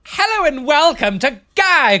and welcome to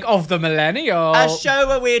Gag of the Millennial. A show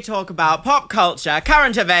where we talk about pop culture,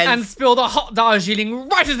 current events... And spill the hot Darjeeling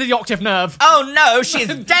right into the octave nerve. Oh no, she's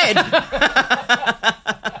dead!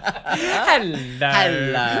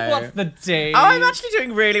 Hello. What's the deal? Oh, I'm actually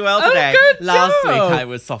doing really well today. Good Last job. week I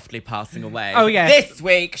was softly passing away. Oh, yes. This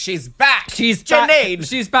week she's back. She's Janine. back.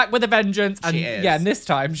 She's back with a vengeance. And She is. Yeah, and this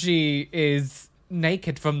time she is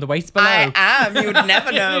naked from the waist below. I am. You would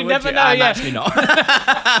never know. You'd would never you? know, I'm yeah. actually not. Can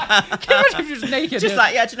you imagine if she was naked? Just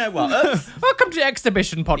like, yeah, do you know what? Oops. Welcome to the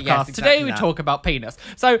Exhibition Podcast. Yes, exactly Today we that. talk about penis.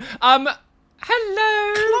 So,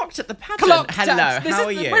 hello. Clocked at the pageant. Hello, how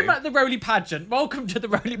are you? We're at the Roly pageant. Welcome to the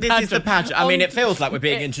Roly pageant. This is the pageant. I mean, it feels like we're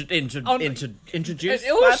being introduced.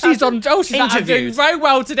 She's doing very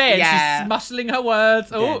well today. Yeah. And she's muscling her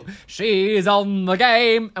words. Oh, she's on the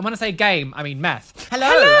game. And when I say game, I mean meth. Hello,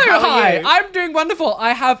 how are hi. you? I'm doing wonderful.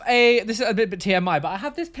 I have this is a bit TMI, but I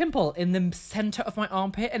have this pimple in the centre of my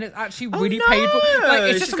armpit, and it's actually really painful. Like,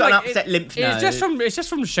 it's She's just got from, an upset lymph node. It's just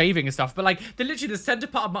from shaving and stuff. But like, literally the centre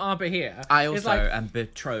part of my armpit here. I is also like, am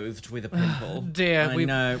betrothed with a pimple. dear, I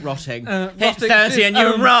know, rotting. Rotting. Hit 30 and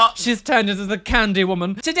you rot. She's turned into the candy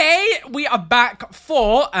woman. Today, we are back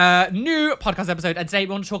for a new podcast episode. And today,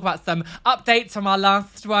 we want to talk about some updates from our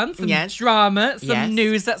last one. Some drama, some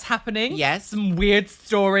news that's happening. Yes. Some weird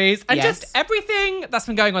stories. And Yes. just everything that's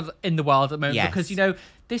been going on in the world at the moment. Yes. Because, you know,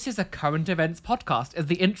 this is a current events podcast, as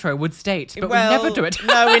the intro would state. But Well, we never do it.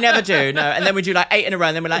 No, we never do. No, and then we do like 8 in a row,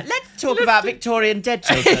 and then we're like, let's talk about Victorian dead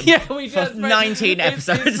children. Yeah, we for just 19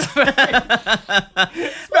 episodes. It's very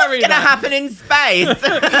What's gonna happen in space?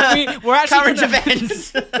 we're actually Current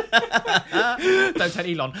events. Don't tell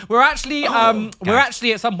Elon. We're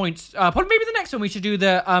actually at some point, probably maybe the next one we should do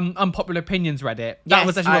the unpopular opinions Reddit. That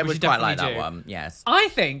was actually what we should quite definitely like that do. one. Yes. I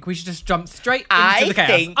think we should just jump straight into I the chaos.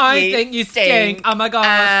 think I you think you stink. Oh my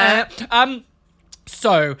god.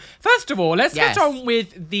 So first of all, let's get on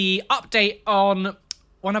with the update on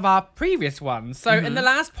one of our previous ones. So in the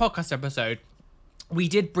last podcast episode, we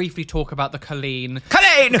did briefly talk about the Colleen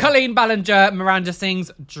Ballinger, Miranda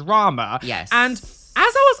Sings drama. Yes. And as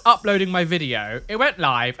I was uploading my video, it went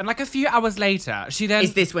live, and like a few hours later, she then...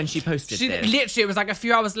 Is this when she posted this? Literally, it was like a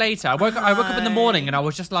few hours later. I woke up in the morning, and I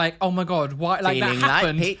was just like, oh my god, why? Like, Feeling that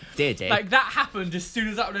happened. like Pete Diddy. Like, that happened as soon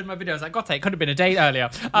as I uploaded my video. I was like, God, it could have been a day earlier.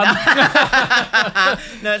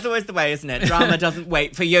 No, it's always the way, isn't it? Drama doesn't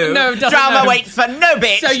wait for you. No, it doesn't, Drama no. waits for no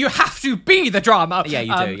bitch. So you have to be the drama. Yeah,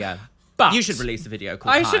 you do, yeah. But you should release a video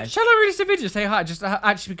called I Hi. should. Shall I release a video? Say hi. Just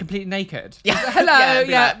actually be completely naked. Yeah. Just, hello. Yeah,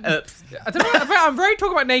 be like, oops. I don't know. I'm very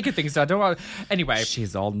talking about naked things. So I don't want. Anyway,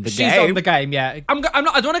 She's on the she's game. on the game. Yeah. I'm not.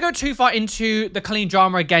 I don't want to go too far into the Colleen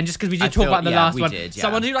drama again, just because we did talk about it in the last one. Did, yeah. So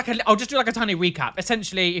I want to do I'll just do like a tiny recap.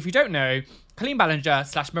 Essentially, if you don't know, Colleen Ballinger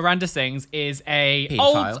 / Miranda Sings is a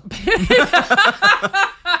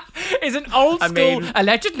is an old school,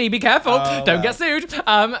 allegedly, be careful, don't get sued.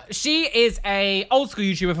 She is a old school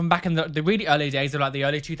YouTuber from back in the really early days of like the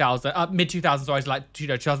early 2000s, mid 2000s, always like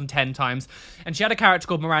 2010 times. And she had a character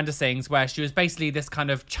called Miranda Sings, where she was basically this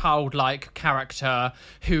kind of childlike character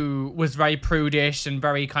who was very prudish and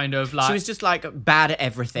very kind of like... She was just like bad at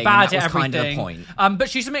everything. Bad and that at was everything. kind of the point. But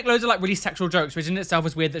she used to make loads of like really sexual jokes, which in itself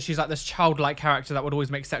was weird that she's like this childlike character that would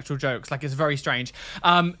always make sexual jokes. Like, it's very strange.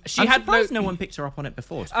 I'm surprised no one picked her up on it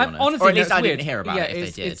before, to be honest. Honestly, or at least no, I weird. didn't hear about it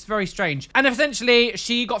if they did. It's very strange. And essentially,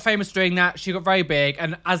 she got famous doing that. She got very big.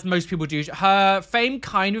 And as most people do, her fame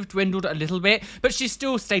kind of dwindled a little bit, but she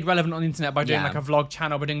still stayed relevant on the internet by doing like a vlog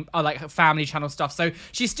channel, by doing like family channel stuff. So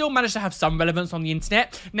she still managed to have some relevance on the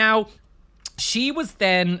internet. Now, she was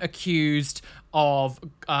then accused of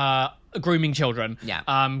grooming children,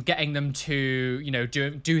 getting them to, you know,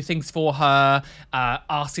 do things for her,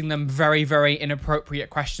 asking them very, very inappropriate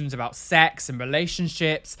questions about sex and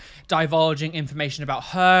relationships, divulging information about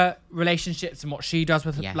her relationships and what she does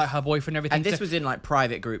with like her boyfriend and everything. And this was in like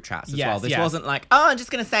private group chats as Yes, well. This yes. wasn't like, oh, I'm just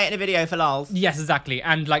going to say it in a video for lols. Yes, exactly.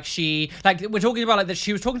 And like we're talking about like that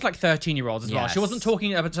she was talking to like 13-year-olds as well. She wasn't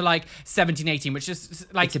talking up to like 17, 18, which is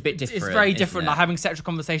like... It's a bit different. It's very different, like having sexual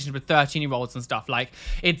conversations with 13-year-olds and stuff. Like,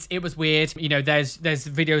 it was weird. You know, there's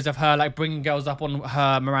videos of her like bringing girls up on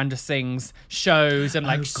her Miranda Sings shows and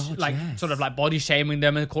like sort of like body shaming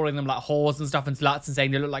them and calling them like whores and stuff and sluts and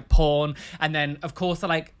saying they look like porn. And then of course they're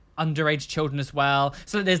like underage children as well.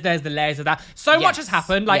 So there's the layers of that. So much has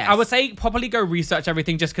happened. Like, I would say probably go research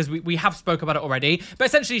everything just because we have spoke about it already. But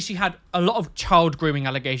essentially she had a lot of child grooming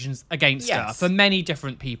allegations against her for many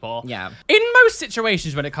different people. Yeah. In most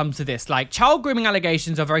situations when it comes to this, like, child grooming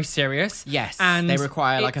allegations are very serious. Yes. And they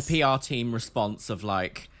require like a PR team response of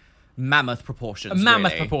like mammoth proportions.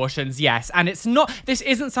 Mammoth really. proportions, yes. And this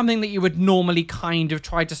isn't something that you would normally kind of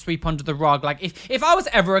try to sweep under the rug. Like, if I was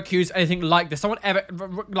ever accused of anything like this, someone ever,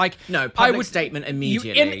 like... No, public statement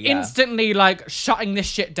immediately. Instantly, like, shutting this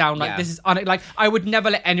shit down. Like, this is... like, I would never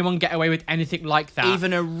let anyone get away with anything like that.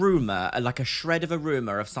 Even a rumour, like a shred of a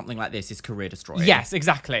rumour of something like this is career destroying. Yes,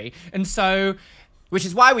 exactly. And so... Which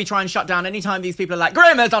is why we try and shut down anytime these people are like,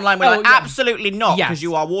 groomers online. We're like, absolutely not, because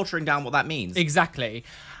you are watering down what that means. Exactly.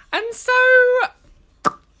 And so...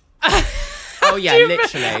 Oh, yeah,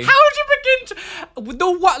 literally. How would you begin to...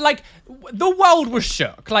 The world was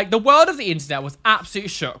shook. Like, the world of the internet was absolutely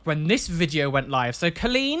shook when this video went live. So,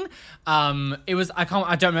 Colleen, it was... I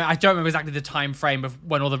don't remember exactly the time frame of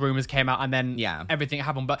when all the rumours came out and then everything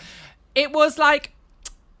happened. But it was, like,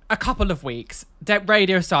 a couple of weeks.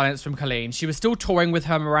 Radio silence from Colleen. She was still touring with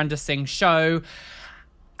her Miranda Sings show.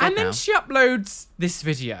 And then she uploads this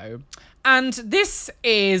video. And this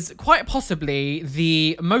is quite possibly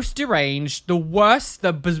the most deranged, the worst,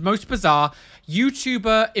 the most bizarre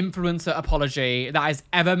YouTuber influencer apology that has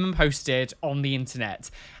ever been posted on the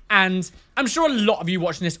internet. And I'm sure a lot of you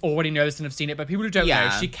watching this already know this and have seen it, but people who don't know,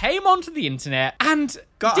 she came onto the internet and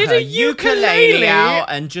did her a ukulele out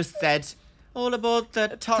and just said... All aboard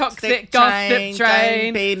the toxic gossip train.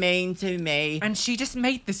 Don't be mean to me. And she just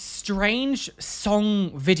made this strange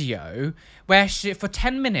song video where she, for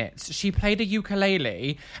 10 minutes, she played a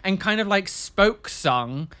ukulele and kind of like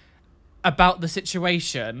sung about the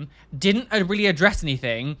situation, didn't really address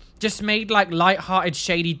anything, just made like lighthearted,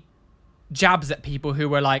 shady jabs at people who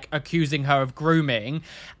were like accusing her of grooming,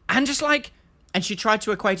 and just like... And she tried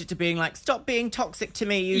to equate it to being like, stop being toxic to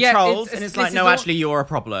me, you trolls. And it's like, no, actually, you're a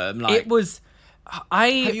problem. Like, it was...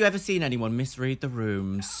 Have you ever seen anyone misread the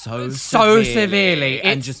room so severely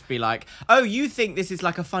and just be like, oh, you think this is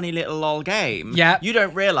like a funny little lol game? Yeah. You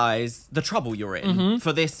don't realise the trouble you're in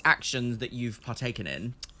for this action that you've partaken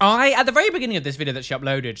in. At the very beginning of this video that she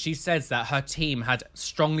uploaded, she says that her team had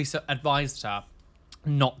strongly advised her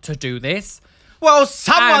not to do this. Well,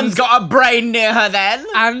 someone's got a brain near her then.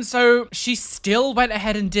 And so she still went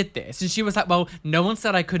ahead and did this. And she was like, well, no one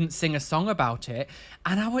said I couldn't sing a song about it.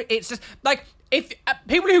 And it's just like, if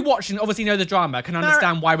people who watch and obviously know the drama can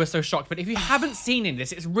understand why we're so shocked. But if you haven't seen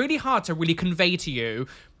this, it's really hard to really convey to you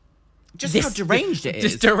just how deranged it is.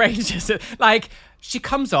 Just deranged. Like, she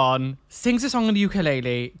comes on, sings a song on the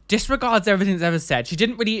ukulele, disregards everything that's ever said. She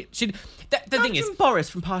didn't really... The thing is... Boris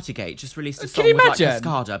from Partygate just released a song with like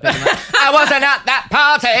Cascada. Being like, I wasn't at that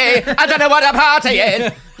party. I don't know what a party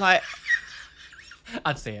is. Like...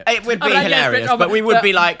 I'd see it. It would be hilarious, but we would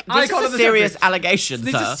be like, this is a serious allegation,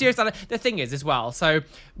 This is serious. The thing is, as well, so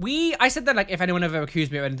I said that, like, if anyone ever accused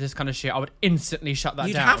me of any of this kind of shit, I would instantly shut that down.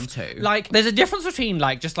 You'd have to. Like, there's a difference between,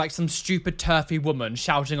 like, just, like, some stupid turfy woman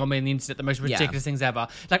shouting on me on the internet the most ridiculous things ever.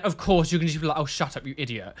 Like, of course, you can just be like, oh, shut up, you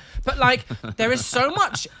idiot. But, like, there is so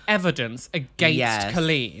much evidence against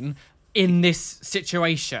Colleen in this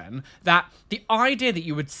situation that the idea that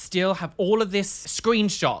you would still have all of this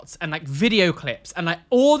screenshots and like video clips and like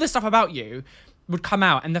all this stuff about you would come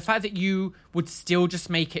out, and the fact that you would still just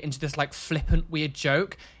make it into this like flippant weird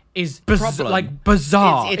joke is like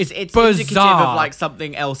bizarre. It's indicative of like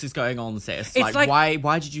something else is going on, sis. It's like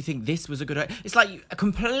why did you think this was a good idea? It's like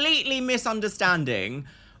completely misunderstanding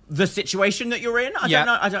the situation that you're in. I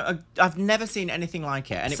don't know. I've never seen anything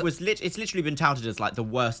like it, and it's literally been touted as like the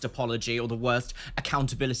worst apology or the worst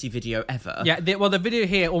accountability video ever. Yeah. The video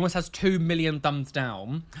here almost has 2 million thumbs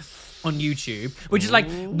down on YouTube, which is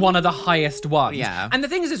like one of the highest ones. Yeah. And the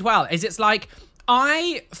thing is, as well, is it's like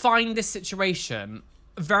I find this situation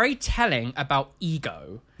very telling about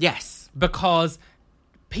ego. Yes, because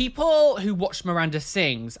people who watch Miranda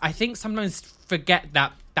Sings, I think sometimes forget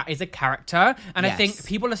that is a character, and I think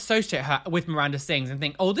people associate her with Miranda Sings and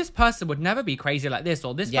think, oh, this person would never be crazy like this,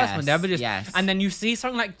 or this person would never just... And then you see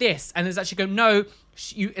something like this, and there's actually go, no,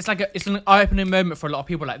 it's like it's an eye-opening moment for a lot of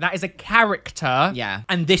people. Like, that is a character,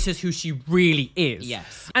 and this is who she really is.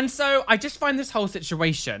 Yes. And so I just find this whole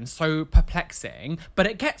situation so perplexing, but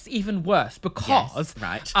it gets even worse because...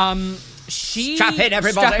 Strap in,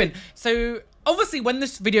 everybody. So... Obviously, when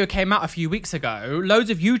this video came out a few weeks ago,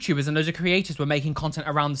 loads of YouTubers and loads of creators were making content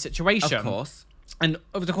around the situation. Of course. And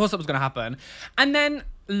of course that was going to happen. And then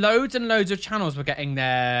loads and loads of channels were getting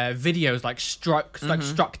their videos like struck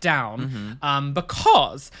down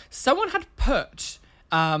because someone had put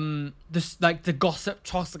this like the gossip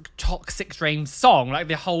toxic train song, like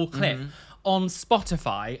the whole clip, on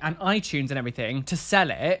Spotify and iTunes and everything to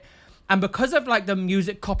sell it. And because of like the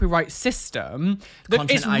music copyright system,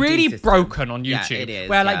 it's ID really system. broken on YouTube. Yeah, it is,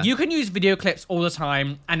 where like you can use video clips all the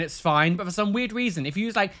time and it's fine, but for some weird reason, if you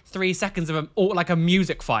use like 3 seconds of a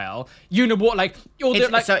music file, you know what, like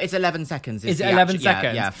so it's 11 seconds. Is it 11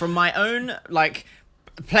 seconds? Yeah. From my own like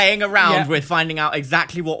playing around with finding out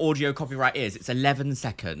exactly what audio copyright is, it's 11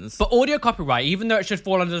 seconds. But audio copyright, even though it should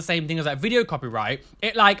fall under the same thing as like video copyright,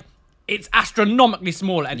 it's astronomically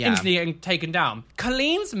small and instantly getting taken down.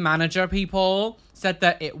 Colleen's manager, people, said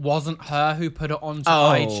that it wasn't her who put it onto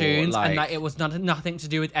iTunes and that it was nothing to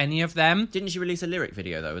do with any of them. Didn't she release a lyric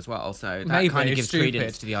video though as well? So that Maybe, kind of gives stupid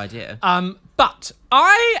credence to the idea. But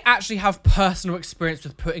I actually have personal experience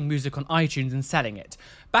with putting music on iTunes and selling it.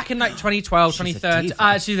 Back in like 2012,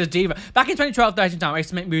 2013, she's a diva. Back in 2012, 13 time, I used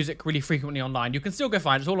to make music really frequently online. You can still go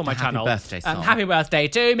find it. It's all on my channel. Happy birthday song. Happy birthday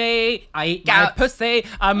to me. I eat my pussy.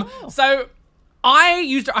 So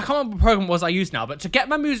I can't remember what program it was I used now, but to get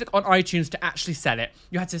my music on iTunes to actually sell it,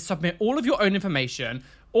 you had to submit all of your own information,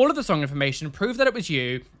 all of the song information, prove that it was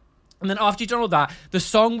you. And then after you've done all that, the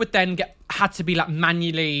song would then had to be like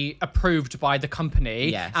manually approved by the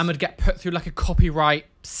company and would get put through like a copyright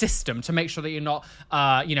system to make sure that you're not,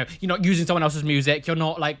 you're not using someone else's music. You're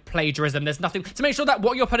not like plagiarism. There's nothing to make sure that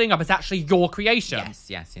what you're putting up is actually your creation.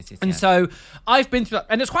 Yes. And so I've been through that,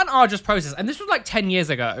 and it's quite an arduous process. And this was like 10 years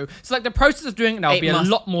ago. So like the process of doing it now will be a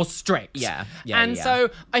lot more strict. So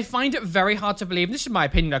I find it very hard to believe, and this is my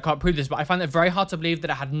opinion, I can't prove this, but I find it very hard to believe that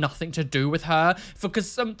it had nothing to do with her, because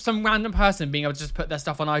some random person being able to just put their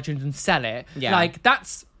stuff on iTunes and sell it. Like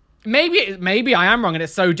that's maybe I am wrong and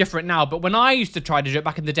it's so different now, but when I used to try to do it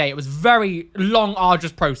back in the day, it was very long,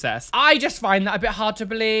 arduous process. I just find that a bit hard to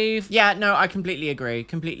believe. Yeah, no, I completely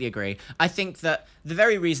agree. I think that the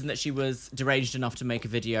very reason that she was deranged enough to make a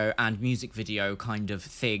video and music video kind of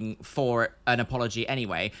thing for an apology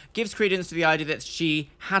anyway gives credence to the idea that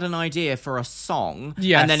she had an idea for a song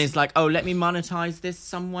and then is like, oh, let me monetize this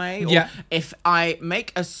some way. Or if I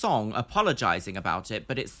make a song apologizing about it,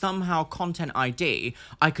 but it's somehow content ID,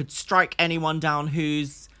 I could strike anyone down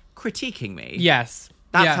who's critiquing me. Yes.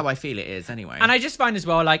 That's how I feel it is anyway. And I just find as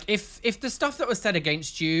well, like, if the stuff that was said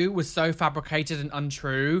against you was so fabricated and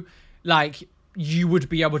untrue, like, you would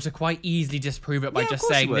be able to quite easily disprove it by just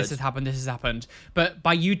saying this has happened. But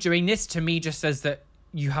by you doing this, to me, just says that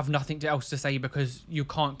you have nothing else to say because you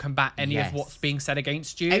can't combat any of what's being said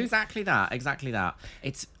against you. Exactly that.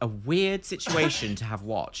 It's a weird situation to have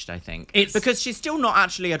watched, I think. It's because she's still not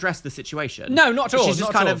actually addressed the situation. No, not at all. She's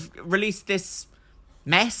just kind of released this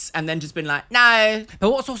mess and then just been like, no. But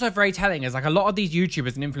what's also very telling is like a lot of these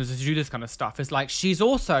YouTubers and influencers who do this kind of stuff is like she's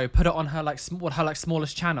also put it on her like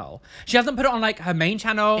smallest channel. She hasn't put it on like her main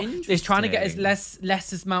channel. Is trying to get as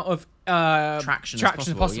less amount of traction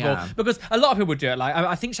as possible. Because a lot of people do it. Like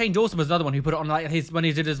I think Shane Dawson was another one who put it on like when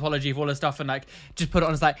he did his apology for all this stuff and like just put it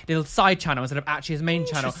on his like little side channel instead of actually his main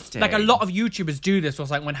channel. Like a lot of YouTubers do this. Or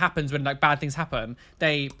like when like bad things happen,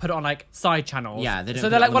 they put it on like side channels. Yeah, they don't. So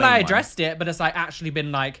they're like, well, I addressed it, but it's like actually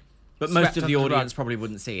been like. But most of the audience probably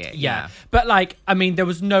wouldn't see it. Yeah. But like, I mean, there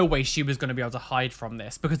was no way she was going to be able to hide from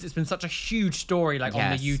this because it's been such a huge story like on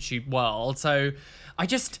the YouTube world. So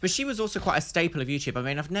but she was also quite a staple of YouTube. I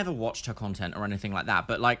mean, I've never watched her content or anything like that,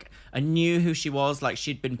 but like I knew who she was. Like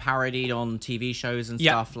she'd been parodied on TV shows and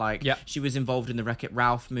stuff. Like she was involved in the Wreck-It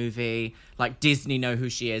Ralph movie. Like Disney know who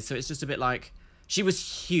she is. So it's just a bit like she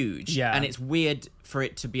was huge. Yeah. And it's weird for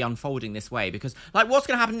it to be unfolding this way because like what's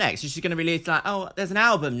going to happen next? Is she going to release like, oh, there's an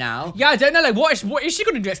album now? Yeah, I don't know. Like what is she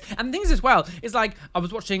going to do next? And things as well is like I've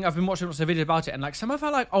been watching lots of videos about it and like some of her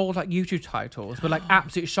like old like YouTube titles were like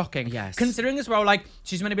absolutely shocking. Yes. Considering as well like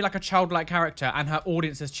she's meant to be like a childlike character and her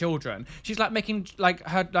audience is children. She's like making like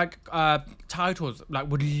her like titles like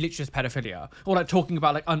would literally just pedophilia or like talking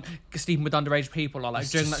about like sleeping with underage people or like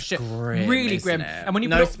doing that shit. Really grim. And when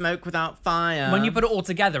you smoke without fire. When you put it all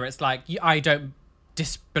together, it's like I don't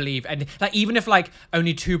disbelieve and like even if like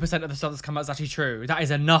only 2% of the stuff that's come out is actually true, that is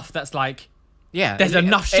enough. That's like there's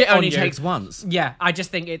enough shit it only takes once. I just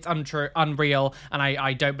think it's unreal and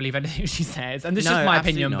I don't believe anything she says, and this is my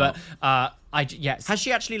opinion not. But has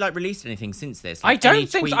she actually like released anything since this? Like, I don't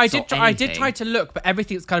think so. I did try to look, but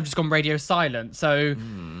everything's kind of just gone radio silent, so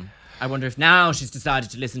I wonder if now she's decided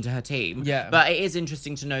to listen to her team. Yeah. But it is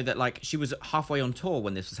interesting to know that like she was halfway on tour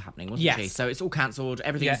when this was happening, wasn't she? So it's all cancelled.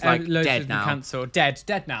 Everything's like dead now. Cancelled. Dead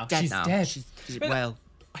now. She's dead. Well,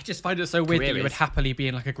 I I just find it so weird that you Career would is- happily be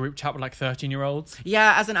in like a group chat with like 13-year-olds.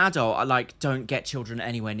 Yeah, as an adult, I like don't get children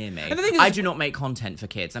anywhere near me. And the thing is- I do not make content for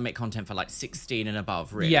kids. I make content for like 16 and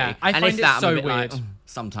above, really. Yeah, I and find if it that, I'm so a bit like, weird.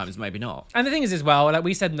 sometimes maybe not. And the thing is as well, like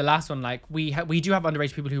we said in the last one, like we do have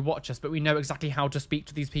underage people who watch us, but we know exactly how to speak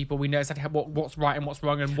to these people. We know exactly what's right and what's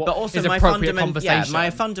wrong and what But also is my appropriate conversation. my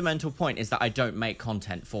fundamental point is that I don't make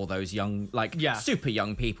content for those young, like super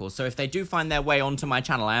young people. So if they do find their way onto my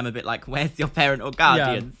channel, I am a bit like, where's your parent or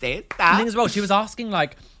guardian, sis? And the thing as well, she was asking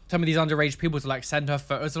like some of these underage people to like send her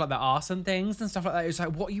photos of like their arse and things and stuff like that. It was like,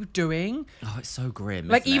 what are you doing? Oh, it's so grim.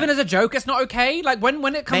 Like isn't even it? as a joke, it's not okay. Like when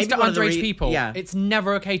it comes Maybe to one of the underage people, yeah. it's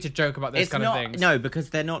never okay to joke about those kind of things. No, because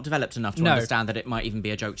they're not developed enough to No. understand that it might even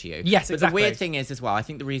be a joke to you. Yes, but exactly. the weird thing is as well, I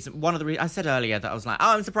think one of the reasons I said earlier that I was like,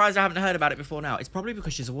 oh, I'm surprised I haven't heard about it before now. It's probably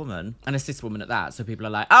because she's a woman and a cis woman at that. So people are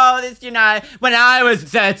like, oh, this, when I was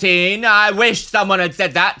 13, I wish someone had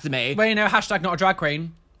said that to me. Well, hashtag not a drag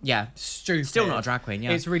queen. Yeah. Stupid. Still not a drag queen,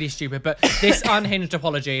 yeah. It's really stupid. But this unhinged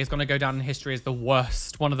apology is going to go down in history as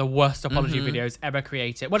one of the worst apology videos ever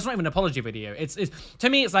created. Well, it's not even an apology video. It's to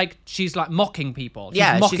me, it's like she's like mocking people.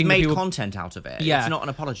 She's made content out of it. Yeah. It's not an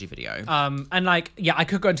apology video. And like, yeah, I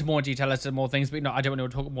could go into more detail as to more things, but no, I don't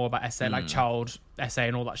want to talk more about essay, like child essay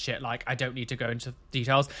and all that shit. Like, I don't need to go into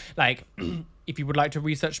details. Like, if you would like to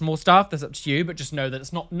research more stuff, that's up to you, but just know that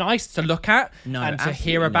it's not nice to look at and to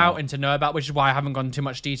hear about and to know about, which is why I haven't gone into too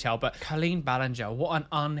much detail. But Colleen Ballinger, what an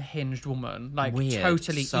unhinged woman. Like, weird.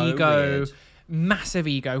 Totally So ego, weird. massive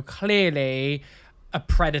ego, clearly a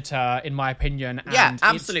predator, in my opinion. And yeah,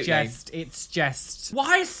 absolutely. It's just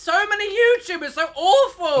why so many YouTubers so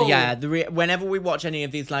awful? Yeah, whenever we watch any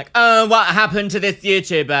of these, like, oh, what happened to this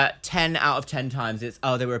YouTuber? 10 out of 10 times, it's,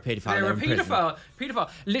 oh, they were a paedophile. They were a paedophile.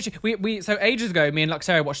 Literally, we so ages ago, me and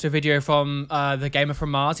Luxeria watched a video from the Gamer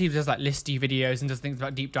from Mars. He does like listy videos and does things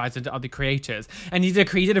about deep dives into other creators. And he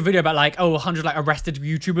did a video about like 100 like arrested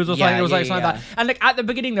YouTubers or something. It was like something like that. And like at the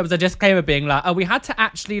beginning, there was a disclaimer being like, oh, we had to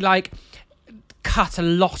actually like cut a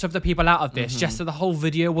lot of the people out of this just so the whole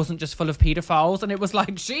video wasn't just full of pedophiles. And it was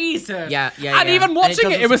like, Jesus. And even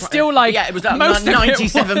watching it was still like, it was like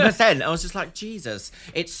 97%. I was just like, Jesus.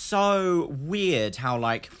 It's so weird how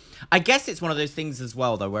like, I guess it's one of those things as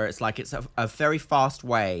well, though, where it's like it's a very fast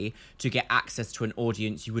way to get access to an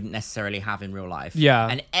audience you wouldn't necessarily have in real life. Yeah.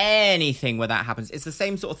 And anything where that happens, it's the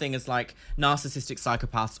same sort of thing as like narcissistic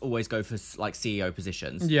psychopaths always go for like CEO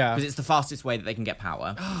positions. Yeah. Because it's the fastest way that they can get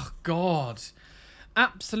power. Oh, God.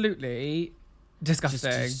 Absolutely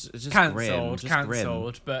disgusting. Just cancelled. grim.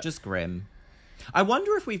 Cancelled. But just grim. I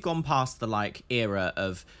wonder if we've gone past the like era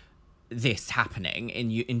of this happening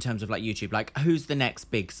in terms of like YouTube. Like, who's the next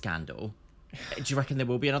big scandal? Do you reckon there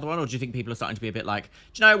will be another one, or do you think people are starting to be a bit like,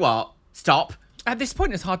 do you know what? Stop. At this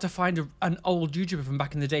point, it's hard to find an old YouTuber from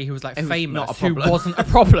back in the day who was like famous, not a problem. who wasn't a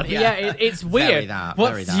problem. It's weird.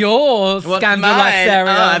 What's your scandal, Luxeria?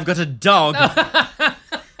 Oh, I've got a dog.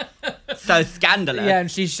 So scandalous. Yeah,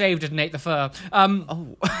 and she shaved it and ate the fur.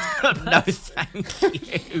 No, thank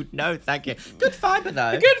you. No, thank you. Good fibre,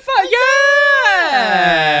 though. Good fur,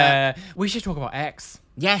 yeah! We should talk about X.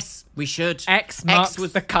 Yes, we should. X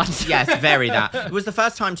was the cunt. Yes, very that. It was the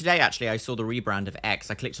first time today, actually, I saw the rebrand of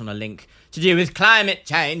X. I clicked on a link to do with climate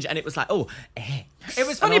change, and it was like, oh, X. It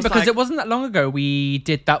was funny because it wasn't that long ago we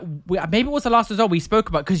did that. Maybe it was the last result we spoke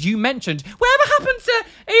about, because you mentioned, whatever happened to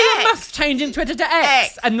Elon Musk changing Twitter to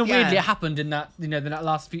X? And then weirdly it happened in that, that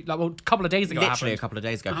last few, couple of days ago. Literally a couple of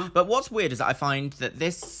days ago. But what's weird is that I find that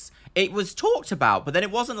it was talked about, but then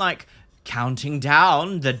it wasn't like counting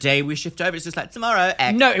down the day we shift over. It's just like, tomorrow,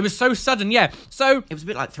 X. No, it was so sudden, yeah. So it was a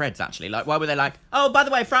bit like Threads, actually. Like, why were they like, oh, by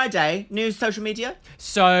the way, Friday, new social media?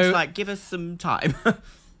 So it's like, give us some time.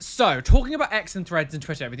 So, talking about X and Threads and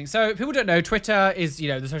Twitter and everything. So, people don't know, Twitter is,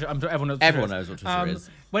 the social... everyone knows what Twitter is.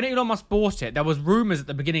 When Elon Musk bought it, there was rumours at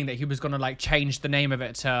the beginning that he was going to, like, change the name of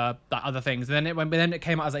it to like, other things. And then it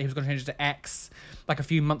came out as like he was going to change it to X, like, a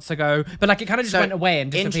few months ago. But, like, it kind of just went away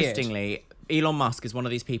and disappeared. Interestingly, Elon Musk is one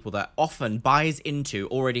of these people that often buys into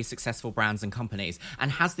already successful brands and companies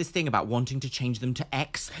and has this thing about wanting to change them to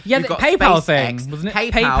X. Yeah, the PayPal thing, wasn't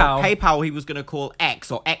it? PayPal he was going to call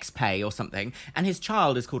X or XPay or something, and his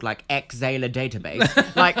child is called like Xzala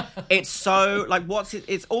Database. Like, it's so, like,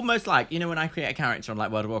 it's almost like, when I create a character on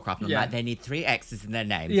like World of Warcraft and I'm like, they need 3 X's in their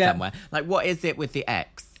name somewhere. Like, what is it with the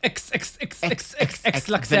X? X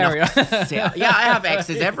Luxeria. Yeah, I have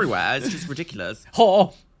X's everywhere. It's just ridiculous.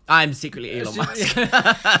 Whore. I'm secretly Elon Musk.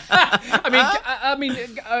 I mean,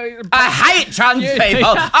 I hate trans people.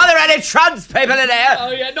 Are there any trans people in here?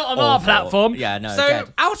 Oh yeah, not on our platform. Yeah, no. So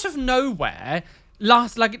out of nowhere,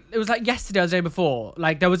 it was like yesterday or the day before,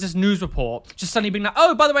 like there was this news report just suddenly being like,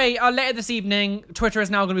 oh, by the way, later this evening, Twitter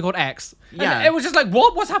is now going to be called X. Yeah. And it was just like,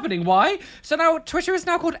 what? What's happening? Why? So now Twitter is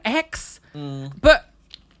now called X, but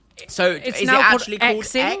so it's is now it actually called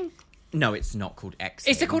Xing? X? No, it's not called X.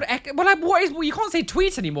 Is it called X? Well, you can't say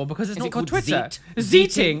tweet anymore because it's Is not it called called Twitter. Zeet?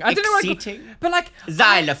 Zeeting. I don't know. Exceeting? But like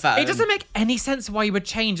Xylophone. It doesn't make any sense why you would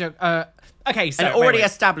change a. Okay, so an already wait.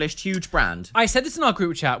 established huge brand. I said this in our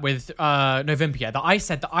group chat with Novimpia, that I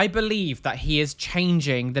said that I believe that he is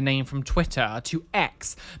changing the name from Twitter to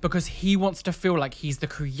X because he wants to feel like he's the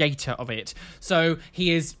creator of it. So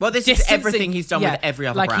he is. Well, this is everything he's done with every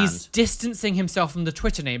other brand. He's distancing himself from the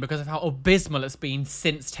Twitter name because of how abysmal it's been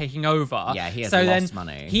since taking over. Yeah, he has so lost then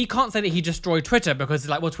money. He can't say that he destroyed Twitter because it's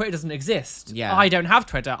like, well, Twitter doesn't exist. Yeah. I don't have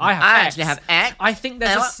Twitter. I have I X. actually have X. I think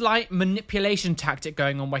there's a slight manipulation tactic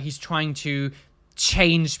going on where he's trying to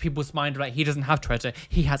change people's mind, like he doesn't have Twitter,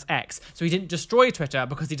 he has X. So he didn't destroy Twitter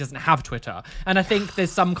because he doesn't have Twitter. And I think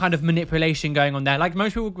there's some kind of manipulation going on there. Like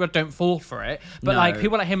most people don't fall for it, but like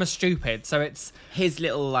people like him are stupid. So it's his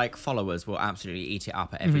little like followers will absolutely eat it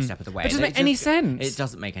up at every step of the way. It doesn't make any sense. It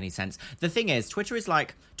doesn't make any sense. The thing is, Twitter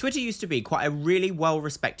used to be quite a really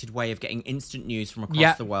well-respected way of getting instant news from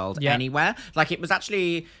across the world anywhere. Like it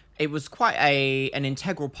was quite an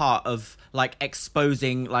integral part of like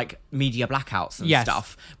exposing like media blackouts and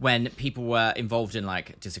stuff when people were involved in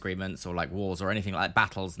like disagreements or like wars or anything like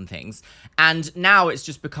battles and things. And now it's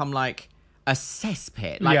just become like a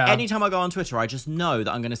cesspit. Like anytime I go on Twitter, I just know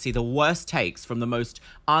that I'm going to see the worst takes from the most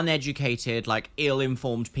uneducated, like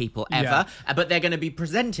ill-informed people ever. But they're going to be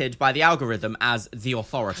presented by the algorithm as the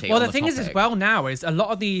authority. Well, on the thing is as well now is a lot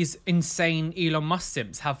of these insane Elon Musk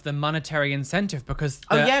simps have the monetary incentive because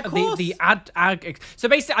the ad. So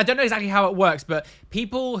basically, I don't know exactly how it works, but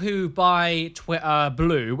people who buy Twitter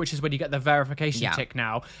Blue, which is when you get the verification tick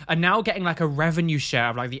now, are now getting like a revenue share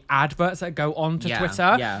of like the adverts that go on to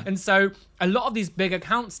Twitter. Yeah. And so a lot of these big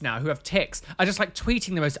accounts now who have ticks are just like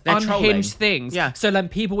tweeting the most unhinged things. Yeah. So then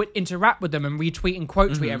people would interact with them and retweet and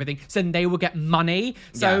quote tweet everything. So then they will get money.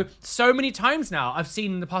 So many times now I've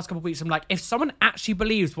seen in the past couple of weeks, I'm like, if someone actually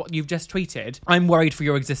believes what you've just tweeted, I'm worried for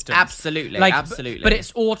your existence. Absolutely. Like, absolutely. But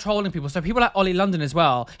it's all trolling people. So people like Ollie London as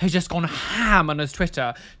well has just gone ham on his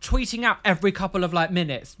Twitter, tweeting out every couple of like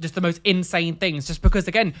minutes just the most insane things just because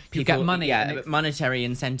again you get money. Yeah, monetary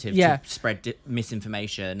incentive to spread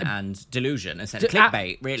misinformation and delusion.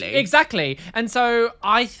 Clickbait, really. Exactly. And so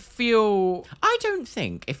I don't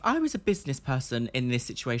think if I was a business person in this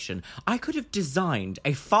situation, I could have designed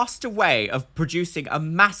a faster way of producing a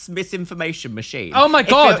mass misinformation machine. Oh my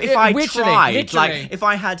God. If I tried, literally. like if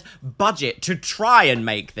I had budget to try and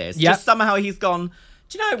make this, just somehow he's gone,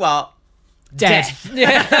 do you know what? Death.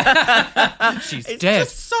 She's it's dead.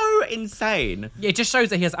 It's just so insane. It just shows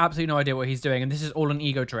that he has absolutely no idea what he's doing, and this is all an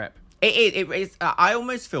ego trip. I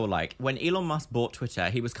almost feel like when Elon Musk bought Twitter,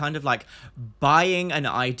 he was kind of like buying an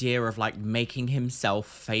idea of like making himself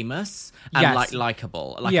famous and like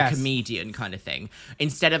likable, like a comedian kind of thing,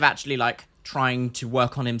 instead of actually like trying to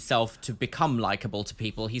work on himself to become likable to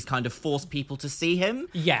people. He's kind of forced people to see him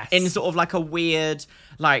in sort of like a weird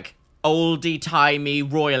like oldie-timey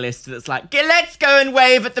royalist that's like, let's go and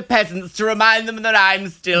wave at the peasants to remind them that I'm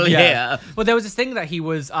still here. Well, there was this thing that he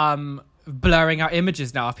was blurring out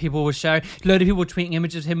images now. People were showing, a load of people were tweeting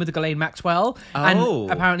images of him with Ghislaine Maxwell. And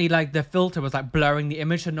apparently like the filter was like blurring the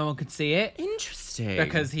image so no one could see it. Interesting.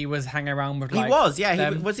 Because he was hanging around with like... He was,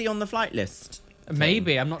 was he on the flight list?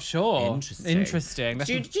 Maybe, I'm not sure. Interesting.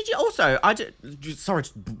 Did you also... sorry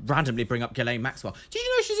to randomly bring up Ghislaine Maxwell. Did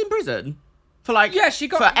you know she's in prison? For like she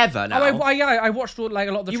got forever now. I watched like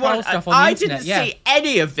a lot of the trial stuff on the internet. I didn't see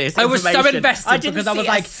any of this information. I was so invested because I was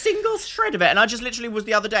like a single shred of it, and I just literally was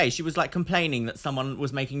the other day. She was like complaining that someone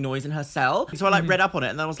was making noise in her cell, so I like read up on it,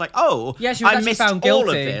 and then I was like, oh, she was I missed found guilty. all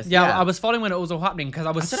of this. Yeah, I was following when it was all happening because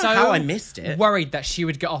I was I don't know how I missed it. Worried that she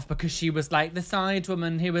would get off because she was like the side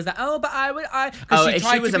woman who was like, if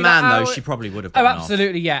she was a man though, she probably would have. Oh,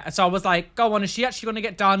 absolutely, yeah. So I was like, go on, is she actually going to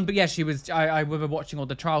get done? But yeah, she was. I we were watching all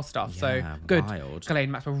the trial stuff, so good.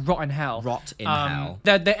 Ghislaine Maxwell, rot in hell.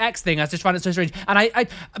 The X thing, I just find it so strange. And I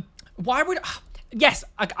why would... Yes,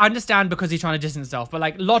 I understand because he's trying to distance himself, but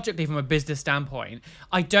like logically from a business standpoint,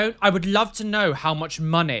 I would love to know how much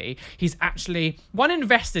money he's actually, one,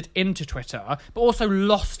 invested into Twitter, but also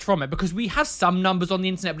lost from it, because we have some numbers on the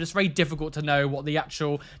internet, but it's very difficult to know what the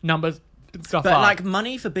actual numbers stuff but are. Like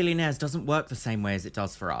money for billionaires doesn't work the same way as it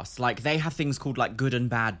does for us. Like they have things called like good and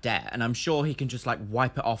bad debt, and I'm sure he can just like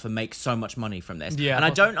wipe it off and make so much money from this. And I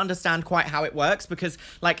don't understand quite how it works, because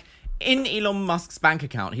like in Elon Musk's bank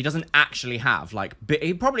account, he doesn't actually have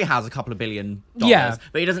he probably has a couple of $1 billion, but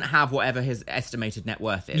he doesn't have whatever his estimated net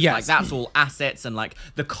worth is. Yes. Like that's all assets, and like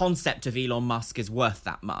the concept of Elon Musk is worth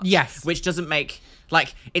that much. Yes. Which doesn't make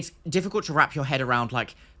it's difficult to wrap your head around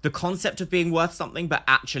the concept of being worth something, but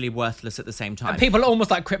actually worthless at the same time. People are almost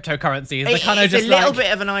like cryptocurrencies. They're kind of it's just a little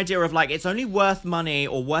bit of an idea of it's only worth money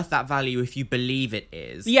or worth that value if you believe it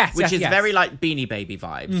is. Yes, which is yes. very Beanie Baby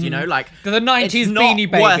vibes, you know? the 90s it's not Beanie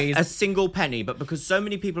Babies. Worth a single penny, but because so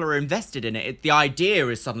many people are invested in it, the idea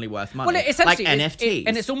is suddenly worth money. Well, essentially, like NFTs.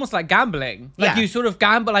 And it's almost like gambling. Yeah. You sort of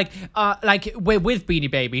gamble, we're with Beanie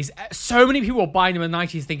Babies. So many people were buying them in the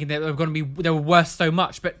 90s thinking they were worth so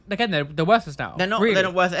much, but again, they're worthless now. They're not. Really. They're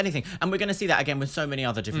not worth anything, and we're going to see that again with so many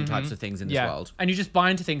other different types of things in this world. And you just buy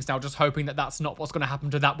into things now, just hoping that that's not what's going to happen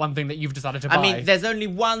to that one thing that you've decided to buy. I mean, there's only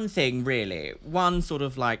one thing really, one sort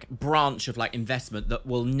of branch of investment that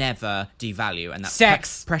will never devalue, and that's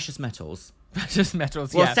sex, precious metals. Precious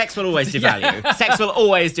metals. Well, sex will always devalue. Sex will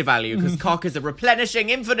always devalue because cock is a replenishing,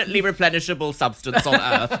 infinitely replenishable substance on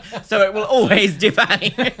Earth, so it will always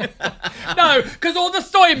devalue. No, because all the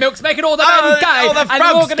soy milk's making all the men gay, all the and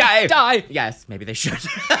they're all gonna gay. die. Yes, maybe they should.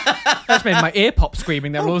 That's made my ear pop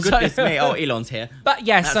screaming there. Oh, goodness me! Oh, Elon's here. But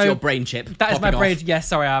yeah, that's so your brain chip. That is my brain. Off. Yes,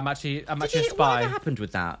 sorry, I'm actually a spy. Whatever happened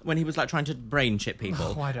with that when he was trying to brain chip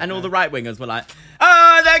people, I don't and know. all the right wingers were like,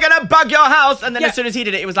 "Oh, they're gonna bug your house," and then as soon as he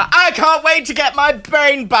did it, it was like, "I can't wait to get my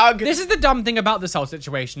brain bug." This is the dumb thing about this whole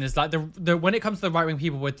situation is the when it comes to the right wing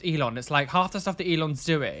people with Elon, it's half the stuff that Elon's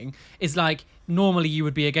doing is normally you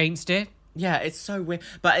would be against it. Yeah, it's so weird.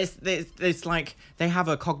 But it's like they have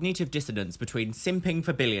a cognitive dissonance between simping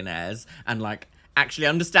for billionaires and actually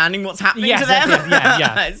understanding what's happening to them.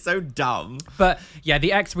 Yeah. It's so dumb. But yeah,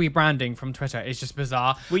 the X rebranding from Twitter is just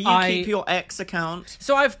bizarre. Will you keep your X account?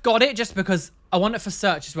 So I've got it just because I want it for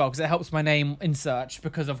search as well, because it helps my name in search,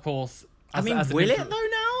 because of course... will it though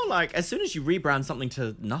now? As soon as you rebrand something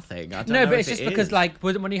to nothing, I don't know. No, but it's just because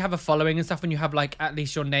when you have a following and stuff, when you have at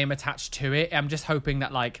least your name attached to it, I'm just hoping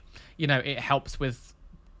that it helps with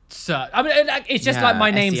search. I mean, it's just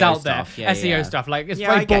my name's SEO out there. Stuff. Yeah, SEO stuff. It's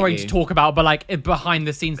Yeah, very boring to talk about, but behind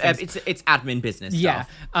the scenes things. It's admin business stuff.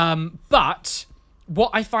 Yeah. But what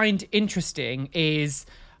I find interesting is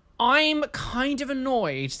I'm kind of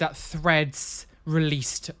annoyed that Threads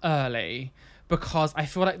released early, because I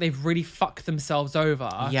feel like they've really fucked themselves over.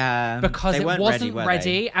 Yeah. Because it wasn't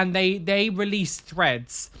ready, and they released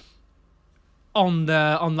Threads on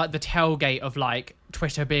the tailgate of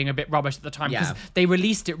Twitter being a bit rubbish at the time, because they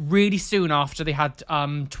released it really soon after they had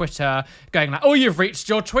Twitter going oh, you've reached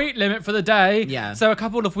your tweet limit for the day. Yeah. So a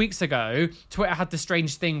couple of weeks ago, Twitter had this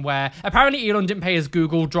strange thing where apparently Elon didn't pay his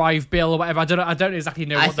Google Drive bill or whatever. I don't exactly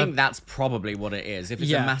know. I think that's probably what it is. If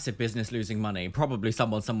it's a massive business losing money, probably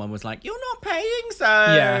someone was like, "You're not paying,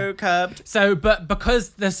 so curbed." So, but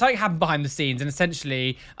because there's something happened behind the scenes, and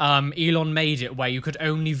essentially, Elon made it where you could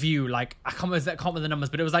only view I can't remember the numbers,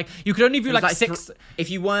 but it was you could only view six.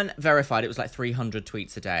 If you weren't verified, it was 300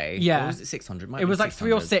 tweets a day. Yeah. Or was it 600? It was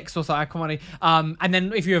 3 or 6 or so. I can't remember. And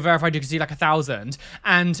then if you were verified, you could see 1,000.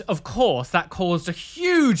 And of course, that caused a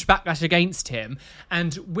huge backlash against him.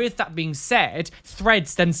 And with that being said,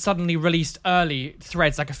 Threads then suddenly released early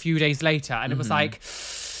Threads a few days later. And it was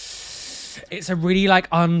it's a really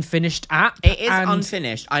unfinished app. It is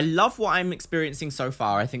unfinished. I love what I'm experiencing so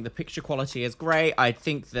far. I think the picture quality is great. I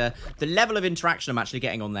think the level of interaction I'm actually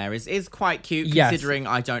getting on there is quite cute, considering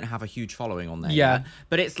I don't have a huge following on there yet.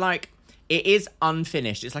 But it's it is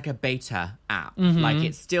unfinished. It's a beta app.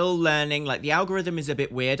 It's still learning. The algorithm is a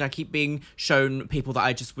bit weird. I keep being shown people that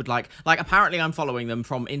I just would apparently I'm following them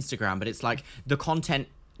from Instagram, but it's the content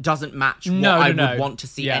doesn't match what I would want to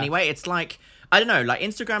see anyway. It's I don't know,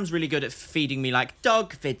 Instagram's really good at feeding me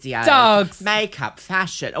dog videos, dogs, makeup,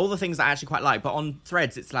 fashion, all the things that I actually quite like. But on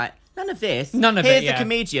Threads, it's none of this. None of Here's it, a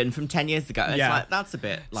comedian from 10 years ago. It's that's a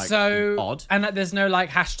bit odd. And there's no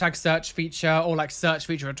hashtag search feature or search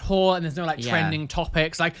feature at all, and there's no trending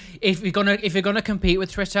topics. If you're gonna compete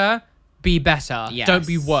with Twitter, be better. Yes. Don't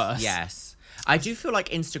be worse. Yes. I do feel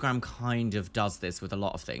Instagram kind of does this with a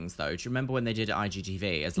lot of things, though. Do you remember when they did IGTV?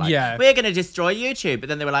 It's we're going to destroy YouTube. But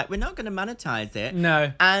then they were we're not going to monetize it.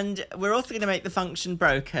 No. And we're also going to make the function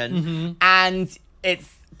broken. And it's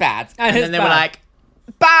bad. And then they bad. were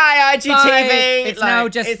bye, IGTV. Bye. It's now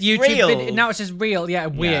just it's YouTube. Now it's just real. Yeah,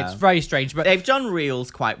 weird. Yeah. It's very strange. But they've done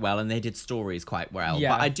reels quite well, and they did stories quite well.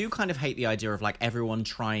 Yeah. But I do kind of hate the idea of everyone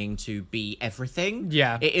trying to be everything.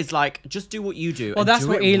 Yeah. It is just do what you do. Well, that's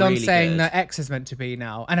what Elon's really saying good. that X is meant to be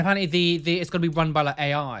now, and apparently it's going to be run by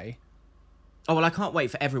AI. Oh, well, I can't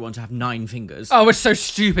wait for everyone to have 9 fingers. Oh, it's so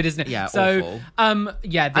stupid, isn't it? Yeah, so, awful.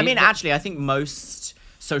 yeah. Actually, I think most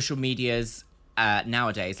social media's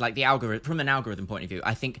nowadays, like the algorithm, from an algorithm point of view,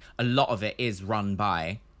 I think a lot of it is run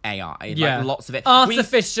by AI. Yeah. Like lots of it.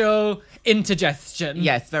 Artificial intergestion.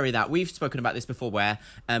 Yes, very that. We've spoken about this before where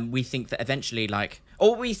we think that eventually, like,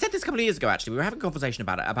 or we said this a couple of years ago, actually. We were having a conversation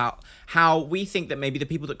about it, about how we think that maybe the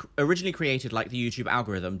people that originally created, like, the YouTube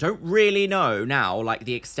algorithm don't really know now, like,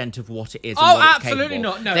 the extent of what it is and what it's absolutely capable.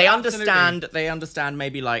 not. No, they absolutely. understand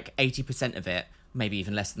maybe, like, 80% of it. Maybe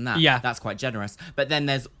even less than that. Yeah. That's quite generous. But then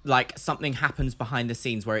there's like something happens behind the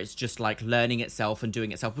scenes where it's just like learning itself and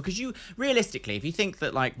doing itself. Because you realistically, if you think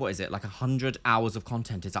that like, what is it? Like 100 hours of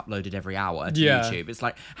content is uploaded every hour to YouTube. It's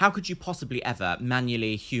like, how could you possibly ever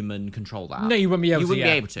manually human control that? No, you wouldn't be able to. You wouldn't be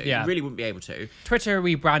able to. Yeah. You really wouldn't be able to. Twitter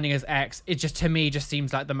rebranding as X, it just, to me, just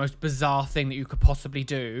seems like the most bizarre thing that you could possibly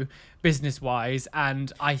do business-wise,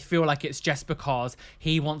 and I feel like it's just because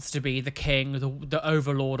he wants to be the king, the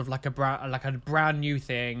overlord of like a brand new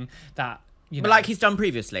thing that, you know. But like he's done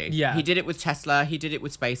previously. Yeah. He did it with Tesla. He did it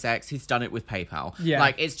with SpaceX. He's done it with PayPal. Yeah.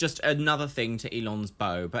 Like it's just another thing to Elon's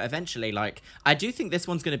bow. But eventually, like I do think this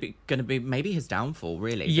one's gonna be maybe his downfall,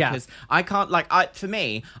 really. Yeah. Because I can't for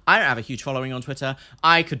me, I don't have a huge following on Twitter.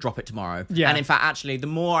 I could drop it tomorrow. Yeah. And in fact, actually, the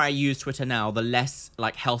more I use Twitter now, the less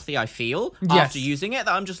like healthy I feel Yes. after using it.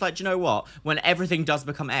 That I'm just like, do you know what? When everything does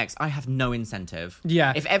become X, I have no incentive.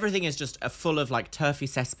 Yeah. If everything is just a full of like turfy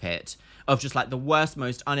cesspit of just like the worst,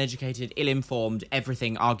 most uneducated, ill-informed,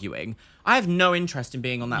 everything arguing, I have no interest in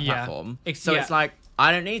being on that platform. It's like,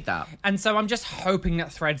 I don't need that. And so I'm just hoping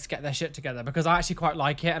that Threads get their shit together, because I actually quite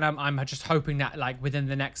like it, and I'm just hoping that like within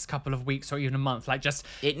the next couple of weeks or even a month, like just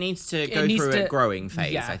it needs to go through a growing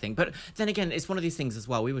phase, I think. But then again, it's one of these things as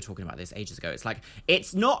well. We were talking about this ages ago. It's like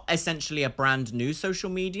it's not essentially a brand new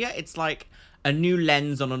social media. It's like a new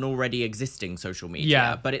lens on an already existing social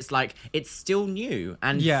media, but it's like it's still new,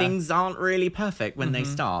 and things aren't really perfect when they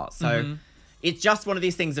start. So it's just one of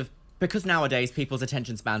these things of, because nowadays people's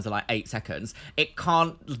attention spans are like 8 seconds, it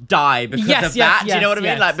can't die because of that. Do you know what I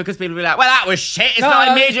mean? Like, because people will be like, well, that was shit. It's not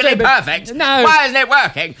immediately perfect. No. Why isn't it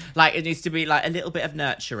working? Like, it needs to be like a little bit of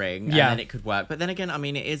nurturing, and then it could work. But then again, I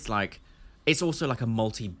mean, it is like, it's also like a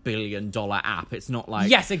multi-billion-dollar app. It's not like...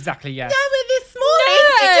 Yes, exactly, yes. Yeah, we're this small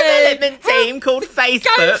indie development team called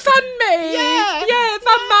Facebook. Go fund me! Yeah,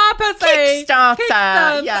 fund my pussy!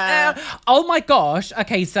 Kickstarter, yeah. Oh my gosh.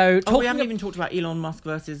 Okay, so... we haven't even talked about Elon Musk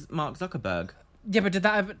versus Mark Zuckerberg. Yeah, but did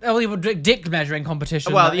that have... Oh, yeah, dick measuring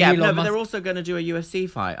competition. Well, yeah, no, but they're also going to do a UFC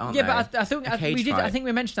fight, aren't they? Yeah, but I think we did. Fight. I think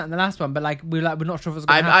we mentioned that in the last one, but like we're not sure if it's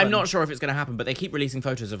going to happen. I'm not sure if it's going to happen, but they keep releasing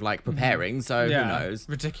photos of like preparing, so who knows?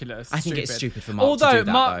 Ridiculous. I think it's stupid for Mark to do that,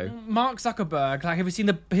 though. Mark Zuckerberg, like, have you seen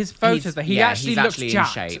his photos? That he actually looks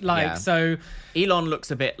jacked. In shape, like so. Elon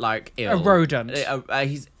looks a bit like a rodent.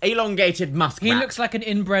 He's elongated muskrat. He looks like an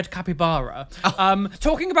inbred capybara.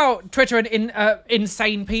 Talking about Twitter and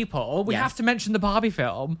insane people, we have to mention the Barbie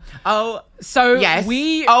film. Oh, so yes.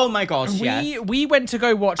 Oh my gosh, we went to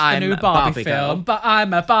go watch the new Barbie film, but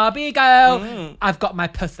I'm a Barbie girl. I've got my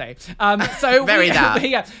pussy. So very that.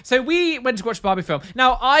 Yeah. So we went to watch the Barbie film.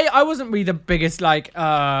 Now I wasn't really the biggest like.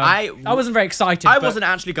 I wasn't very excited. I wasn't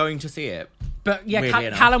actually going to see it. But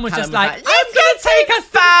yeah, Callum was just like, I'm going to take us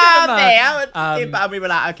to Barbie. I want to see Barbie. We were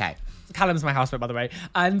like, okay. Callum's my housemate, by the way.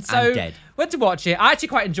 And so I'm dead. Went to watch it. I actually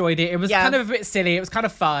quite enjoyed it. It was kind of a bit silly. It was kind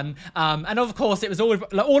of fun. And of course, it was all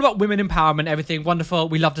about women empowerment, everything. Wonderful.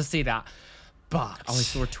 We love to see that. But... I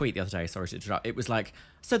saw a tweet the other day. Sorry to interrupt. It was like,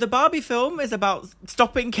 so the Barbie film is about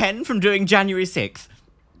stopping Ken from doing January 6th.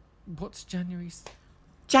 What's January?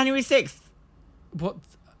 January 6th. What...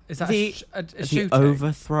 Is that the shooting?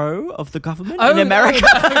 Overthrow of the government in America?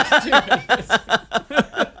 I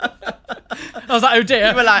was like, oh dear.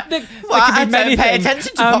 You were like, well, I don't pay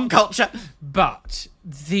attention to pop culture. But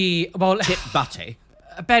Chip Butty.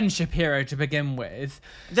 Ben Shapiro to begin with.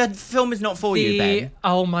 The film is not for you, Ben.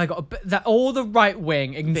 Oh my God. All the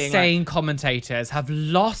right-wing insane commentators have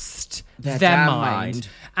lost their mind.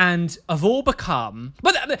 And have all become...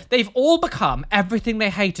 But they've all become everything they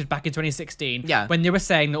hated back in 2016. Yeah. When they were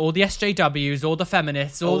saying that all the SJWs, all the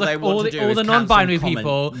feminists, all the non-binary non-binary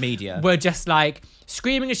people media were just like...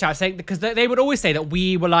 screaming and shouting, saying, because they would always say that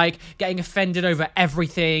we were like getting offended over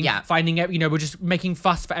everything, finding it, we're just making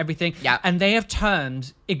fuss for everything. Yeah. And they have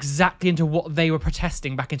turned exactly into what they were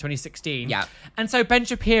protesting back in 2016. Yeah. And so Ben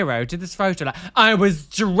Shapiro did this photo, like, I was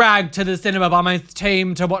dragged to the cinema by my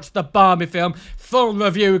team to watch the Barbie film, full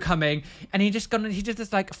review coming. And he did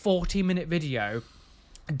this like 40-minute video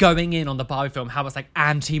going in on the Barbie film, how it's like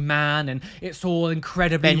anti-man and it's all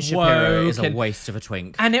incredibly Ben Shapiro woke is a waste of a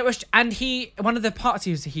twink. And one of the parts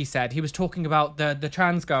he said he was talking about the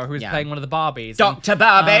trans girl who was playing one of the Barbies, Dr.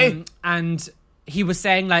 Barbie, and he was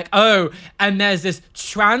saying like, oh, and there's this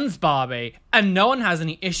trans Barbie and no one has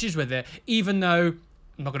any issues with it, even though,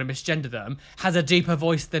 I'm not going to misgender them, has a deeper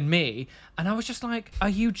voice than me. And I was just like, are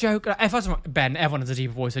you joking? First of all, Ben, everyone has a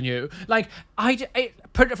deeper voice than you. Like,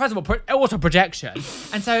 first of all, also projection.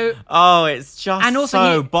 And so... Oh, it's just and also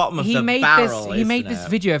so bottom of the barrel, He made this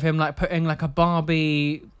video of him, like, putting, like, a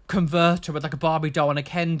Barbie converter with, like, a Barbie doll and a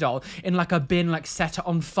Ken doll in, like, a bin, like, set it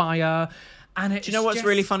on fire. And do you know what's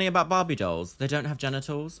really funny about Barbie dolls? They don't have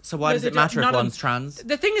genitals. So why does it matter if one's trans?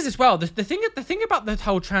 The thing is as well, the thing about the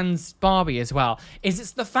whole trans Barbie as well is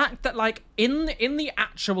it's the fact that like in the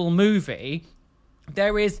actual movie,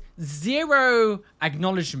 there is zero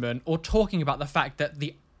acknowledgement or talking about the fact that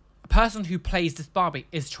the person who plays this Barbie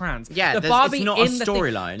is trans. Yeah, it's not a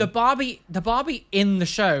storyline. The Barbie in the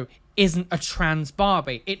show isn't a trans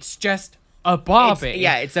Barbie. It's just a Barbie.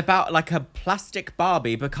 It's about like a plastic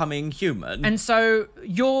Barbie becoming human. And so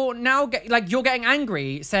you're now you're getting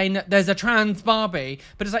angry saying that there's a trans Barbie,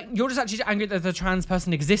 but it's like you're just actually angry that there's a trans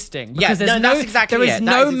person existing. Because there is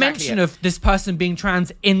no mention of this person being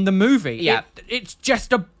trans in the movie. Yeah. It's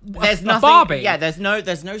just a nothing, Barbie. Yeah, there's no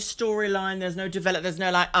storyline, there's no develop, there's no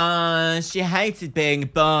like, she hated being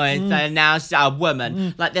boy, so now she's a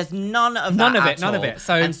woman. Like there's none of it.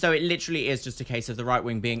 So it literally is just a case of the right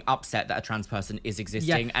wing being upset that a trans person is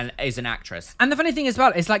existing and is an actress. And the funny thing as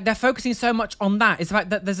well is like they're focusing so much on that. It's like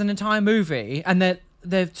that there's an entire movie and they're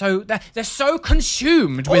so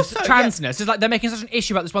consumed with transness. It's like they're making such an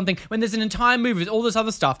issue about this one thing when there's an entire movie with all this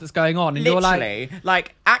other stuff that's going on. And literally, you're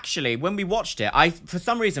like actually, when we watched it, for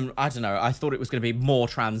some reason, I don't know, I thought it was going to be more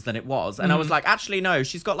trans than it was. And I was like, actually, no,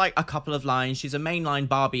 she's got like a couple of lines. She's a mainline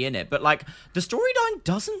Barbie in it. But like the storyline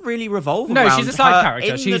doesn't really revolve around she's a side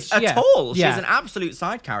character. At all. She's an absolute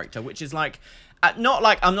side character, which is like... not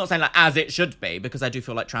like, I'm not saying like as it should be, because I do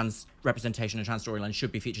feel like trans representation and trans storylines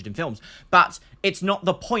should be featured in films, but it's not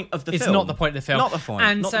the point of the film. It's not the point of the film. Not the point.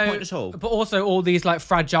 And not the point at all. But also all these like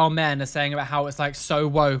fragile men are saying about how it's like so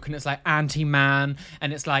woke and it's like anti-man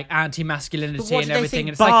and it's like anti-masculinity and everything. And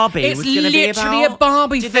it's Barbie like, it's literally a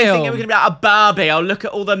Barbie film. Did they think it was going to be about a Barbie? Oh, look at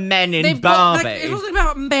all the men in Barbie. It wasn't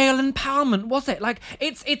about male empowerment, was it? Like,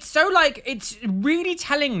 it's so like, it's really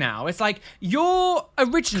telling now. It's like, you're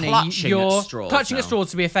originally... Clutching at straws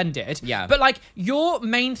to be offended. Yeah. But like, your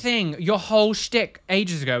main thing, your whole shtick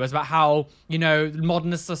ages ago was about how, you know,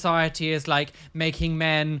 modernist society is like making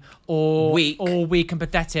men all weak and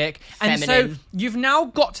pathetic. Feminine. And so you've now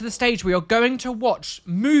got to the stage where you're going to watch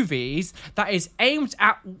movies that is aimed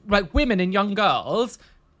at like women and young girls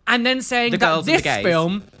and then saying that this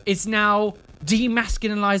film is now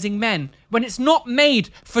demasculinizing men when it's not made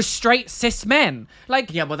for straight cis men.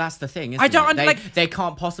 Like, yeah, well, that's the thing, isn't it? They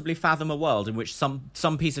can't possibly fathom a world in which some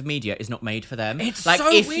piece of media is not made for them. It's like, so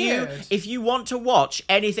weird. If you want to watch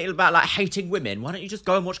anything about like hating women, why don't you just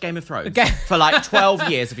go and watch Game of Thrones for like 12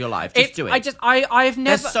 years of your life? Just do it. I've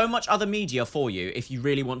never... There's so much other media for you if you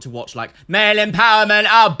really want to watch like male empowerment,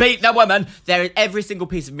 I'll beat the woman. There is every single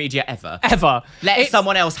piece of media ever. Let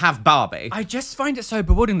someone else have Barbie. I just find it so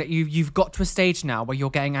bewildering that you've got to a stage now where you're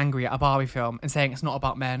getting angry at a Barbie film and saying it's not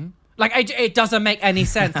about men. Like, it doesn't make any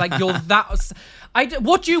sense. Like, you're that...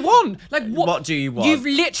 what do you want? Like, what do you want? You've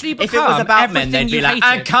literally become... If it was about men, they'd be like,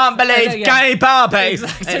 I can't believe gay Barbie.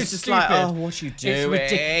 Exactly. It's just like, oh, what are you doing?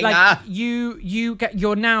 It's ridiculous. Like,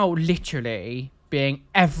 you're now literally being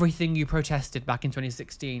everything you protested back in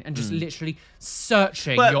 2016 and just literally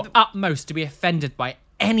searching your utmost to be offended by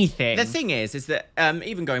anything. The thing is that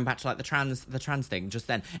even going back to like the trans thing just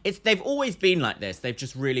then, they've always been like this. They've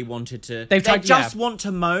just really wanted to. They want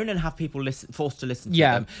to moan and have people forced to listen to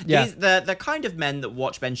them. Yeah. The kind of men that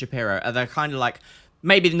watch Ben Shapiro are the kind of like.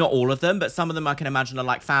 Maybe not all of them, but some of them I can imagine are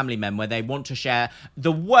like family men where they want to share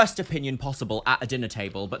the worst opinion possible at a dinner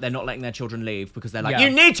table, but they're not letting their children leave because they're like, you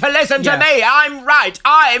need to listen to me. I'm right.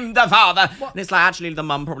 I'm the father. What? And it's like, actually, the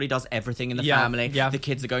mum probably does everything in the family. Yeah. The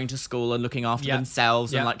kids are going to school and looking after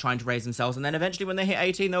themselves and like trying to raise themselves. And then eventually when they hit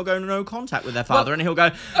 18, they'll go no contact with their father and he'll go,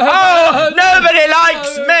 nobody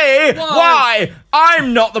likes me. Why?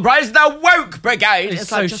 I'm not the prize. The woke brigade. It's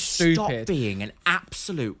so like, just stupid. Stop being an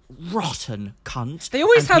absolute rotten cunt. They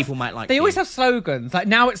always have people might like They always have slogans. Like,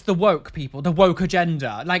 now it's the woke people, the woke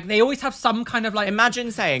agenda. Like, they always have some kind of like...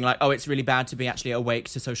 Imagine saying like, oh, it's really bad to be actually awake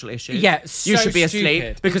to social issues. Yeah, you should be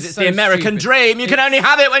asleep because it's the American dream. You can only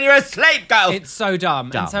have it when you're asleep, girl. It's so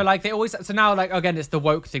dumb. And so like they always... So now like, again, it's the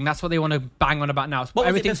woke thing. That's what they want to bang on about now. What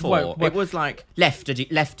everything's was it before? It was like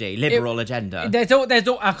lefty, liberal agenda. There's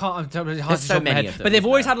all I can't... There's so many of them. But they've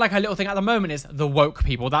always had like a little thing at the moment is the woke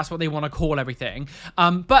people. That's what they want to call everything.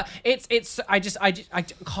 But it's I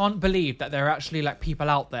can't believe that there are actually like people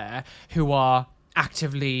out there who are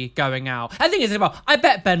actively going out. I think it's about. I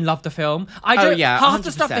bet Ben loved the film. I don't. Half 100%.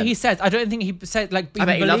 The stuff that he says, I don't think he said like. I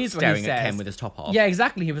bet he loved what staring he at says. Ken with his top off. Yeah,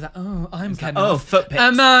 exactly. He was like, "Oh, I'm Ken. Like, foot pics.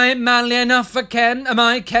 Am I manly enough for Ken? Am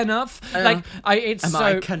I Ken enough? I it's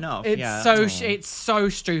so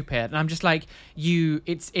stupid, and I'm just like,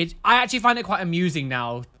 I actually find it quite amusing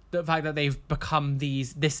now. The fact that they've become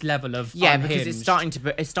this level of unhinged. Because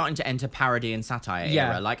it's starting to enter parody and satire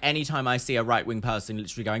era. Like anytime I see a right wing person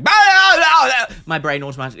literally going, my brain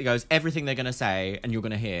automatically goes, everything they're gonna say and you're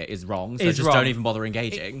gonna hear is wrong. So don't even bother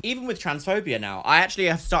engaging. Even with transphobia now, I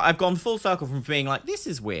actually I've gone full circle from being like, this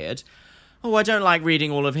is weird. Oh, I don't like hearing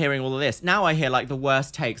all of this. Now I hear like the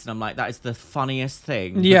worst takes and I'm like, that is the funniest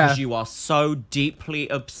thing. Yeah. Because you are so deeply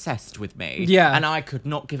obsessed with me. Yeah. And I could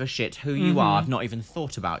not give a shit who you are. I've not even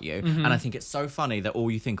thought about you. And I think it's so funny that all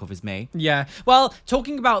you think of is me. Yeah. Well,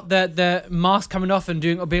 talking about the mask coming off and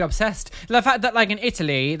being obsessed, the fact that like in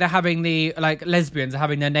Italy, they're having the like lesbians are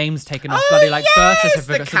having their names taken off bloody like birth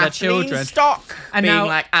certificates of their children. Stock and being now,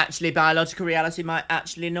 like, actually biological reality might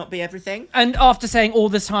actually not be everything. And after saying all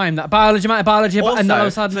this time that biology, also, and all of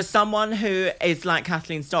a sudden, for someone who is like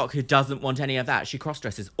Kathleen Stock, who doesn't want any of that, she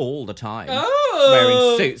cross-dresses all the time.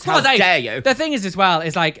 Wearing suits. How dare you? The thing is as well,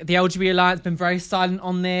 is like the LGBT Alliance been very silent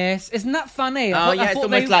on this. Isn't that funny? It's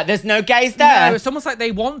almost like there's no gays there. No, it's almost like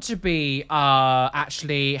they want to be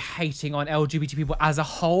actually hating on LGBT people as a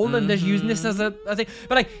whole, and they're using this as a thing.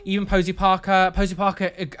 But like even Posey Parker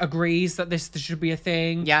agrees that this should be a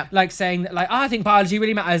thing. Yeah. Like saying that like, I think biology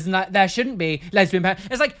really matters and like there shouldn't be lesbian parents.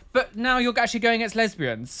 It's like, but now you're actually going against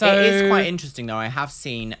lesbians. So it is quite interesting though. I have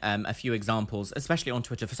seen a few examples, especially on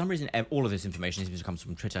Twitter. For some reason, all of this information seems to come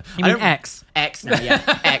from Twitter. You mean X? X now,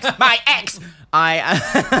 yeah. X. My X!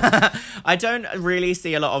 I don't really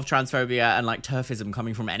see a lot of transphobia and like turfism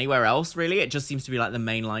coming from anywhere else, really. It just seems to be like the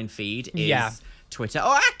mainline feed is Twitter.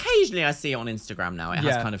 Or occasionally I see it on Instagram now. It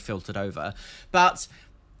has kind of filtered over. But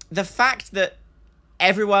the fact that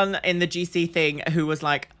everyone in the GC thing who was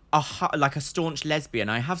like a staunch lesbian,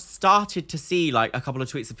 I have started to see like a couple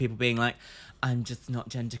of tweets of people being like, I'm just not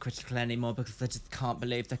gender critical anymore because I just can't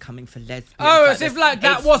believe they're coming for lesbians. Oh, as if like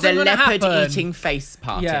that wasn't going to happen. The leopard eating face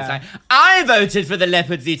party. Yeah. Like, I voted for the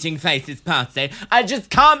leopards eating faces party. I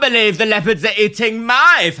just can't believe the leopards are eating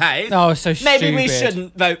my face. Oh, so stupid. Maybe we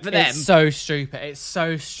shouldn't vote for them. It's so stupid. It's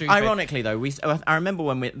so stupid. Ironically though, I remember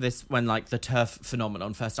when like the turf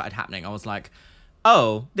phenomenon first started happening, I was like,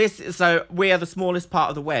 oh, so we are the smallest part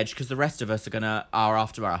of the wedge because the rest of us are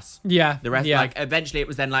after us. Yeah. The rest, like, eventually it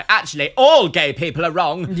was then like, actually, all gay people are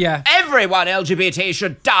wrong. Yeah. Everyone LGBT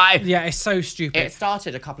should die. Yeah, it's so stupid. It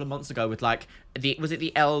started a couple of months ago with like, was it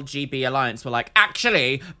the LGB Alliance were like,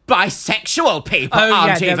 actually, bisexual people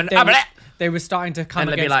aren't even... They were starting to come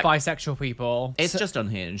against bisexual people. It's just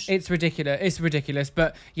unhinged. It's ridiculous.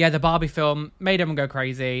 But yeah, the Barbie film made everyone go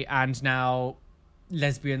crazy, and now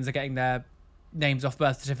lesbians are getting their names off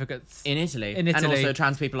birth certificates in Italy. And also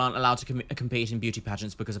trans people aren't allowed to compete in beauty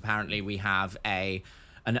pageants because apparently we have an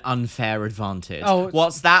unfair advantage. Oh,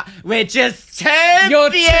 what's that? We're just too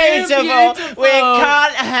beautiful. We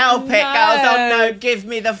can't help it, girls. Oh no, give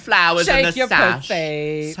me the flowers and the sash.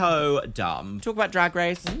 Pussy. So dumb. Talk about Drag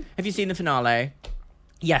Race. Have you seen the finale?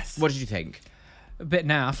 Yes. What did you think? A bit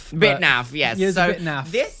naff. Yes. Yeah, so a bit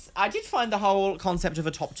naff. I did find the whole concept of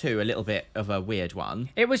a top two a little bit of a weird one.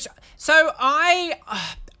 It was...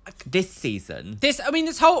 this season. This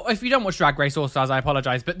whole... If you don't watch Drag Race All-Stars, I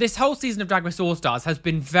apologise, but this whole season of Drag Race All-Stars has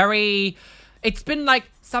been very... It's been like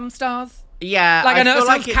some stars... Yeah, like I know it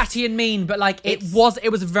sounds catty and mean, but like it was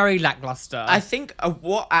very lackluster. I think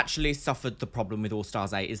what actually suffered the problem with All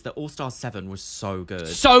Stars 8 is that All Stars 7 was so good.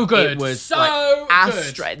 So good. It was so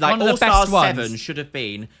good. Like All Stars 7 should have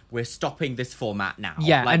been, we're stopping this format now.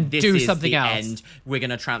 Yeah, like, and this do is something the else. End. We're going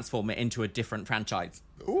to transform it into a different franchise.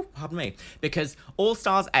 Oh, pardon me. Because All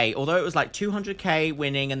Stars 8, although it was like 200k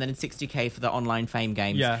winning and then 60k for the online fame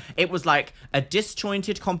games, it was like a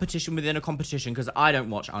disjointed competition within a competition because I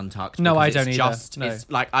don't watch Untucked. No, I don't either. It's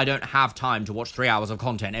like I don't have time to watch 3 hours of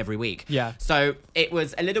content every week. Yeah. So it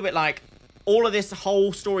was a little bit like all of this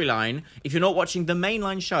whole storyline, if you're not watching the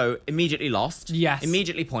mainline show, immediately lost. Yes.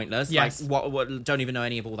 Immediately pointless. Yes. Like, what don't even know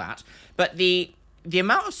any of all that. But the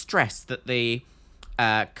amount of stress that the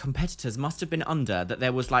competitors must have been under, that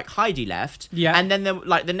there was like Heidi left, and then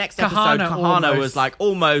the next episode Kahana was like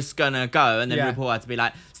almost gonna go, and then RuPaul had to be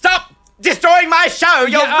like, stop destroying my show,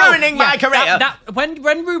 you're ruining my career. When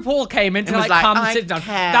RuPaul came in to come sit down,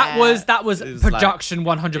 that was production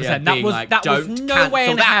 100%. That was no way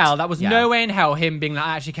in hell. That was no way in hell him being like,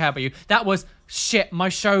 I actually care about you. That was shit, my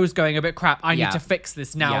show's going a bit crap. I need to fix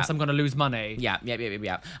this now, so I'm going to lose money. Yeah.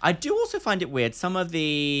 I do also find it weird, some of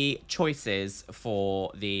the choices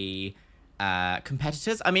for the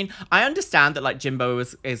competitors. I mean, I understand that like Jimbo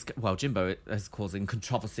is causing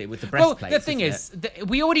controversy with the breastplate. Well, the thing is,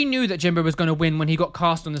 we already knew that Jimbo was going to win when he got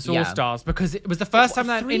cast on this All Stars, because it was the first time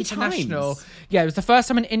that international. Times? Yeah, it was the first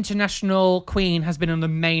time an international queen has been on the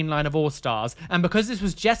main line of All Stars, and because this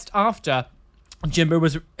was just after Jimbo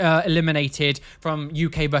was eliminated from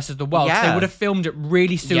UK versus the World, so they would have filmed it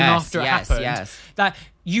really soon after it happened. That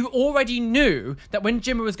you already knew that when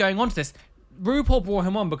Jimbo was going on to this, RuPaul brought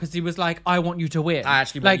him on because he was like, I want you to win. I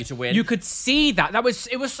actually want you to win. You could see that.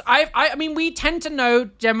 I mean, we tend to know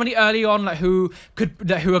generally early on like who are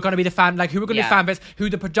going to be the fan, like who are going to be fan favorites,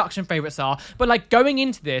 who the production favorites are. But like going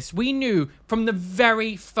into this, we knew from the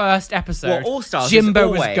very first episode,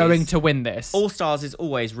 Jimbo was going to win this. All Stars is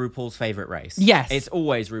always RuPaul's favorite race. Yes. It's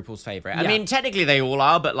always RuPaul's favorite. I mean, technically they all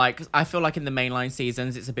are, but like, I feel like in the mainline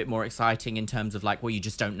seasons, it's a bit more exciting in terms of like, well, you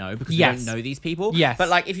just don't know because you don't know these people. Yes. But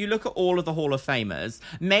like, if you look at all of the Hall of Famers,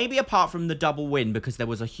 maybe apart from the double win, because there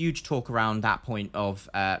was a huge talk around that point of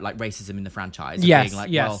like racism in the franchise, being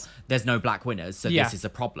like, well, there's no black winners, so this is a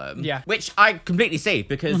problem. Yeah. Which I completely see,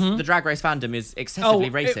 because the Drag Race fandom is excessively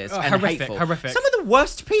racist and hateful. Horrific. Some of the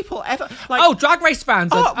worst people ever. Like, Drag Race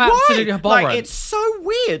fans are absolutely abhorrent. Like, it's so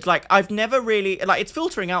weird. Like, I've never really like, it's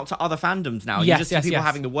filtering out to other fandoms now. You just see people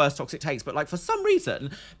having the worst toxic takes, but like for some reason,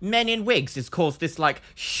 Men in Wigs has caused this like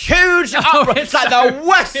huge uproar. It's like the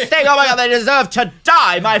worst thing. Oh my god, they deserve to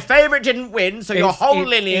die. My favorite didn't win, so your whole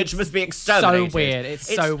lineage must be exterminated. So weird.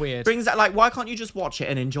 It's so weird. Brings that, like, why can't you just watch it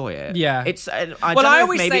and enjoy it? Yeah. It's I don't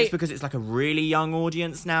know if maybe it's because it's like a really young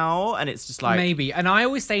audience now, and it's just like maybe. And I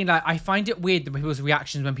always say that I find it weird that people's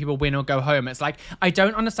reactions when people win or go home. It's like, I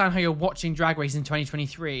don't understand how you're watching Drag Race in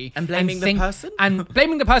 2023 and blaming the person and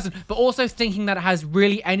blaming the person, but also thinking that it has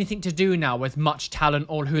really anything to do now with much talent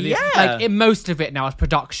or who like most of it now is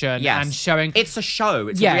production and showing. It's a show.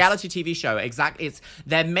 It's a reality TV show. Exactly.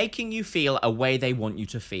 They're making you feel a way they want you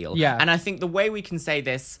to feel. Yeah. And I think the way we can say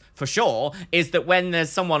this for sure is that when there's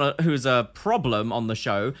someone who's a problem on the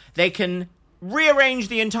show, they can rearrange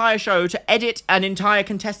the entire show to edit an entire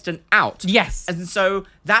contestant out. Yes. And so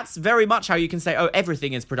that's very much how you can say, oh,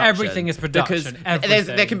 everything is production. Everything is production. Because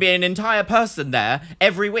there can be an entire person there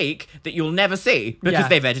every week that you'll never see because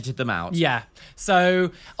they've edited them out. Yeah.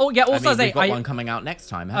 So, All Stars 8. We've got one coming out next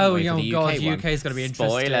time, haven't we? For the UK one. UK is going to be interesting.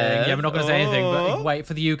 Spoilers. Yeah, we're not going to say anything, but wait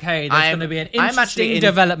for the UK. There's going to be an interesting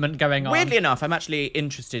development going on. Weirdly enough, I'm actually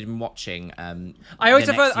interested in watching I always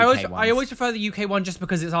prefer the UK one just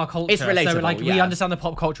because it's our culture. It's relatable. So like we understand the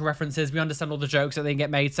pop culture references, we understand all the jokes that they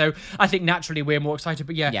get made. So I think naturally we're more excited.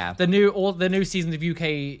 But the new season of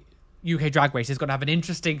UK Drag Race is going to have an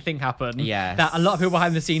interesting thing happen that a lot of people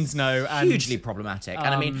behind the scenes know. And hugely problematic. And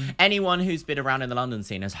I mean, anyone who's been around in the London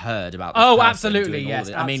scene has heard about this. Oh, absolutely,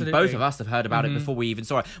 yes. I mean, both of us have heard about it before we even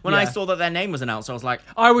saw it. When I saw that their name was announced, I was like,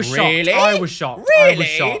 I was shocked. Really? I was shocked. Really? I was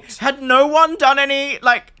shocked. Had no one done any,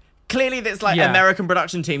 like... Clearly, this like American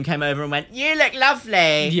production team came over and went, "You look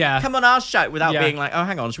lovely. Yeah, come on our show," without being like, "Oh,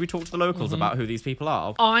 hang on, should we talk to the locals about who these people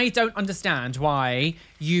are?" I don't understand why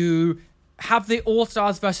you have the All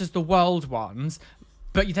Stars versus the World ones,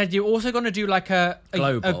 but you're also going to do like a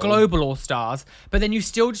global All Stars, but then you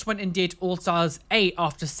still just went and did All Stars 8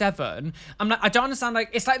 after 7. I'm like, I don't understand.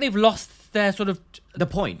 Like, it's like they've lost their sort of the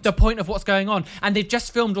point of what's going on, and they've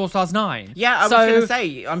just filmed All Stars 9. Yeah, I was going to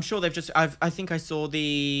say, I'm sure they've just. I think I saw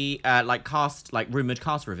the rumored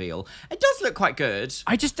cast reveal. It does look quite good.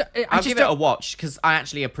 I'll give it a watch because I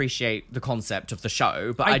actually appreciate the concept of the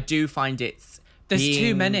show, but I do find there's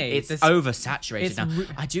too many. It's oversaturated now.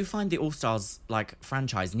 I do find the All Stars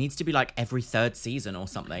franchise needs to be like every third season or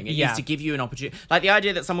something. It needs to give you an opportunity. Like the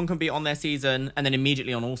idea that someone can be on their season and then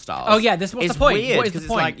immediately on All Stars. Oh yeah, what's the point? Weird, what is the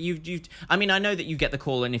point? It's like I mean, I know that you get the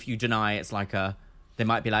call, and if you deny, it's like they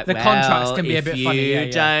might be like, the contracts can be a bit funny. If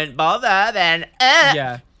you don't bother, then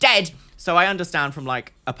dead. So I understand from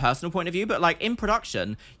like a personal point of view, but like in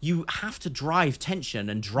production, you have to drive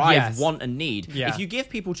tension and drive want and need. Yeah. If you give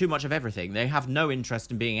people too much of everything, they have no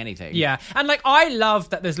interest in being anything. Yeah, and like I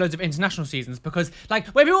love that there's loads of international seasons because like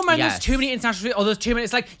when people moan there's too many international seasons or there's too many,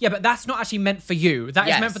 it's like but that's not actually meant for you. That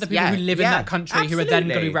is meant for the people who live in that country who are then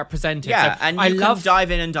going to be represented. Yeah, so and you can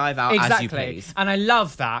dive in and dive out as you please. And I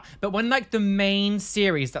love that. But when like the main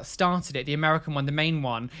series that started it, the American one, the main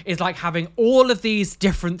one, is like having all of these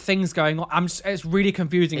different things going on, it's really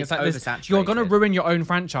confusing. It's like you're going to ruin your own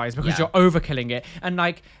franchise because you're overkilling it. And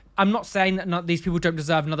like, I'm not saying that these people don't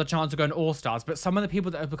deserve another chance of going to All Stars, but some of the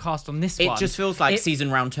people that are cast on this one, it just feels like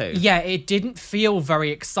season round 2. Yeah, it didn't feel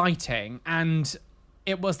very exciting, and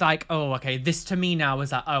it was like, oh, okay, this to me now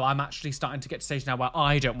is like, oh, I'm actually starting to get to stage now where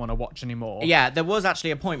I don't want to watch anymore. Yeah, there was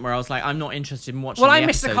actually a point where I was like, I'm not interested in watching. Well, the I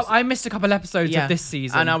missed a couple episodes of this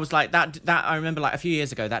season, and I was like, that I remember like a few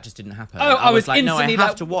years ago that just didn't happen. Oh, I was like, no, I instantly have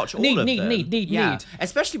like, to watch all of them. Need.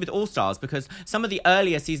 Especially with All Stars, because some of the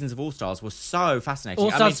earlier seasons of All Stars were so fascinating.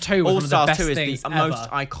 All Stars 2 was All one of the Stars best 2 is things the ever. most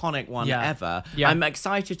iconic one ever. Yeah. I'm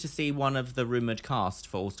excited to see one of the rumoured cast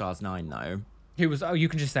for All Stars 9 though. Who was? Oh, you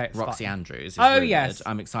can just say it. Roxy Andrews. Is rumoured. Yes.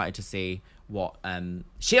 I'm excited to see what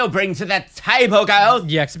she'll bring to the table, girls.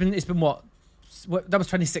 Yeah, it's been what? That was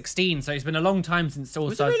 2016, so it's been a long time since All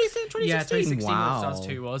Stars. Was it really 2016? Yeah, 2016 wow. All Stars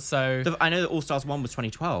 2 was, so... I know that All Stars 1 was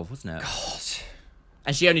 2012, wasn't it? God.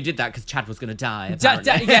 And she only did that because Chad was going to die, yeah,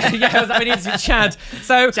 it was like, we need to see Chad.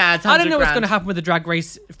 So, Chad, I don't know what's going to happen with the Drag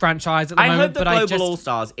Race franchise at the moment. I hope the but Global All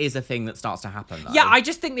Stars is a thing that starts to happen, though. Yeah, I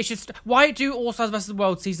just think they should... Why do All Stars vs. the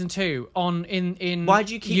World Season 2 in Why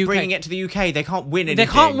do you keep UK? bringing it to the UK? They can't win anything.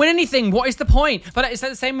 They can't win anything. What is the point? But it's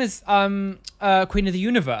the same as Queen of the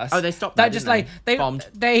Universe. Oh, they stopped that, just didn't they bombed.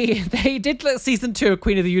 They did like, season 2 of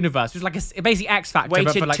Queen of the Universe, which was like a basically X Factor, but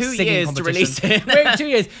Waited for like 2 singing years to release competition. it. Wait 2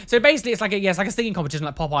 years. So basically, it's like a singing competition,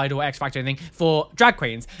 like Pop Idol, X Factor, anything for drag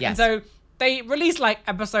queens. Yes. And so they released like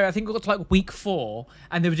episode, I think it got to like week 4,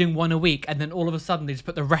 and they were doing one a week, and then all of a sudden they just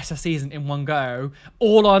put the rest of the season in one go,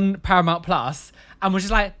 all on Paramount Plus, and we're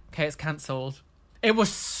just like, okay, it's cancelled. It was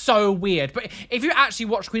so weird. But if you actually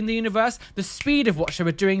watch Queen of the Universe, the speed of what they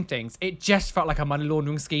were doing things, it just felt like a money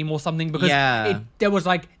laundering scheme or something, because there was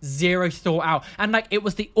like zero thought out. And like it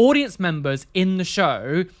was the audience members in the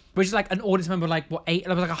show, which is like an audience member, like there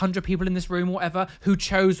was like 100 people in this room or whatever, who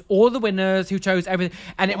chose all the winners, who chose everything.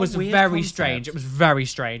 And it was very strange. It was very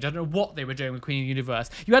strange. I don't know what they were doing with Queen of the Universe.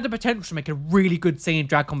 You had the potential to make a really good singing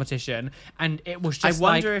drag competition, and it was just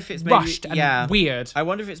if it's maybe, rushed and weird. I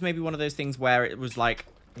wonder if it's maybe one of those things where it was like,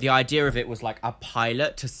 the idea of it was like a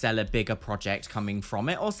pilot to sell a bigger project coming from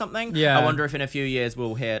it or something. Yeah. I wonder if in a few years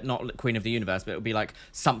we'll hear not Queen of the Universe, but it'll be like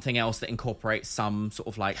something else that incorporates some sort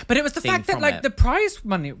of like. But it was the fact that like the prize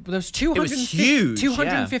money was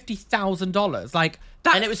 $250,000. Like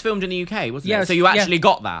that, and it was filmed in the UK, wasn't it? So you actually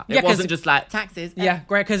got that. It wasn't just like taxes. Yeah,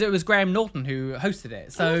 great, because it was Graham Norton who hosted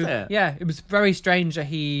it. So yeah, it was very strange that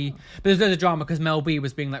but there's loads of drama because Mel B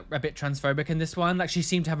was being like a bit transphobic in this one. Like she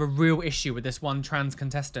seemed to have a real issue with this one trans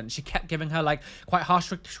contestant. She kept giving her like quite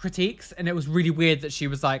harsh critiques, and it was really weird that she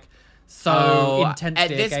was like so intensely at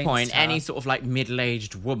this against point, her. any sort of like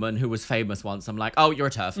middle-aged woman who was famous once, I'm like, oh, you're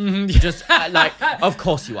a turf. Just like, of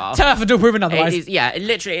course you are. Turf until proven otherwise.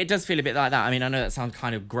 It does feel a bit like that. I mean, I know that sounds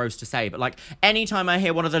kind of gross to say, but like anytime I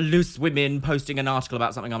hear one of the loose women posting an article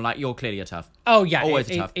about something, I'm like, you're clearly a turf. Oh yeah, always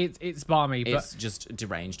a turf. It's balmy, but it's just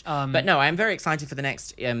deranged. But no, I'm very excited for the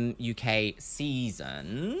next UK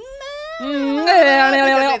season.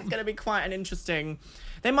 It's going to be quite an interesting.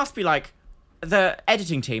 They must be like. The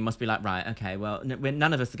editing team must be like, right, okay, well,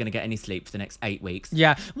 none of us are going to get any sleep for the next 8 weeks.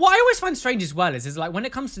 Yeah. What I always find strange as well is like when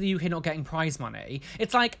it comes to the UK not getting prize money,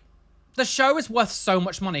 it's like the show is worth so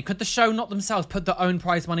much money. Could the show not themselves put their own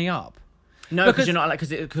prize money up? No, because you're not like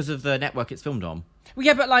because of the network it's filmed on. Well,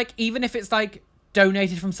 yeah, but like even if it's like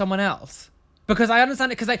donated from someone else. Because I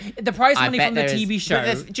understand it, because like, the prize money from the TV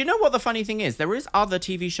show... Do you know what the funny thing is? There is other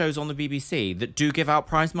TV shows on the BBC that do give out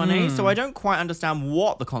prize money, so I don't quite understand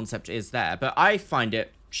what the concept is there, but I find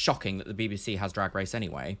it shocking that the BBC has Drag Race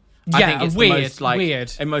anyway. Yeah, I think it's weird, the most, like,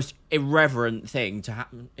 weird. a most irreverent thing to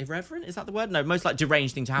happen. Irreverent? Is that the word? No, most like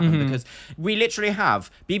deranged thing to happen, because we literally have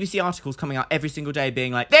BBC articles coming out every single day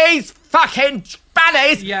being like, these fucking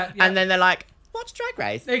fannies! Yeah. And then they're like, what's Drag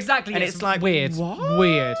Race? Exactly. And it's like, weird. What?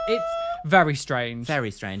 Weird. It's very strange.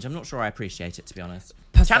 Very strange. I'm not sure I appreciate it, to be honest.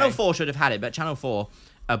 Per se. Channel 4 should have had it, but Channel 4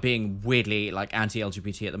 are being weirdly like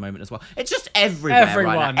anti-LGBT at the moment as well. It's just everywhere.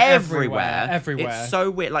 Everywhere. It's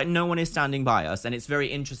so weird. Like no one is standing by us, and it's very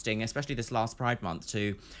interesting, especially this last Pride Month,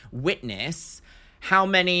 to witness how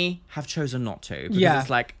many have chosen not to. Because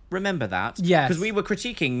it's like, remember that. Yes. Because we were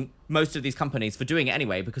critiquing most of these companies for doing it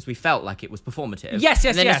anyway because we felt like it was performative. Yes,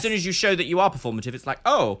 and then as soon as you show that you are performative, it's like,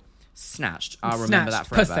 oh, snatched. I'll remember that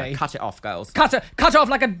forever. Pussy. Cut it off, girls. Cut it off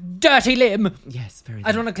like a dirty limb. Yes, very.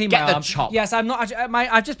 I don't want to clean Get my the arm. chop. Yes, I'm not.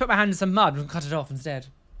 I've just put my hand in some mud and cut it off instead.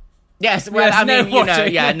 Yes, well, Yes, I mean, no you know,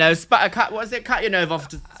 watching. yeah, no, cut, what is it? Cut your nose off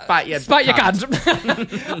to spite your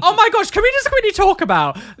cunt. Oh my gosh, can we just quickly talk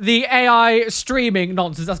about the AI streaming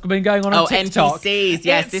nonsense that's been going on TikTok? NPCs,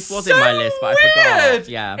 yes, this was in my list, but I forgot.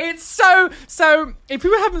 Yeah. It's so, if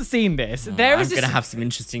people haven't seen this, I'm going to have some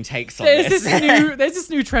interesting takes on this. There's this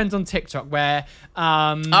new trend on TikTok where...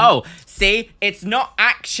 see, it's not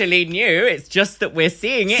actually new, it's just that we're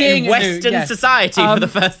seeing it in Western society for the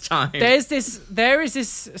first time. There is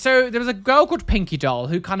this, so there was a girl called Pinky Doll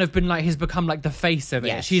who kind of has become like the face of it.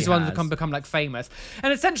 Yes, She's she the one has. that's become like famous.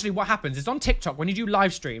 And essentially what happens is on TikTok, when you do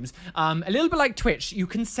live streams, a little bit like Twitch, you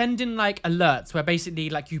can send in like alerts where basically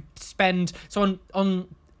like you spend, so on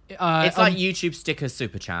it's like YouTube stickers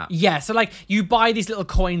super chat. Yeah, so like you buy these little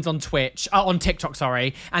coins on Twitch, on TikTok,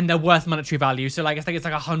 sorry, and they're worth monetary value. So like I think it's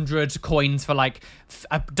like 100 coins for like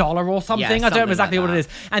 $1 or something. Yeah, I don't know something exactly like what it is.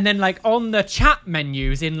 And then like on the chat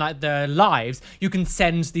menus in like the lives, you can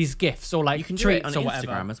send these gifts or like You can do treats it on or whatever.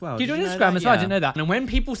 Instagram as well. You do it Did on you know Instagram that? as well. I Yeah. didn't know that. And when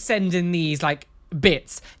people send in these like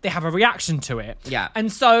bits, they have a reaction to it. Yeah.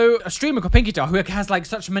 And so a streamer called Pinky Doll, who has like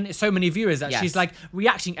so many viewers that Yes. she's like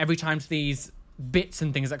reacting every time to these bits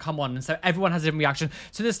and things that come on, and so everyone has a different reaction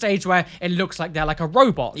to the stage where it looks like they're like a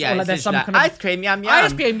robot. Yeah, or like there's some kind of ice cream, yum yum.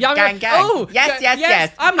 Ice cream, yum gang, yum. gang. Oh,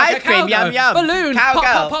 yes. I'm like ice a cream, yum cowgirl. yum. Balloon,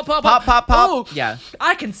 Cowgirl. pop. Oh, Yeah.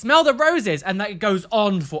 I can smell the roses, and that goes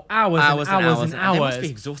on for hours and hours. They must be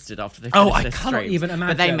exhausted after they finish Oh, I their cannot streams. even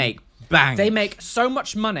imagine. But they make bang. They make so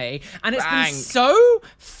much money, and it's Bang. been so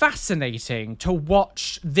fascinating to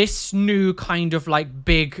watch this new kind of like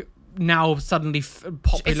big, now suddenly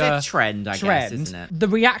popular It's a trend, I guess, isn't it? The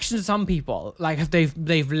reaction to some people, like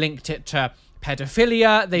they've linked it to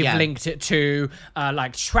pedophilia, they've linked it to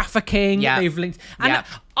like trafficking, they've linked, and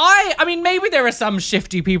I mean, maybe there are some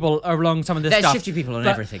shifty people along some of this stuff. There's shifty people on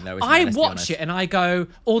everything, though. I watch it and I go,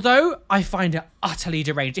 although I find it utterly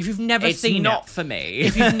deranged. If you've never seen it, it's not for me.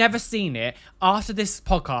 If you've never seen it, after this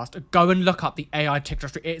podcast, go and look up the AI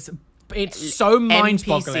TikTok. It's so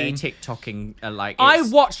mind-boggling. NPC TikToking, like I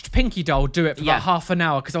watched Pinky Doll do it for about Yeah. half an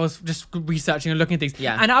hour because I was just researching and looking at things.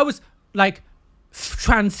 Yeah. And I was like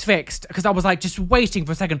transfixed because I was like just waiting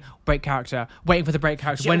for a second. Break character, waiting for the break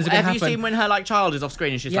character. When is it going to happen? Have you seen when her like child is off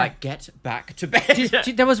screen and she's Yeah. like, "Get back to bed"?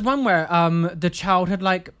 There was one where the child had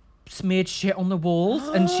like smeared shit on the walls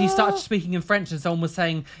and she started speaking in French and someone was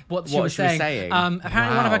saying what she was saying.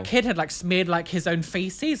 Apparently one of her kid had like smeared like his own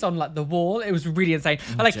feces on like the wall. It was really insane.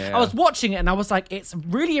 Like dear. I was watching it and I was like, it's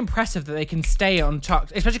really impressive that they can stay on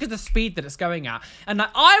track, especially because the speed that it's going at. And like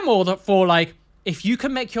I'm all for like, if you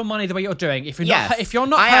can make your money the way you're doing, if you're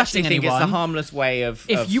not I hurting actually think anyone, it's a harmless way of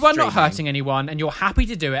if you are not streaming. hurting anyone and you're happy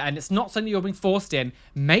to do it and it's not something you're being forced in,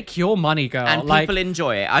 make your money, girl. And like, people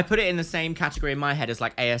enjoy it. I put it in the same category in my head as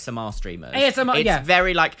like ASMR streamers. ASMR, it's yeah.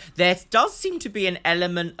 very like, there does seem to be an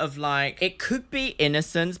element of like, it could be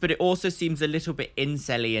innocence, but it also seems a little bit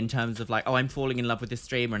incelly in terms of like, oh, I'm falling in love with this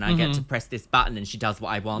streamer and I get to press this button and she does what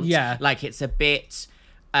I want. Yeah. Like it's a bit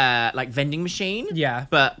like vending machine. Yeah.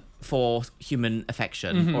 But for human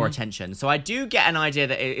affection or attention. So I do get an idea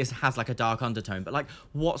that it has like a dark undertone, but like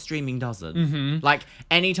what streaming doesn't? Like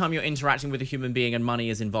anytime you're interacting with a human being and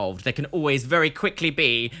money is involved, there can always very quickly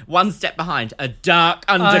be one step behind a dark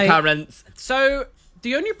undercurrent. So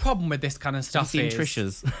the only problem with this kind of stuff You've is seen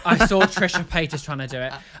Trisha's. I saw Trisha Paytas trying to do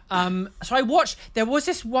it. So I watched. There was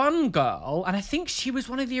this one girl, and I think she was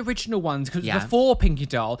one of the original ones because it was before Pinky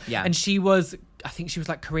Doll. Yeah. And she was. I think she was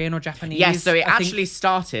like Korean or Japanese. Yes, so it I think. actually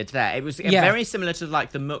started there. It was very similar to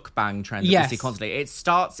like the mukbang trend that we see constantly. It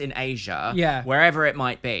starts in Asia, wherever it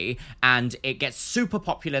might be, and it gets super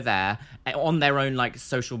popular there on their own like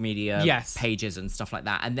social media pages and stuff like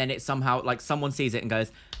that. And then it somehow like someone sees it and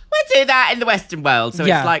goes, we'll do that in the Western world. So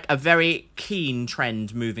it's like a very keen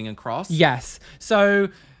trend moving across. Yes. So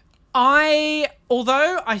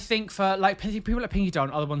although I think for like people like Pinky Doll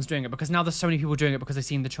and other ones doing it, because now there's so many people doing it because they've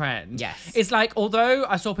seen the trend. Yes. It's like, although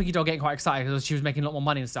I saw Pinky Doll getting quite excited because she was making a lot more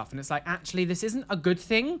money and stuff, and it's like, actually, this isn't a good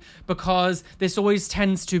thing because this always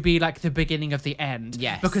tends to be like the beginning of the end.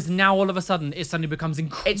 Yes. Because now all of a sudden it suddenly becomes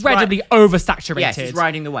incredibly oversaturated. Yes, it's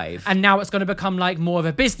riding the wave. And now it's going to become like more of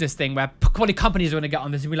a business thing where quality companies are going to get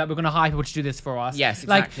on this and be like, we're going to hire people to do this for us. Yes,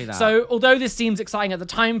 exactly that. So although this seems exciting at the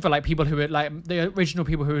time for like people who were like the original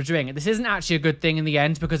people who were doing it, this isn't actually a good thing in the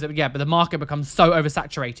end because but the market becomes so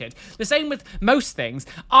oversaturated. The same with most things.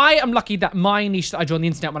 I am lucky that my niche that I do on the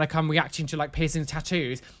internet when I come reacting to like piercing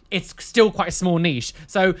tattoos, it's still quite a small niche.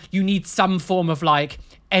 So you need some form of like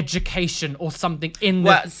education or something in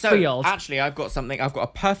the field. Actually, I've got a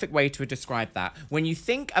perfect way to describe that. When you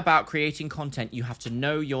think about creating content, you have to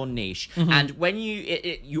know your niche, and when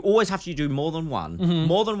you always have to do more than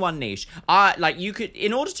one niche. Like you could,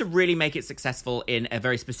 in order to really make it successful in a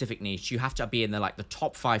very specific niche, you have to be in the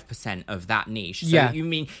top 5% of that niche. So you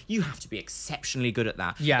mean you have to be exceptionally good at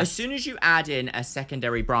that. Yeah. As soon as you add in a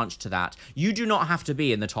secondary branch to that, you do not have to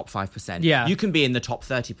be in the top 5%. Yeah. You can be in the top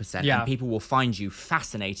 30%, and people will find you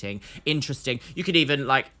fascinating, interesting. You could even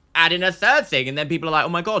like add in a third thing, and then people are like, oh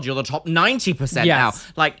my God, you're the top 90% now.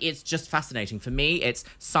 Like, it's just fascinating. For me, it's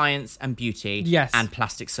science and beauty and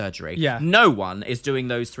plastic surgery. Yeah. No one is doing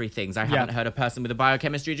those three things. I haven't heard a person with a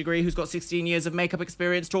biochemistry degree who's got 16 years of makeup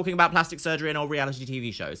experience talking about plastic surgery in old reality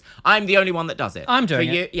TV shows. I'm the only one that does it. I'm doing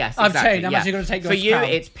For you, it. yes, I've exactly. changed. I'm actually going to take yours. For you,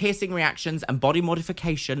 it's piercing reactions and body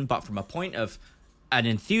modification, but from a point of an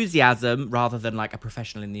enthusiasm rather than like a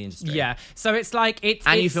professional in the industry. Yeah. So it's like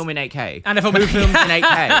you film in 8K. And who films in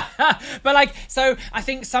 8K. But like, so I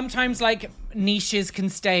think sometimes like niches can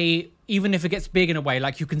stay, even if it gets big in a way,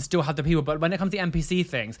 like you can still have the people. But when it comes to NPC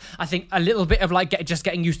things, I think a little bit of like just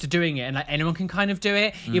getting used to doing it, and like anyone can kind of do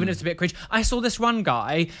it, even if it's a bit cringe. I saw this one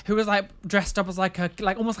guy who was like dressed up as like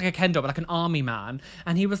almost like a Ken doll, but like an army man,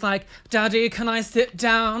 and he was like, "Daddy, can I sit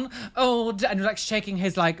down?" Oh, and he was like shaking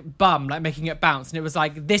his like bum, like making it bounce, and it was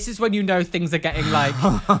like, this is when you know things are getting like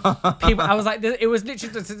people. I was like, it was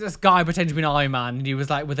literally this guy pretending to be an Iron Man, and he was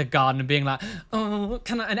like with a gun and being like, "Oh,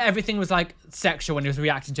 can I?" And everything was like sexual when he was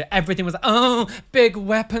reacting to it. Everything was like, "Oh, big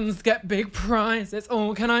weapons get big prizes.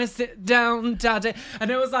 Oh, can I sit down, daddy?" And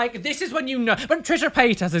it was like, this is when you know. When Trisha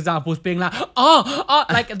Paytas, as example, was being like,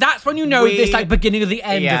 like that's when you know this like beginning of the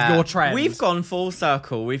end of your trend. We've gone full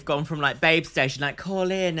circle. We've gone from like Babe Station, like call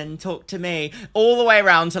in and talk to me, all the way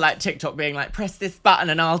around to like TikTok being like, press this button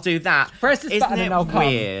and I'll do that. Press this button and I'll come.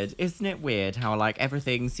 Isn't it weird how like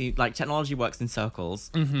everything like technology works in circles?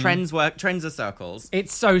 Trends are circles.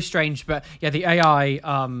 It's so strange, but yeah, the AI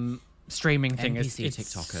streaming thing is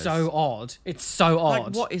TikTokers. So odd. It's so odd.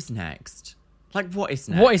 Like, what is next? What is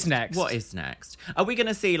next? Are we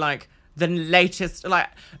gonna see like the latest, like,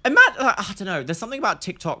 imagine, like, I don't know, there's something about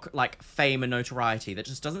TikTok like fame and notoriety that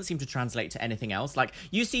just doesn't seem to translate to anything else. Like,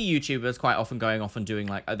 you see YouTubers quite often going off and doing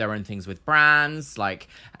like their own things with brands, like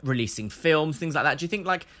releasing films, things like that. Do you think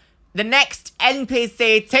like the next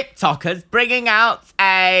NPC TikToker's bringing out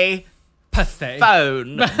a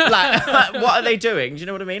phone? Like, what are they doing? Do you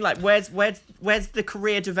know what I mean? Like, where's the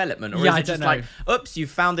career development? Or is it just like, oops, you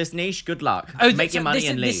found this niche, good luck. Make your money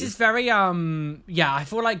and leave. This is very I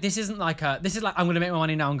feel like this is like I'm gonna make my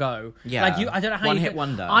money now and go. Yeah. Like I don't know how one hit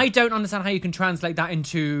wonder. I don't understand how you can translate that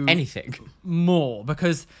into anything more,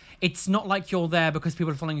 because it's not like you're there because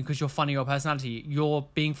people are following you because you're funny or personality. You're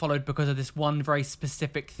being followed because of this one very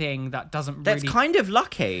specific thing that's kind of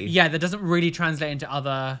lucky. Yeah, that doesn't really translate into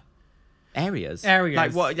other areas.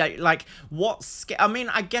 Like what? Like what? I mean,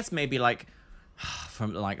 I guess maybe like,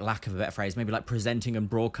 from like lack of a better phrase, maybe like presenting and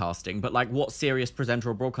broadcasting. But like, what serious presenter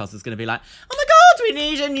or broadcaster is going to be like, oh my God, we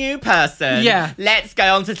need a new person. Yeah, let's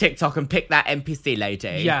go onto TikTok and pick that NPC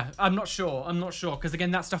lady. Yeah, I'm not sure because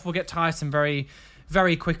again, that stuff will get tiresome very,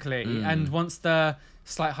 very quickly. And once the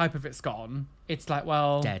slight hype of it's gone, it's like,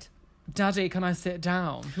 well, dead. Daddy, can I sit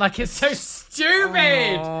down? Like, it's so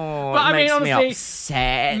stupid. But I mean, honestly,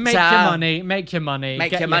 upset. Make your money,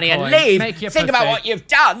 and leave. Think about what you've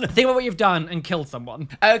done. Think about what you've done and kill someone.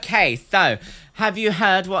 Okay, so have you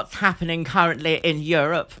heard what's happening currently in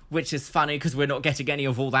Europe? Which is funny because we're not getting any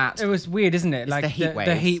of all that. It was weird, isn't it? It's like the heat wave.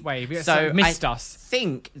 The heat wave. It's so like missed us. I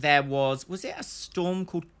think there was it a storm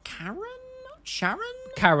called Sharon?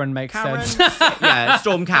 Karen makes sense. Yeah,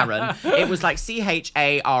 Storm Karen. It was like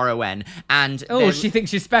CHARON. And she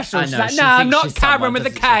thinks she's special. I know, she's like, no, I'm not Karen with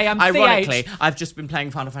a K. I'm Ironically, CH. I've just been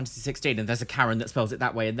playing Final Fantasy 16 and there's a Karen that spells it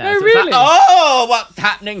that way in there. Oh, so really? It's like, oh, what's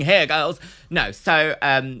happening here, girls? No, so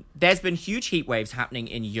there's been huge heat waves happening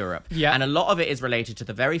in Europe. Yeah. And a lot of it is related to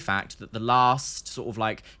the very fact that the last sort of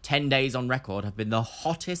like 10 days on record have been the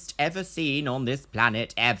hottest ever seen on this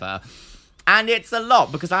planet ever. And it's a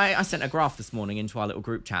lot, because I sent a graph this morning into our little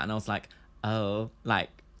group chat and I was like, oh, like,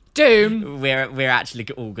 doom. We're actually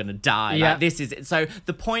all gonna die. Yeah. Like, this is it. So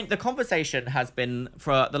the conversation has been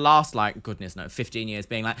for the last 15 years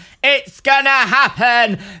being like, it's gonna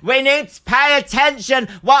happen. We need to pay attention.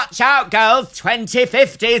 Watch out, girls.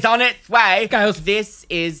 2050's on its way. Girls. This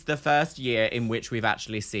is the first year in which we've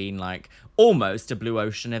actually seen like almost a blue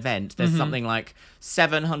ocean event. There's something like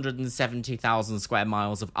 770,000 square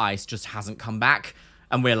miles of ice just hasn't come back.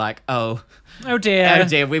 And we're like, oh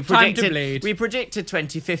dear. We predicted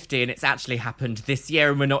 2050 and it's actually happened this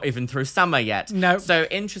year and we're not even through summer yet. No. So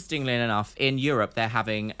interestingly enough, in Europe, they're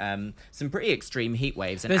having some pretty extreme heat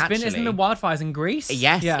waves. And isn't there wildfires in Greece?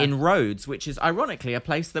 Yes, yeah. In Rhodes, which is ironically a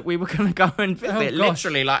place that we were going to go and visit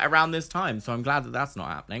literally like around this time. So I'm glad that that's not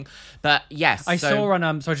happening. But yes. I saw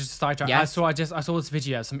on, sorry, just a sidetrack. Yes? I saw this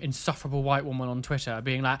video, some insufferable white woman on Twitter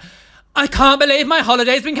being like, I can't believe my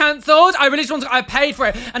holiday's been cancelled. I really just want to. I paid for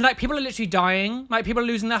it, and like people are literally dying. Like people are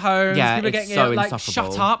losing their homes. Yeah, people are it's getting so like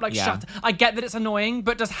insufferable. shut up. Like Yeah. shut. I get that it's annoying,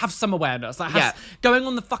 but just have some awareness. Like going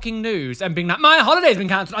on the fucking news and being like, my holiday's been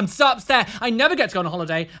cancelled. I'm so upset. I never get to go on a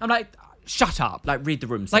holiday. I'm like, shut up. Like, read the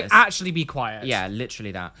room, sis. Like, actually be quiet. Yeah,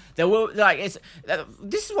 literally that. There will, like, it's...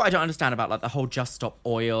 this is what I don't understand about, like, the whole Just Stop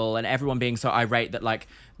Oil and everyone being so irate that, like,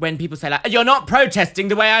 when people say, like, you're not protesting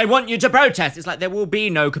the way I want you to protest, it's like, there will be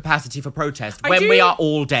no capacity for protest when we are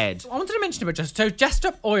all dead. I wanted to mention about Just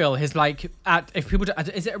Stop Oil is like,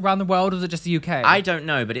 is it around the world or is it just the UK? I don't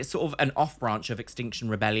know, but it's sort of an off-branch of Extinction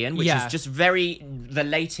Rebellion, which is just the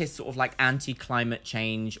latest sort of, like, anti-climate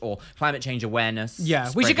change or climate change awareness. Yeah,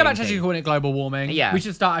 we should go back to actually calling it global warming. Yeah. We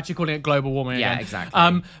should start actually calling it global warming again. Yeah,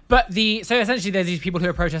 exactly. So essentially there's these people who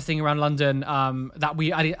are protesting around London that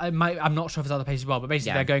I'm not sure if there's other places as well, but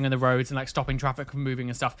basically they're going on the roads and like stopping traffic from moving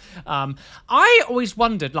and stuff. I always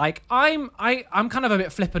wondered, like, I'm kind of a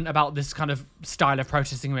bit flippant about this kind of style of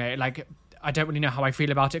protesting, really. Like, I don't really know how I feel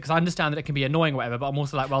about it because I understand that it can be annoying or whatever, but I'm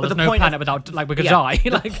also like, well, there's no planet without, like, we're gonna die.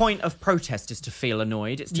 The point of protest is to feel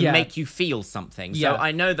annoyed. It's to make you feel something. So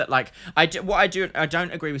I know that, like, I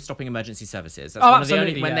don't agree with stopping emergency services. That's one of the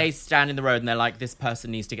only, when they stand in the road and they're like, this person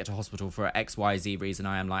needs to get to hospital for XYZ reason,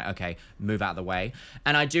 I am like, okay, move out of the way.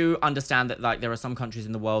 And I do understand that, like, there are some countries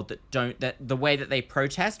in the world that the way that they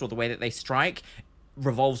protest or the way that they strike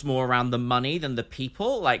revolves more around the money than the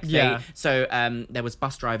people. Like, there was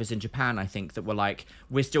bus drivers in Japan, I think, that were like,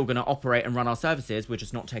 we're still going to operate and run our services, we're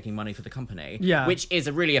just not taking money for the company. Which is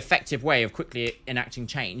a really effective way of quickly enacting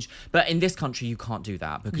change. But in this country, you can't do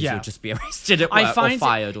that because you'll just be arrested at work or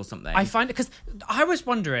fired or something. I find it, because I was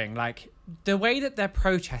wondering, like, the way that they're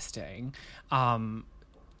protesting,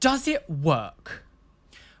 does it work?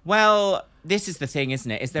 Well, this is the thing, isn't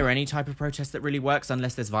it? Is there any type of protest that really works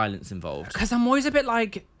unless there's violence involved? Because I'm always a bit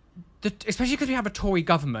like, especially because we have a Tory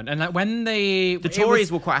government, and like when the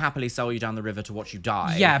Tories will quite happily sell you down the river to watch you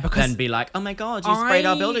die. Yeah, because then be like, oh my god, you sprayed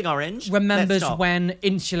our building orange. Remembers when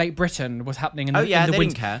Insulate Britain was happening in the they winter.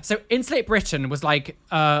 didn't care. So Insulate Britain was like,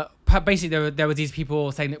 basically there were these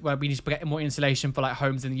people saying that we need to get more insulation for like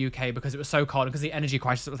homes in the UK because it was so cold, because the energy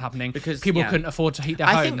crisis that was happening, because people couldn't afford to heat their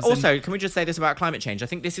homes. I think also, can we just say this about climate change? I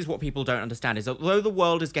think this is what people don't understand, is although the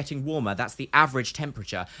world is getting warmer, that's the average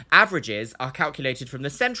temperature. Averages are calculated from the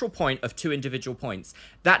central point of two individual points.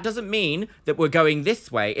 That doesn't mean that we're going this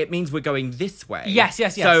way, it means we're going this way. Yes.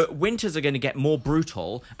 So winters are going to get more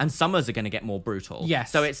brutal and summers are going to get more brutal.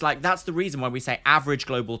 Yes. So it's like, that's the reason why we say average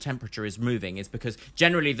global temperature is moving, is because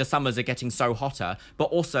generally the summers are getting so hotter, but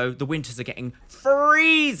also the winters are getting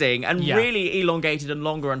freezing and really elongated and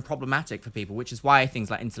longer and problematic for people, which is why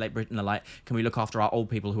things like Insulate Britain are like, can we look after our old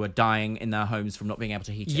people who are dying in their homes from not being able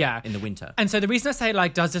to heat it in the winter? And so the reason I say,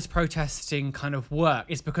 like, does this protesting kind of work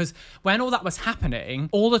is because when all that was happening,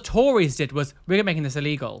 all the Tories did was, we're making this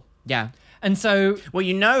illegal. Yeah. And so... Well,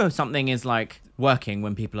 you know something is, like, working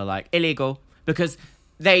when people are like, illegal, because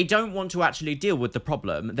they don't want to actually deal with the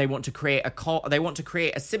problem. They want to create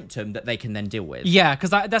a symptom that they can then deal with. Yeah,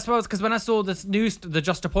 because that's what because when I saw this news, the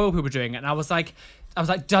Just Stop Oil people were doing it, and I was like,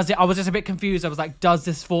 does it? I was just a bit confused. I was like, does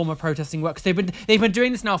this form of protesting work? Because they've been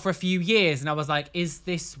doing this now for a few years, and I was like, is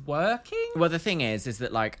this working? Well, the thing is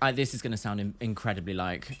that, like, this is going to sound incredibly,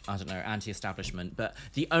 like, I don't know, anti-establishment, but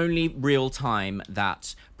the only real time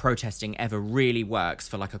that protesting ever really works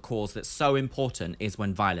for, like, a cause that's so important is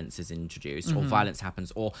when violence is introduced or violence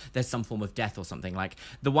happens or there's some form of death or something. Like,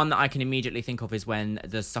 the one that I can immediately think of is when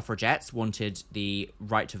the suffragettes wanted the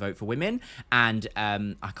right to vote for women, and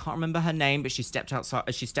I can't remember her name, but she stepped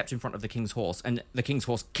in front of the King's horse, and the King's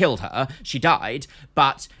horse killed her. She died,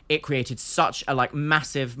 but it created such a, like,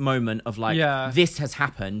 massive moment of, like, this has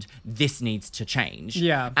happened, this needs to change.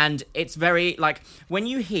 Yeah. And it's very, like, when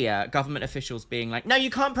you hear government officials being like, no, you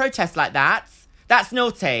can't protest like that. That's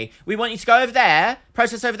naughty. We want you to go over there,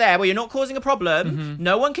 protest over there, where you're not causing a problem.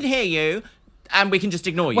 No one can hear you. And we can just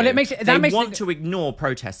ignore you. Well, they want to ignore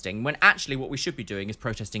protesting when actually what we should be doing is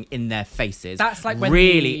protesting in their faces. That's like when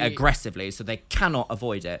really aggressively, so they cannot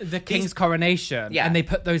avoid it. The King's coronation, and they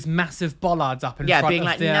put those massive bollards up in front being of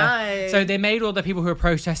like, the... no. So they made all the people who were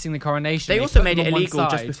protesting the coronation. They also made it illegal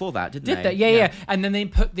just before that, didn't they? Yeah. And then they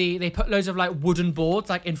put loads of, like, wooden boards,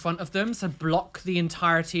 like, in front of them to block the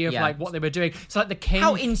entirety of like what they were doing. So, like, the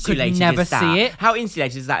King could never see it. How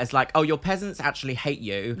insulated is that? It's like, oh, your peasants actually hate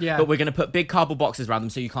you, but we're going to put big cardboard boxes around them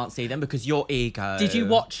so you can't see them because your ego. Did you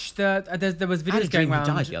watch there was videos going around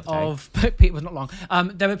of it was not long.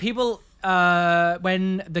 There were people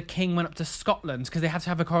when the King went up to Scotland, because they have to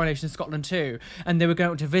have a coronation in Scotland too, and they were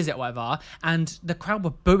going up to visit or whatever, and the crowd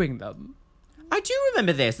were booing them. I do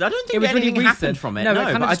remember this. I don't think It was really anything happened recent. from it. No, No, it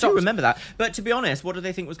kind but of I do stopped. remember that. But to be honest, what do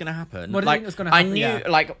they think was going to happen? What do they think was gonna happen? I knew,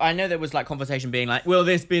 Yeah. I know there was like conversation being like, will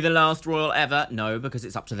this be the last royal ever? No, because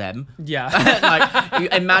it's up to them. Yeah. Like, you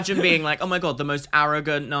imagine being like, oh my God, the most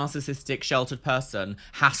arrogant, narcissistic, sheltered person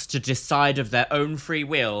has to decide of their own free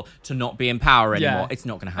will to not be in power anymore. Yeah. It's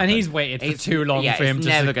not going to happen. And he's waited for too long for him it's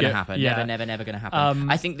to never going to get- happen. yeah. Never going to happen.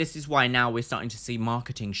 I think this is why now we're starting to see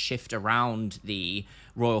marketing shift around the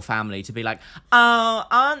royal family to be like, oh,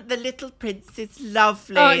 aren't the little princes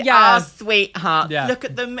lovely? Oh, yeah. Our sweethearts. Yeah. Look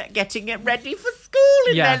at them getting it ready for school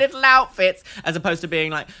in Yeah. their little outfits, as opposed to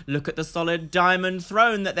being like, look at the solid diamond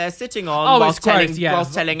throne that they're sitting on, Oh, whilst it's gross, telling, yeah.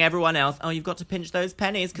 whilst telling everyone else, oh, you've got to pinch those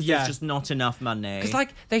pennies because Yeah. there's just not enough money. Because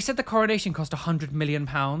like they said the coronation cost £100 million.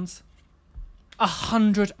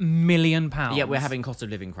 £100 million. Yeah, we're having cost of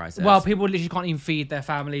living crisis. Well, people literally can't even feed their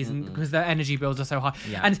families and because their energy bills are so high.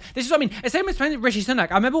 Yeah. And this is what I mean. It's same as Rishi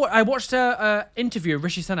Sunak. I remember I watched a interview of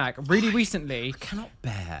Rishi Sunak really recently. I cannot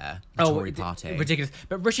bear the Tory party. Ridiculous.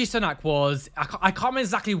 But Rishi Sunak was, I can't remember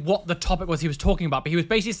exactly what the topic was he was talking about, but he was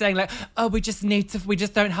basically saying like, oh, we just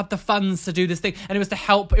don't have the funds to do this thing. And it was to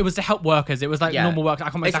help workers. It was like normal workers. I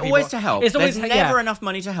can't remember It's exactly always what- to help. It's always There's never enough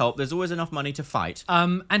money to help. There's always enough money to fight.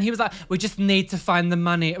 And he was like, we just need to find the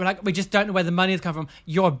money. We're like, we just don't know where the money is coming from.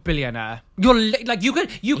 You're a billionaire. You're like, you could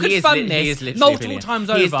fund this multiple times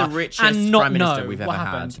over. He is the richest and not prime minister know we've what ever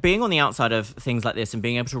happened. had. Being on the outside of things like this and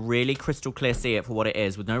being able to really crystal clear see it for what it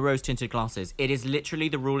is with no rose-tinted glasses, it is literally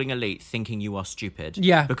the ruling elite thinking you are stupid.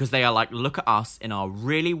 Yeah. Because they are like, look at us in our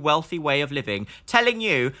really wealthy way of living, telling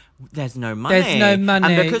you there's no money. There's no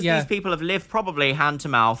money, And because yeah. these people have lived probably hand to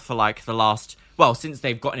mouth for like the last, well, since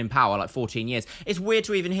they've gotten in power, like 14 years, it's weird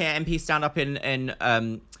to even hear MPs stand up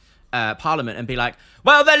in Parliament and be like,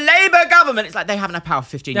 well, the Labour government, it's like they haven't had power for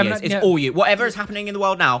 15 years. It's all you. Whatever is happening in the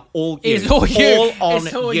world now, all you. It's all you. All on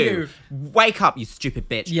It's all you. you. Wake up, you stupid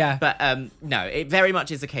bitch. Yeah. But no, it very much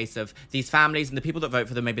is a case of these families and the people that vote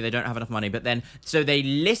for them, maybe they don't have enough money, but then, so they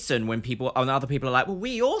listen when other people are like, well,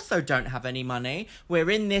 we also don't have any money. We're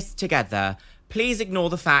in this together. Please ignore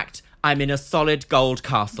the fact I'm in a solid gold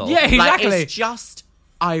castle. Yeah, exactly. Like, it's just...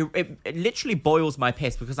 it literally boils my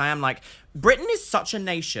piss because I am like, Britain is such a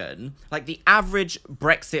nation, like the average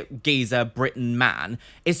Brexit geezer Britain man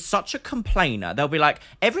is such a complainer. They'll be like,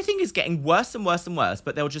 everything is getting worse and worse and worse,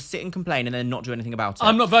 but they'll just sit and complain and then not do anything about it.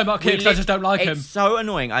 I'm not voting about kids, I just don't like him. It's so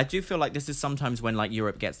annoying. I do feel like this is sometimes when like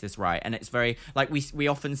Europe gets this right, and it's very like we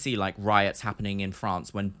often see like riots happening in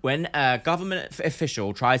France when a government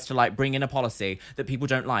official tries to like bring in a policy that people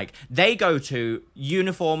don't like, they go to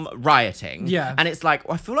uniform rioting. Yeah. And it's like,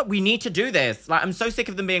 I feel like we need to do this. Like, I'm so sick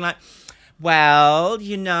of them being like, well,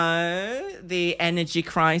 you know, the energy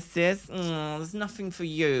crisis, there's nothing for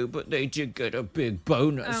you, but they do get a big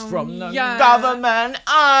bonus from the government.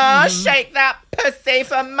 Shake that pussy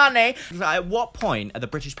for money. Like, at what point are the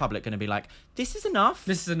British public going to be like, this is enough?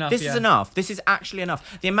 This is enough, This is yeah. enough. This is actually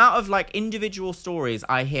enough. The amount of, like, individual stories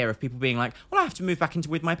I hear of people being like, well, I have to move back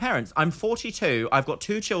with my parents. I'm 42, I've got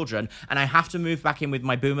 2 children, and I have to move back in with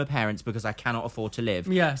my boomer parents because I cannot afford to live.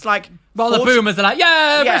 Yeah. It's like... Well, the boomers are like,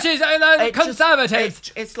 British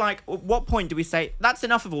conservatives. It's like, at what point do we say, that's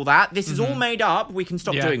enough of all that, this is all made up, we can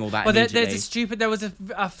stop doing all that Well, immediately. there was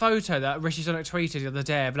a photo that Rishi Sunak tweeted the other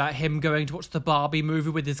day of like him going to watch the Barbie movie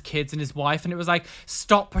with his kids and his wife, and it was like,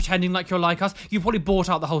 stop pretending like you're like us. You probably bought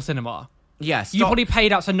out the whole cinema. Yes. You probably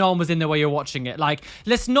paid out so no one was in there while you're watching it. Like,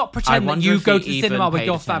 let's not pretend that you go to the cinema with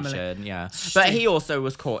your family. Yeah. But he also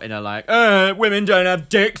was caught in a like, women don't have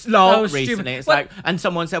dicks, lol, recently. It's like, and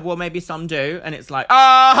someone said, well, maybe some do. And it's like,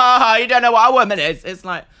 you don't know what a woman is. It's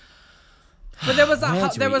like... But there was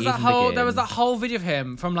that whole video of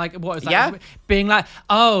him from like what is that being like,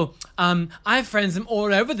 I have friends from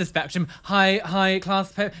all over the spectrum, high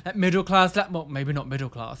class, middle class, well maybe not middle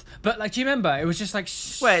class, but like, do you remember? It was just like,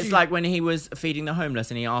 well, it's like when he was feeding the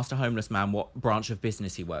homeless and he asked a homeless man what branch of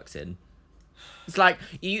business he works in. It's like,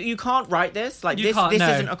 you can't write this. Like, this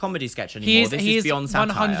isn't a comedy sketch anymore. This is beyond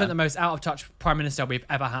satire. 100% the most out of touch prime minister we've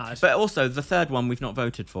ever had. But also, the third one we've not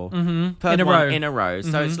voted for. Mm-hmm. In a row.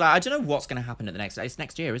 So it's like, I don't know what's going to happen at the next... It's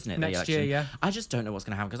next year, isn't it? Next year, yeah. I just don't know what's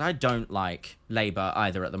going to happen because I don't like Labour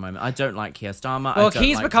either at the moment. I don't like Keir Starmer. Well,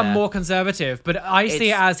 Keir's become more conservative, but I see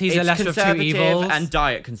it as he's a lesser of two evils. And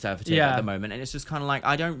diet conservative at the moment. And it's just kind of like,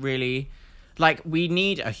 I don't really... Like, we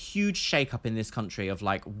need a huge shake-up in this country of,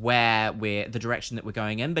 like, the direction that we're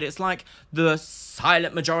going in. But it's like the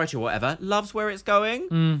silent majority or whatever loves where it's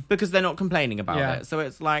going because they're not complaining about it. So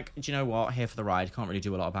it's like, do you know what? Here for the ride. Can't really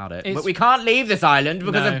do a lot about it. But we can't leave this island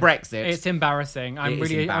because of Brexit. It's embarrassing. I'm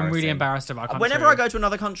really embarrassed of our country. Whenever I go to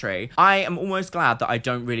another country, I am almost glad that I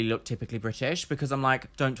don't really look typically British because I'm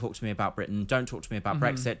like, don't talk to me about Britain. Don't talk to me about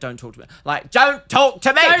Brexit. Don't talk to me. Like, don't talk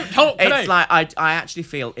to me. Don't talk to me. It's like, I actually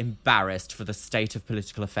feel embarrassed for the state of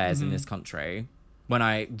political affairs in this country when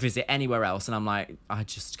I visit anywhere else, and I'm like, I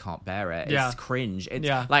just can't bear it. It's cringe.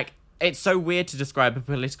 It's like, it's so weird to describe a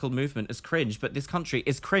political movement as cringe, but this country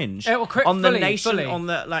is cringe on the nation, on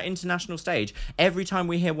the like international stage. Every time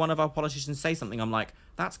we hear one of our politicians say something, I'm like,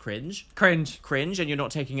 that's cringe, and you're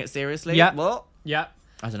not taking it seriously. What?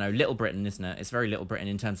 I don't know, Little Britain, isn't it? It's very Little Britain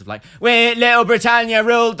in terms of like, we're Little Britannia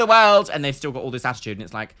ruled the world, and they've still got all this attitude, and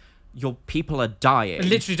it's like, your people are dying.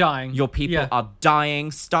 Literally dying. Your people are dying,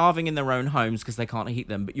 starving in their own homes because they can't heat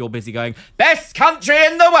them, but you're busy going, best country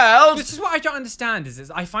in the world! This is what I don't understand, is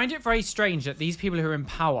I find it very strange that these people who are in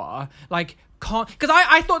power, like, can't... Because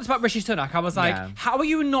I thought this about Rishi Sunak. I was like, how are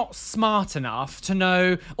you not smart enough to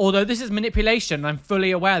know... Although this is manipulation, and I'm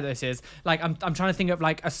fully aware this is. Like, I'm trying to think of,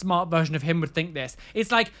 like, a smart version of him would think this.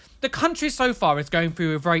 It's like, the country so far is going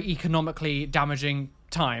through a very economically damaging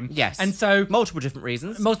time. Yes. And so... Multiple different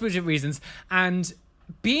reasons. And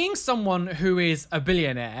being someone who is a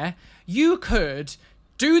billionaire, you could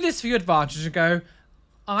do this for your advantage and go,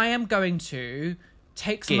 I am going to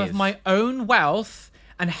take some of my own wealth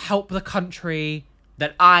and help the country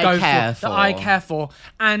that I care for.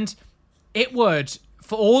 And it would,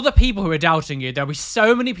 for all the people who are doubting you, there'll be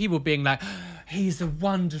so many people being like, he's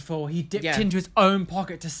wonderful. He dipped into his own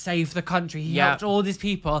pocket to save the country. He helped all these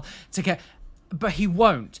people to get... But he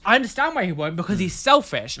won't. I understand why he won't, because he's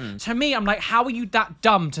selfish. To me, I'm like, how are you that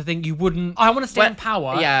dumb to think you wouldn't... I want to stay in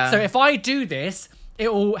power. So if I do this,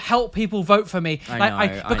 it will help people vote for me.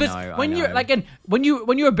 When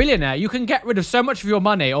you're a billionaire, you can get rid of so much of your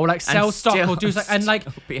money, or like sell stock, or do something, and like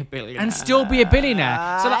be a billionaire. And still be a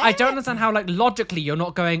billionaire. So like, I don't understand how like logically you're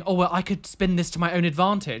not going, oh well, I could spin this to my own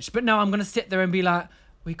advantage. But no, I'm gonna sit there and be like,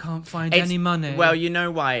 we can't find any money. Well, you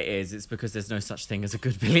know why it is. It's because there's no such thing as a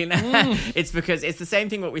good billionaire. It's because it's the same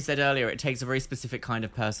thing what we said earlier. It takes a very specific kind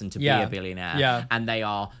of person to be a billionaire. And they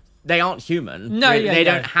aren't human. They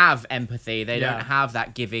don't have empathy. They don't have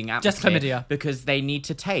that giving atmosphere. Just chlamydia. Because they need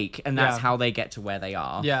to take, and that's how they get to where they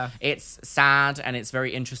are. It's sad, and it's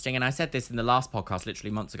very interesting. And I said this in the last podcast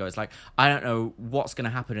literally months ago. It's like, I don't know what's going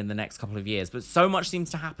to happen in the next couple of years, but so much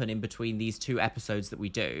seems to happen in between these two episodes that we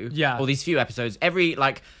do. Or these few episodes.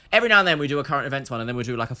 Every now and then we do a current events one, and then we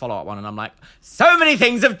do like a follow-up one, and I'm like, so many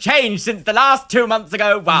things have changed since the last 2 months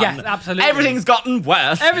ago one. Yes, absolutely. Everything's gotten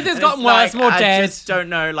worse. More dead. I just don't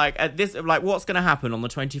know, like, at this, like, what's going to happen on the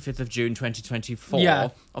 25th of June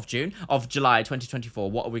 2024? Of July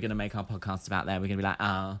 2024. What are we going to make our podcast about there? We're going to be like,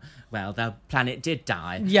 oh, well, the planet did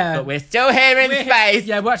die. But we're still here in space.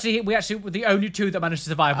 We're actually the only two that managed to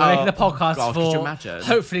survive. We're making the podcast could you imagine?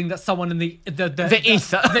 Hopefully that someone in the ether. The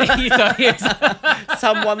ether, yes.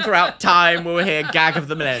 Someone throughout time will hear Gag of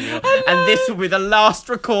the Millennial. And this will be the last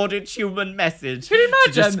recorded human message. Can you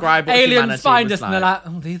imagine? To describe what aliens find us like. And they're like,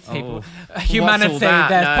 oh, these people. Humanity,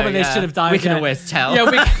 they should have died. We can always tell. Yeah,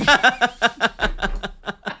 we can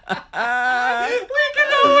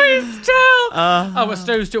always tell. But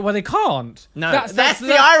Stones do it. Well, they can't. No, that's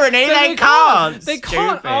the irony. They can't. They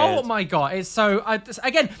can't. Oh my god! It's so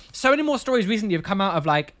again. So many more stories recently have come out of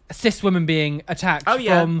like cis women being attacked.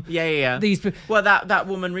 From these. Well, that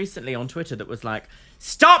woman recently on Twitter that was like,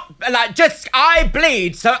 stop! Like, just I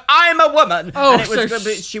bleed, so I'm a woman. And it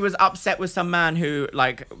was she was upset with some man who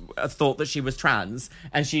like thought that she was trans,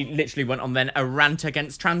 and she literally went on then a rant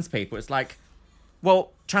against trans people. It's like,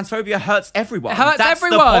 well, transphobia hurts everyone. That's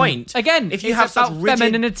everyone. The point. Again, if you have such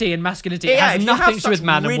femininity and masculinity, it has nothing to do with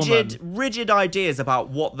man and woman. Rigid ideas about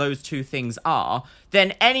what those two things are,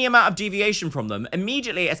 then any amount of deviation from them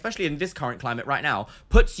immediately, especially in this current climate right now,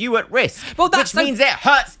 puts you at risk. Which means it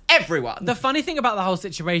hurts everyone. The funny thing about the whole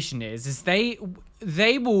situation is they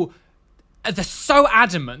will. They're so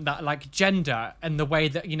adamant that like gender and the way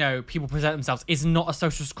that, you know, people present themselves is not a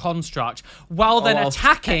social construct, while then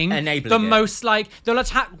attacking the most, like, they'll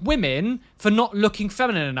attack women for not looking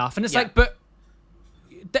feminine enough. And it's like, but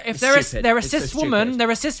if they're a cis woman, they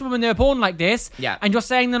were born like this, and you're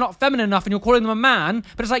saying they're not feminine enough and you're calling them a man,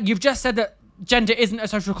 but it's like, you've just said that gender isn't a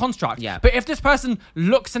social construct. But if this person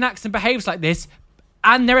looks and acts and behaves like this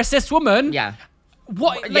and they're a cis woman,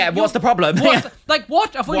 what? Like, what's the problem? What?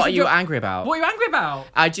 What are you angry about? What are you angry about?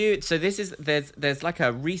 I do. So this is there's like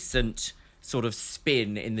a recent sort of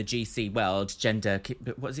spin in the GC world,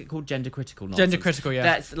 what is it called? Gender critical nonsense. Gender critical, yeah.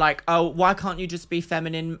 That's like, oh, why can't you just be a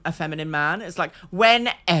feminine man? It's like,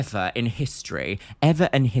 whenever in history,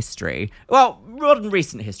 well, modern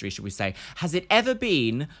recent history, should we say, has it ever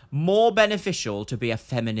been more beneficial to be a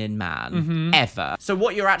feminine man? Ever. So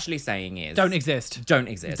what you're actually saying is... Don't exist.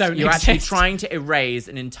 You're actually trying to erase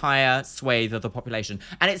an entire swathe of the population.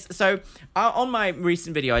 And it's so on my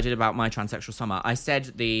recent video I did about my transsexual summer, I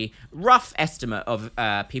said the rough estimate of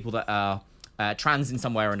people that are trans in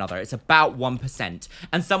some way or another, it's about 1%.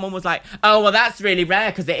 And someone was like, oh, well, that's really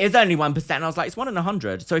rare because it is only 1%. And I was like, it's 1 in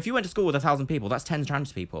 100. So if you went to school with 1,000 people, that's 10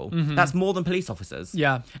 trans people. That's more than police officers.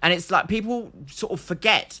 Yeah. And it's like people sort of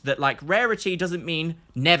forget that like rarity doesn't mean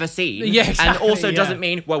never seen. Yeah, exactly, and also doesn't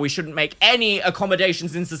mean, well, we shouldn't make any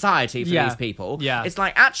accommodations in society for these people. Yeah. It's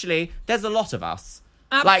like, actually, there's a lot of us.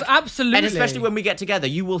 Absolutely. And especially when we get together,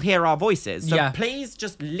 you will hear our voices. So Yeah. please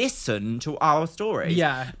just listen to our stories.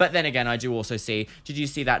 Yeah. But then again, I do also see, did you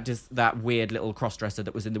see that weird little crossdresser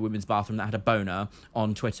that was in the women's bathroom that had a boner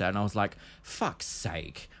on Twitter? And I was like, fuck's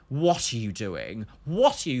sake. What are you doing?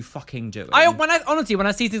 What are you fucking doing? When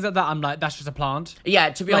I see things like that, I'm like, that's just a plant. Yeah,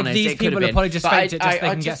 to be honest, these it could people have have probably just faked it just so they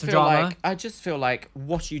can get some drama. I just feel like,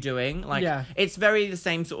 what are you doing? Like, Yeah. it's very the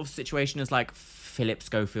same sort of situation as like Philip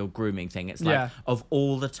Schofield grooming thing. It's like, Yeah. of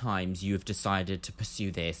all the times you have decided to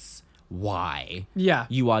pursue this, why? Yeah.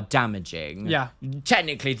 You are damaging. Yeah.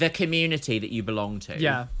 Technically, the community that you belong to.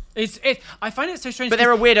 Yeah. I find it so strange. But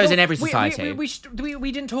there are weirdos in every society.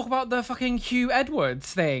 We didn't talk about the fucking Hugh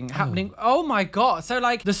Edwards thing happening. Oh my god! So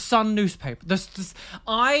like the Sun newspaper, the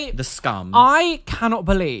scum. I cannot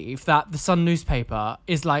believe that the Sun newspaper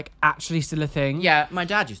is like actually still a thing. Yeah, my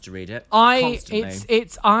dad used to read it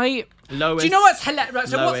constantly. Do you know what's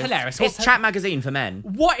hilarious? So what's hilarious? It's chat magazine for men.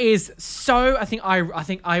 What is so? I think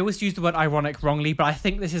I always use the word ironic wrongly, but I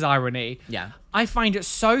think this is irony. Yeah. I find it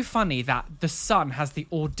so funny that the Sun has the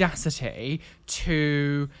audacity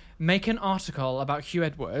to make an article about Hugh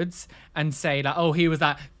Edwards and say like, oh, he was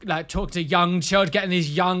like talk to young children, getting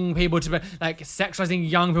these young people to be like sexualizing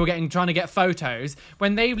young people, trying to get photos,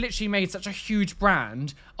 when they've literally made such a huge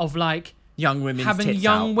brand of like young women having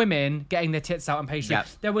young women getting their tits out on page 3. Yep.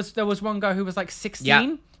 There was one guy who was like 16.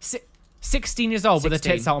 Yep. 16 years old with her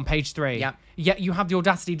tits out on page 3. Yep. Yet you have the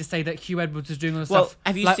audacity to say that Hugh Edwards was doing all this well, stuff.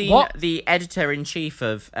 Have you like, seen what? the editor-in-chief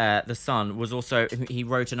of The Sun was also, he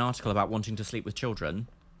wrote an article about wanting to sleep with children.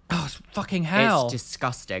 Oh, it's fucking hell. It's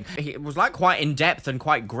disgusting. It was like quite in depth and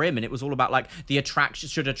quite grim, and it was all about like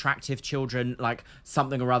should attractive children, like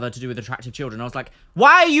something or other to do with attractive children. I was like,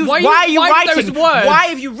 why are you writing those words? Why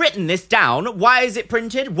have you written this down? Why is it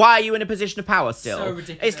printed? Why are you in a position of power still? So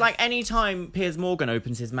ridiculous. It's like any time Piers Morgan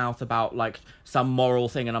opens his mouth about like some moral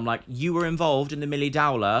thing, and I'm like, you were involved in the Millie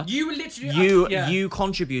Dowler. You were literally you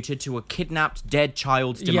contributed to a kidnapped dead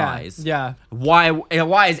child's demise. Yeah. Why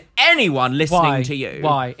is anyone listening to you?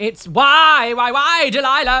 Why? It's why,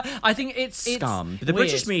 Delilah? I think it's scum. The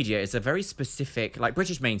British media is a very specific, like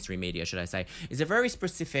British mainstream media, should I say, is a very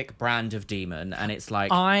specific brand of demon, and it's like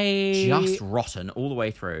just rotten all the way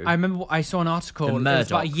through. I remember I saw an article it was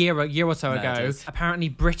about a year or so murders. ago. Apparently,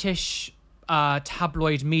 British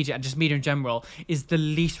tabloid media and just media in general is the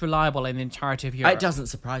least reliable in the entirety of Europe. It doesn't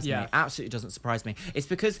surprise me. Absolutely doesn't surprise me. It's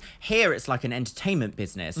because here it's like an entertainment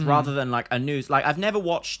business rather than like a news. Like I've never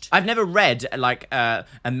read like a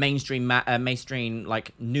mainstream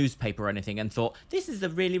like newspaper or anything and thought this is a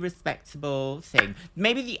really respectable thing.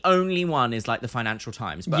 Maybe the only one is like the Financial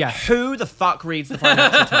Times, but who the fuck reads the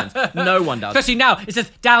Financial Times? No one does. Especially now, it's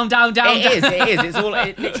just down. It is. It's all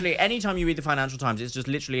literally. Anytime you read the Financial Times, it's just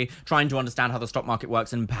literally trying to understand how the stock market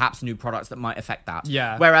works and perhaps new products that might affect that.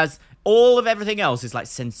 Yeah. Whereas all of everything else is like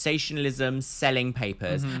sensationalism, selling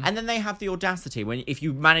papers. And then they have the audacity if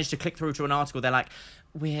you manage to click through to an article, they're like,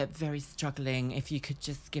 we're very struggling. If you could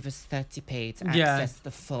just give us 30p to access the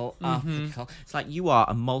full article. It's like, you are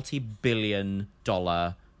a multi-billion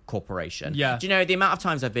dollar corporation. Yeah. Do you know the amount of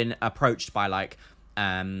times I've been approached by like,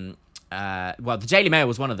 the Daily Mail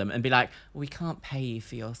was one of them, and be like, we can't pay you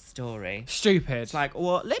for your story. Stupid. It's like,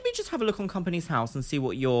 well, let me just have a look on Companies House and see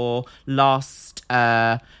what your last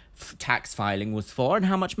tax filing was for and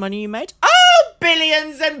how much money you made. Oh,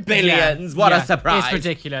 billions and billions. What a surprise.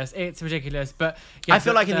 It's ridiculous. But I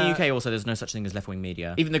feel like in the UK also there's no such thing as left-wing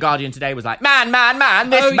media. Even The Guardian today was like, man,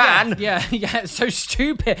 this man. Yeah, it's so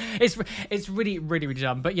stupid. It's really, really, really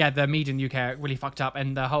dumb. But yeah, the media in the UK are really fucked up,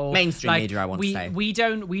 and the whole mainstream media, I want to say.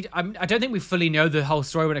 I don't think we fully know the whole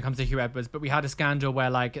story when it comes to Hugh Edwards, but we had a scandal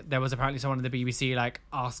where like there was apparently someone at the BBC like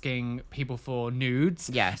asking people for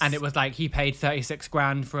nudes. Yes. And it was like he paid 36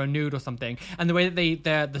 grand for a nude or something. And the way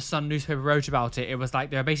that the Sun newspaper wrote about about it, it was like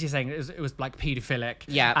they were basically saying it was like paedophilic,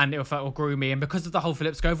 and it was like, or groomy, and because of the whole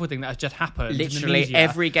Philip Schofield thing that has just happened, literally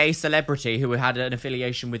every gay celebrity who had an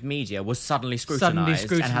affiliation with media was suddenly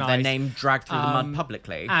scrutinised and had their name dragged through the mud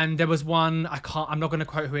publicly. And there was one, I'm not going to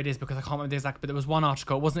quote who it is because I can't remember the exact, but there was one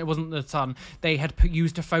article. It wasn't the Sun. They had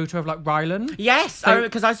used a photo of like Rylan. Yes,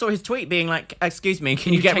 because I saw his tweet being like, "Excuse me,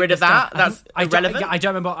 can you get rid of that? That's irrelevant." I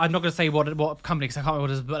don't remember. I'm not going to say what company because I can't remember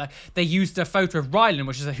what it is, but like, they used a photo of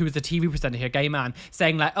Rylan, who was the TV presenter here, gay man,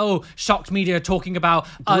 saying like, "Oh, shocked media talking about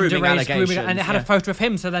underage grooming," and it had a photo of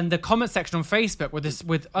him. So then the comment section on Facebook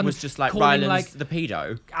was just like Rylan's the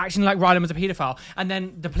pedo, acting like Rylan was a paedophile. And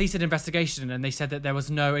then the police did an investigation and they said that there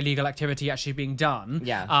was no illegal activity actually being done.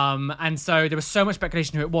 And so there was so much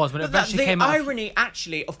speculation who it was when it eventually came out. The irony,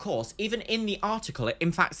 actually, of course, even in the article, it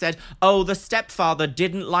in fact said, "Oh, the stepfather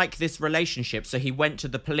didn't like this relationship, so he went to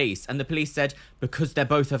the police." And the police said, "Because they're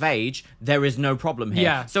both of age, there is no problem here."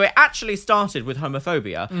 Yeah. So it actually started with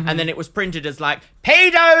homophobia, and then it was printed as like,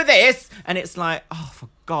 "Pedo this!" And it's like, oh, for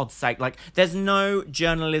God's sake, like, there's no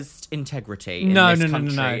journalist integrity in this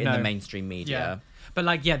country in the mainstream media. Yeah. But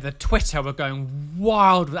like, the Twitter were going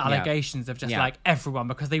wild with allegations of just like everyone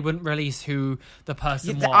because they wouldn't release who the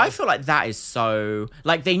person was. I feel like that is so,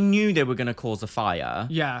 like, they knew they were going to cause a fire.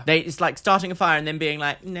 Yeah. It's like starting a fire and then being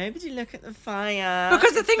like, "Nobody look at the fire."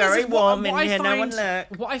 Because the thing is, very warm in here, no one look.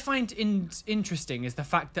 What I find interesting is the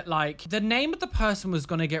fact that like the name of the person was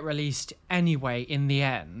going to get released anyway in the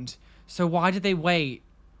end. So why did they wait?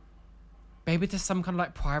 Maybe there's some kind of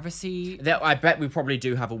like privacy. I bet we probably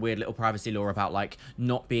do have a weird little privacy law about like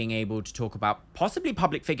not being able to talk about possibly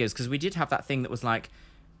public figures, because we did have that thing that was like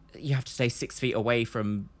you have to stay 6 feet away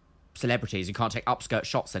from celebrities. You can't take upskirt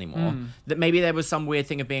shots anymore. That maybe there was some weird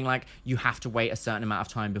thing of being like you have to wait a certain amount of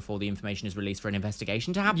time before the information is released for an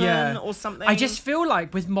investigation to happen or something. I just feel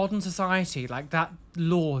like with modern society, like that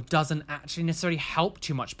law doesn't actually necessarily help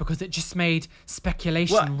too much because it just made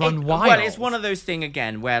speculation run wild. Well, it's one of those things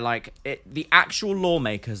again where like the actual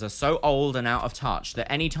lawmakers are so old and out of touch that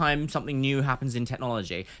anytime something new happens in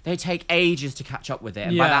technology, they take ages to catch up with it,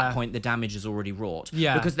 and by that point the damage is already wrought.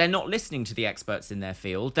 Because they're not listening to the experts in their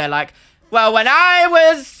field. They're like, "Well, when I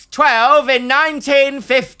was 12 in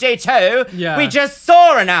 1952, we just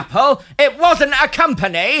saw an apple. It wasn't a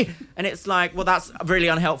company." And it's like, well, that's really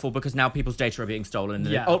unhelpful because now people's data are being stolen. And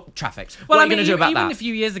trafficked. Well, what are you going to do about that? Even a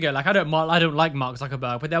few years ago, like I don't like Mark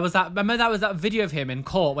Zuckerberg, but there was that. Remember that was that video of him in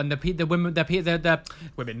court when the women,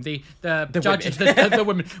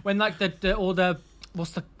 when like all the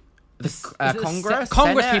what's the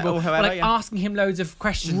Congress people were like asking him loads of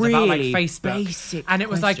questions about like Facebook, basic and it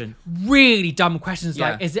was like really dumb questions.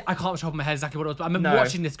 Like, I can't off the top of my head exactly what it was, but I remember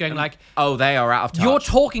watching this going like, "Oh, they are out of touch." You're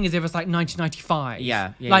talking as if it's like 1995.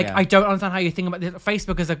 I don't understand how you think about this.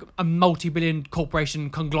 Facebook is a multi-billion corporation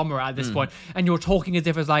conglomerate at this point, and you're talking as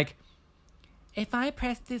if it's like, if I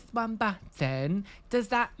press this one button, does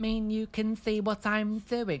that mean you can see what I'm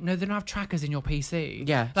doing? No, they don't have trackers in your PC.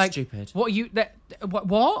 Yeah, like, stupid. What you...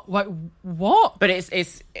 What? Like, what? But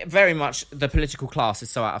it's very much the political class is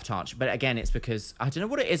so out of touch. But again, it's because I don't know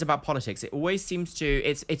what it is about politics. It always seems to...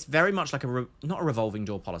 It's very much like not a revolving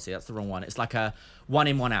door policy. That's the wrong one. It's like a one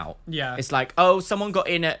in, one out. Yeah. It's like, oh, someone got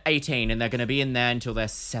in at 18 and they're going to be in there until they're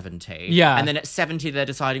 70. Yeah. And then at 70, they're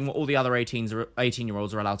deciding what all the other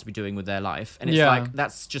 18-year-olds are allowed to be doing with their life. And it's like,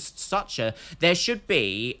 that's just such a... There should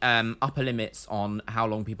be upper limits on how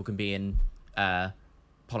long people can be in...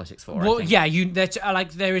 politics for. Well,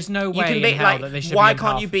 there is no way in hell that they should. Why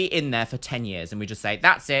can't you be in there for 10 years and we just say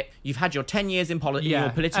that's it? You've had your 10 years in your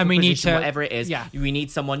political position, whatever it is. Yeah. We need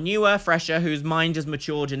someone newer, fresher, whose mind has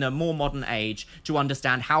matured in a more modern age to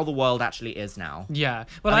understand how the world actually is now. Yeah.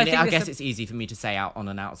 Well, I guess it's easy for me to say out on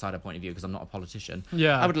an outsider point of view because I'm not a politician.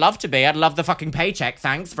 Yeah. I would love to be. I'd love the fucking paycheck.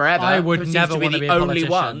 Thanks forever. I would never want to be the only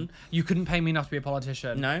one. You couldn't pay me enough to be a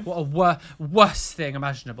politician. No. What a worst thing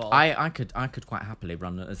imaginable. I could quite happily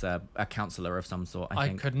run as a counsellor of some sort. I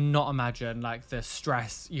think. Could not imagine like the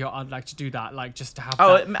stress I'd like to do that, like just to have.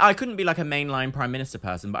 I couldn't be like a mainline prime minister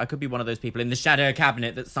person, but I could be one of those people in the shadow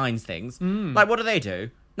cabinet that signs things. Like, what do they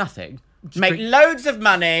do? Nothing. Make loads of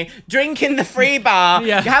money, drink in the free bar,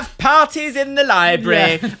 you have parties in the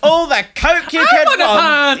library, all the coke you could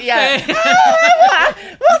want. Yeah.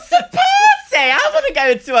 What's a party? say, I want to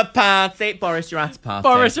go to a party. Boris, you're at a party.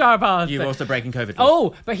 Boris, you're at a party. You're also breaking COVID rules.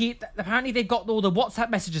 Oh, but apparently they got all the WhatsApp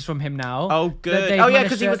messages from him now. Oh, good. Oh, yeah,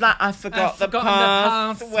 because he was like, I forgot the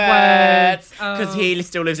password. Because he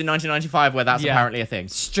still lives in 1995, where that's apparently a thing.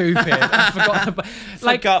 Stupid. I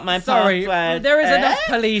forgot my password. There is enough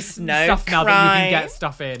police stuff now that you can get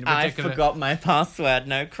stuff in. I forgot my password.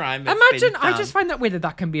 No crime. Imagine, I just find that weird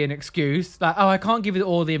that can be an excuse. Like, I can't give you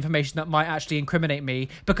all the information that might actually incriminate me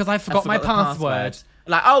because I forgot my password.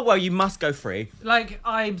 Like, oh, well, you must go free. Like,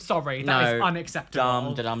 I'm sorry. That is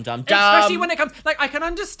unacceptable. Dumb. Especially when it comes... Like, I can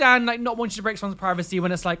understand, like, not wanting to break someone's privacy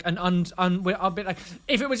when it's, like, a bit like...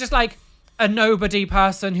 If it was just, like, a nobody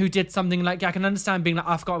person who did something like... Yeah, I can understand being like,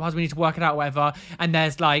 I forgot my password, we need to work it out, whatever. And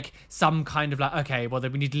there's, like, some kind of, like, okay, well,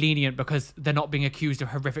 then we need lenient because they're not being accused of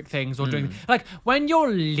horrific things or doing... Like, when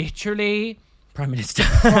you're literally... Prime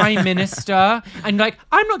Minister, and like,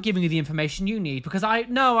 I'm not giving you the information you need because I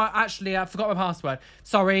forgot my password.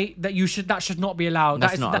 Sorry, that should not be allowed.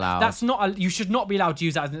 That's not allowed. You should not be allowed to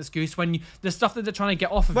use that as an excuse when the stuff that they're trying to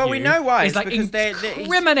get off of you. Well, we know why. Is like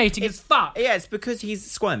incriminating as fuck. Yeah, it's because he's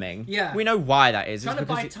squirming. Yeah, we know why that is. Trying to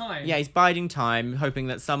bide time. Yeah, he's biding time, hoping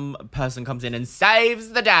that some person comes in and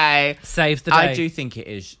saves the day. I do think it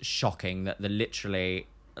is shocking that literally.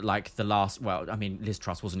 Like the last, well, I mean, Liz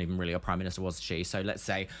Truss wasn't even really a prime minister, was she? So let's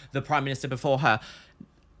say the prime minister before her,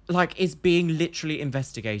 like, is being literally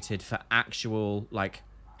investigated for actual, like,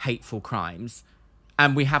 hateful crimes.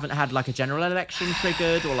 And we haven't had, like, a general election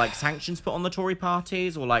triggered or, like, sanctions put on the Tory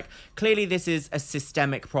parties or, like, clearly this is a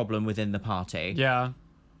systemic problem within the party. Yeah.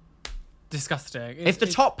 Disgusting. If the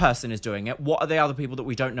top person is doing it, what are the other people that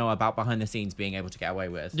we don't know about behind the scenes being able to get away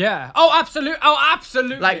with? Yeah. Oh,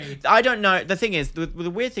 absolutely. Like, I don't know. The thing is, the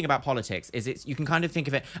weird thing about politics is you can kind of think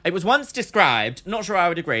of it. It was once described, not sure I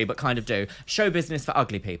would agree, but kind of do, show business for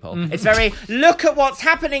ugly people. Mm-hmm. It's very, look at what's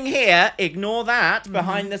happening here, ignore that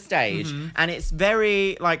behind the stage. Mm-hmm. And it's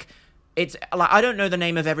very, like... It's like, I don't know the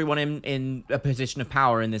name of everyone in a position of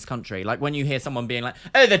power in this country. Like when you hear someone being like,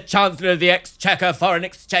 oh, the Chancellor of the Exchequer, Foreign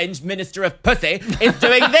Exchange Minister of Pussy is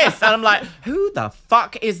doing this. And I'm like, who the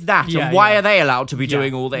fuck is that? Yeah, and why are they allowed to be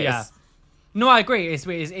doing all this? Yeah. No, I agree. It's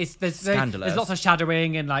scandalous. There's lots of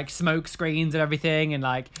shadowing and like smoke screens and everything, and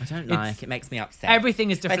like I don't like it. Makes me upset.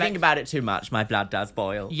 Everything is deflected. If I think about it too much, my blood does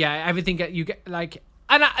boil. Yeah, everything you get like.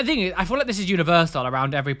 And I think I feel like this is universal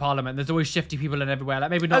around every parliament. There's always shifty people in everywhere. Like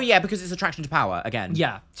maybe not. Oh yeah, because it's attraction to power again.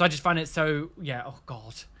 Yeah. So I just find it so oh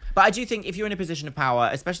god. But I do think if you're in a position of power,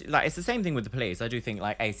 especially like it's the same thing with the police. I do think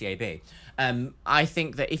like ACAB. I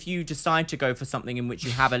think that if you decide to go for something in which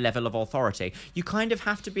you have a level of authority, you kind of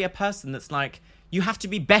have to be a person that's like. You have to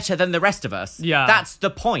be better than the rest of us. Yeah. That's the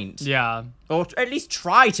point. Yeah. Or at least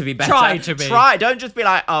try to be better. Don't just be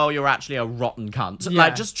like, oh, you're actually a rotten cunt. Yeah.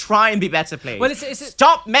 Like, just try and be better, please. Well,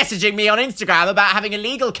 Stop messaging me on Instagram about having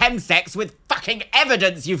illegal chemsex with fucking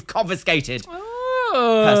evidence you've confiscated.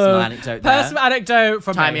 Oh. Personal anecdote there. Personal anecdote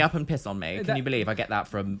from Tie me up and piss on me. Can you believe I get that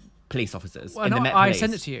from... police officers in the Met I Police.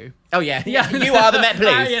 send it to you. Oh yeah, yeah. You are the Met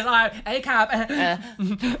Police. Yes, A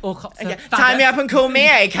cab. All cops. Tie me up and call me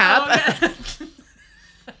A cab.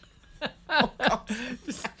 Oh, God.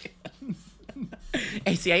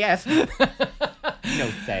 ACAF. No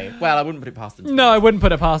say. Well, I wouldn't put it past them. No, I wouldn't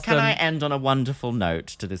put it past them. Can I end on a wonderful note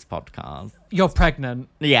to this podcast? You're pregnant.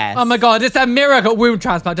 Yes. Oh my God, it's a miracle womb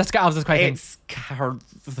transplant. Jessica Alves is quaking. It's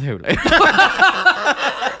Cthulhu.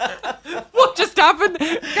 What just happened?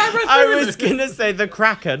 I was going to say the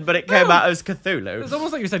Kraken, but it came out as Cthulhu. It's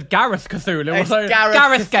almost like you said Gareth Cthulhu. It's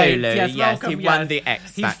Gareth Cthulhu. Gates. Yes, he won the X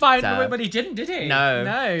Factor. He fine, but he didn't, did he? No.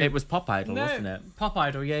 It was Pop Idol, wasn't it? Pop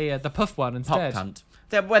Idol, yeah. The Puff one instead. Pop Cunt.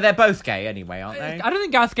 They're both gay anyway, aren't they? I don't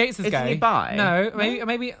think Gareth Gates is gay. Isn't he bi? No,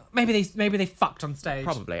 maybe they fucked on stage.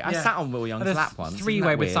 Probably. I sat on Will Young's lap once.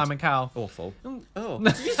 Three-way with Simon Cowell. Awful. Oh.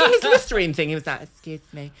 Did you see his Listerine thing? He was like, excuse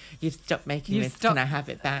me, you've stopped making this. Can I have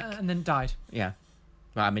it back? And then died. Yeah.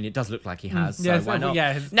 Well, I mean, it does look like he has, so why not?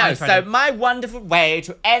 Yeah, no, so my wonderful way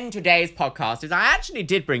to end today's podcast is I actually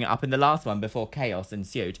did bring it up in the last one before chaos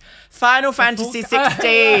ensued. Final Fantasy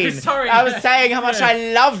 16. Sorry. I was saying how much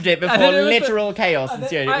I loved it before literal chaos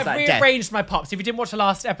ensued. It was like death. I've rearranged my pops. If you didn't watch the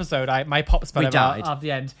last episode, my pops fell over at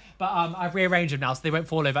the end. But I've rearranged them now so they won't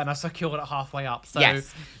fall over, and I've secured it halfway up. So.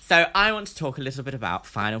 Yes. So I want to talk a little bit about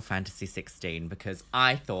Final Fantasy 16 because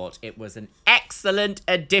I thought it was an excellent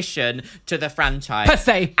addition to the franchise.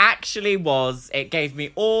 Same. actually was. It gave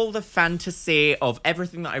me all the fantasy of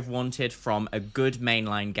everything that I've wanted from a good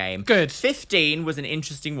mainline game. Good. 15 was an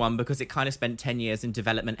interesting one because it kind of spent 10 years in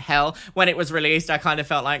development hell. When it was released, I kind of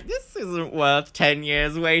felt like, this isn't worth 10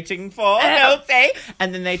 years waiting for, DLC.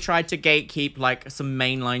 And then they tried to gatekeep like some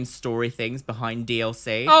mainline story things behind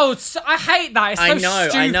DLC. Oh, I hate that. It's so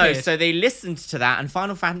stupid. I know. So they listened to that, and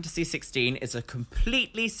Final Fantasy 16 is a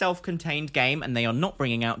completely self-contained game, and they are not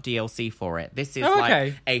bringing out DLC for it. This is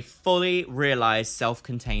like a fully realized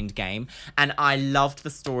self-contained game, and I loved the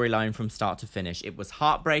storyline from start to finish. It was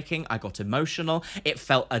heartbreaking. I got emotional. It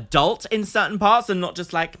felt adult in certain parts and not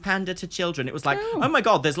just like pander to children. It was like, oh my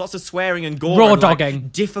God, there's lots of swearing and gore. Raw and, dogging.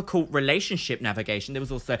 Like, difficult relationship navigation. There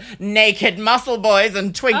was also naked muscle boys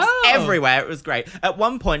and twinks everywhere. It was great. At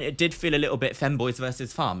one point, it did feel a little bit femboys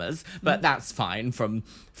versus farmers, but that's fine from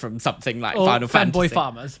something like Final Fantasy. Femboy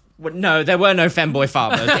farmers. Well, no, there were no femboy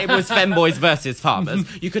farmers. It was femboys versus farmers.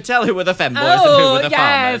 You could tell who were the femboys and who were the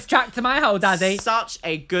farmers. Track to my hole, daddy. Such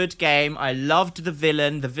a good game. I loved the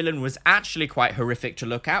villain. The villain was actually quite horrific to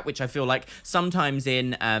look at, which I feel like sometimes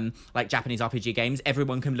in like Japanese RPG games,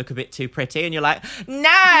 everyone can look a bit too pretty, and you're like, no,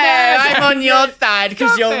 I'm on your side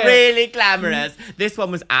because you're really glamorous. This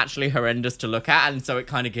one was actually horrendous to look at, and so it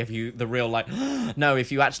kind of gave you the real like, no,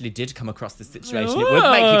 if you actually did come across this situation, it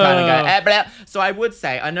would make you kind of go, blah. So I would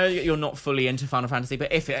say, I know you're not fully into Final Fantasy,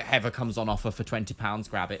 but if it ever comes on offer for £20,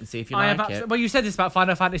 grab it and see if you like it. Well, you said this about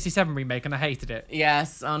Final Fantasy VII Remake, and I hated it.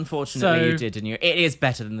 Yes, unfortunately you did, didn't you? It is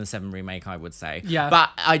better than the 7 Remake, I would say. Yeah. But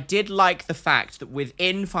I did like the fact that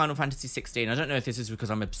within Final Fantasy 16, I don't know if this is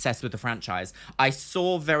because I'm obsessed with the franchise, I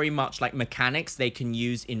saw very much like mechanics they can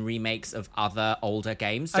use in remakes of other older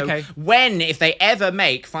games. So if they ever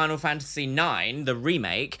make Final Fantasy 9, the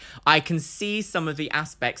remake, I can see some of the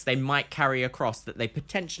aspects they might carry across that they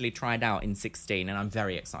potentially tried out in 16, and I'm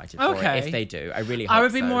very excited for it if they do. I really hope I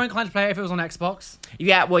would be more inclined to play it if it was on Xbox.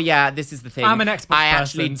 Yeah, well, this is the thing. I'm an Xbox I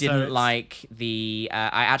actually person, didn't like the...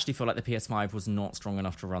 I actually feel like the PS5 was not strong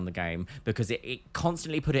enough to run the game because it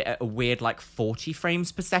constantly put it at a weird, like, 40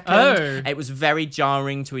 frames per second. Oh. It was very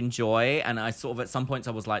jarring to enjoy, and I sort of, at some points,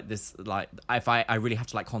 I was like, this, like, if I really have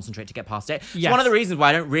to, like, concentrate to get past it. It's one of the reasons why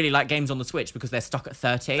I don't really like games on the Switch, because they're stuck at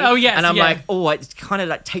 30. Oh, yes, and I'm like, it kind of,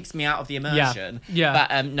 like, takes me out of the immersion. Yeah.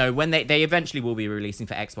 But, no, when they eventually will be releasing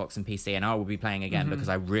for Xbox and PC, and I will be playing again because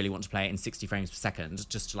I really want to play it in 60 frames per second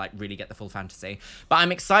just to like really get the full fantasy. But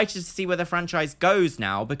I'm excited to see where the franchise goes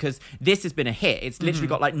now, because this has been a hit. It's literally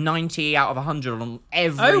got like 90 out of 100 on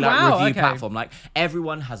every review platform. Like,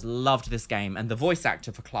 everyone has loved this game, and the voice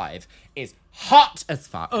actor for Clive is hot as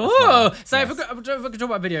fuck. Oh, so if we could talk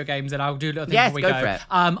about video games, then I'll do a little thing before we go. For it.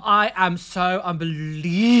 I am so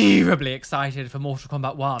unbelievably excited for Mortal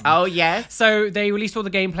Kombat 1. Oh, yes. So they released all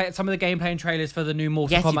the gameplay, some of the gameplay and trailers for the new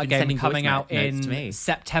Mortal Kombat game coming out in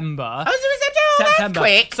September. Oh, so it's September.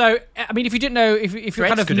 Quick. So, I mean, if you didn't know, if you're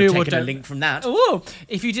kind of new or a link from that. Ooh,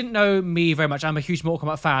 if you didn't know me very much, I'm a huge Mortal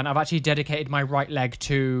Kombat fan. I've actually dedicated my right leg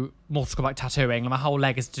to Mortal Kombat tattooing, and my whole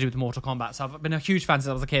leg is to do with Mortal Kombat. So I've been a huge fan since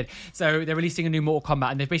I was a kid. So they're releasing a new Mortal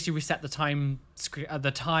Kombat, and they've basically reset the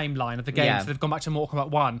timeline of the game. So they've gone back to Mortal Kombat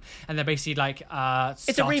 1, and they're basically like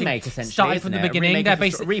it's a remake essentially. Starting from the beginning, they're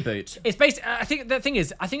basically reboot. It's basically. I think the thing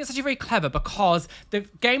is, I think it's actually very clever because the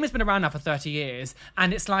game has been around now for 30 years,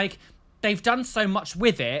 and it's like, they've done so much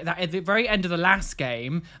with it that at the very end of the last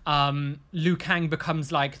game, Liu Kang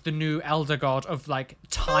becomes like the new elder god of like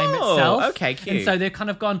time itself. Okay, cute. And so they've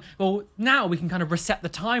kind of gone, well, now we can kind of reset the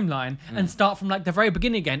timeline and start from like the very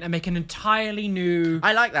beginning again and make an entirely new...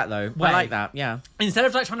 I like that though. I like that, yeah. Instead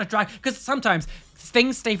of like trying to drag... Because sometimes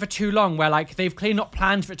things stay for too long where like they've clearly not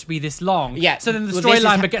planned for it to be this long. Yeah. So then the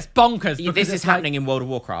storyline gets bonkers. This is happening in World of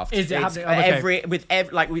Warcraft. Is it happening?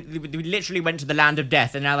 We literally went to the land of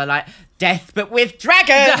death, and now they're like, death but with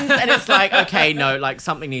dragons, and it's like, okay, no, like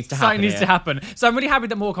something needs to happen. Something needs to happen. So I'm really happy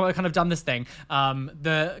that Mortal Kombat kind of done this thing.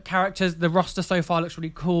 The characters, the roster so far looks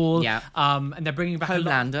really cool. Yeah. And they're bringing back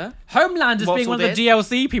Homelander. Homelander's being one of the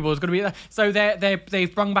DLC people is going to be. So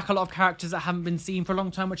they've brought back a lot of characters that haven't been seen for a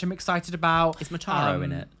long time, which I'm excited about. Is Motaro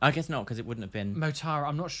in it? I guess not, because it wouldn't have been Motaro.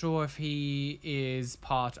 I'm not sure if he is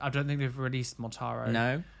part. I don't think they've released Motaro.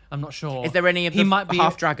 No, I'm not sure. Is there any of the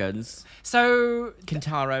half dragons? So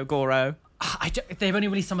Kintaro, Goro. They've only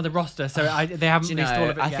released some of the roster, so they haven't released all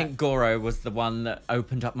of it yet. I think Goro was the one that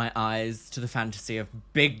opened up my eyes to the fantasy of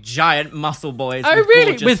big, giant muscle boys. Oh, with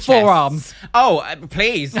really? With 4 arms? Oh,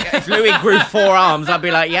 please. If Louis grew 4 arms, I'd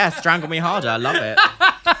be like, yes, strangle me harder. I love it.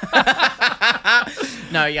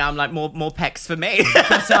 No, yeah, I'm like more pecs for me.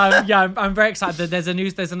 But I'm very excited. There's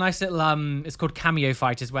a nice little it's called Cameo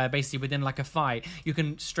Fighters, where basically within like a fight you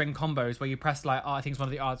can string combos where you press like I think it's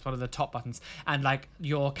one of the top buttons, and like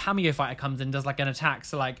your Cameo Fighter comes in and does like an attack.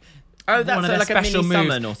 So like. Oh, that's like special a mini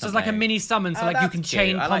summon or something. So it's like a mini summon, so like you can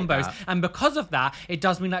chain combos. Like, and because of that, it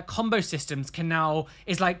does mean that combo systems can now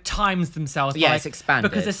is like times themselves. Yeah, like, it's expanded.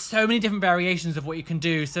 Because there's so many different variations of what you can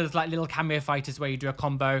do. So there's like little cameo fighters where you do a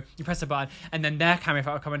combo, you press a button, and then their cameo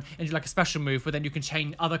fighter will come in and do like a special move, but then you can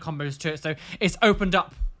chain other combos to it. So it's opened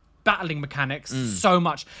up battling mechanics so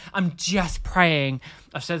much. I'm just praying.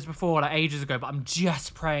 I've said this before, like ages ago, but I'm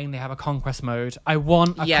just praying they have a conquest mode. I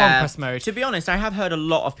want a conquest mode. To be honest, I have heard a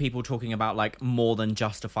lot of people talking about like more than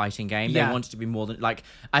just a fighting game. They want it to be more than like.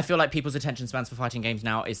 I feel like people's attention spans for fighting games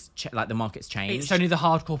now is like the market's changed. It's only the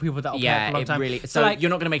hardcore people that will play it for a long time. Really. So like, you're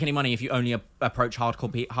not going to make any money if you only approach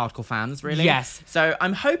hardcore fans, really. Yes. So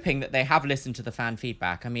I'm hoping that they have listened to the fan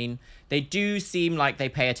feedback. I mean, they do seem like they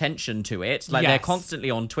pay attention to it. Like they're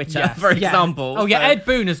constantly on Twitter, for example. Oh yeah, Ed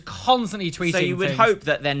Boon is constantly tweeting. So you would things. hope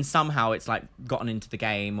that then somehow it's like gotten into the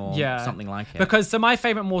game or something like it. Because my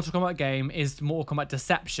favourite Mortal Kombat game is Mortal Kombat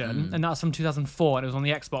Deception, and that's from 2004, and it was on the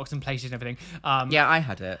Xbox and PlayStation and everything. Yeah, I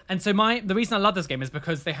had it. And so the reason I love this game is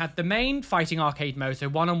because they had the main fighting arcade mode, so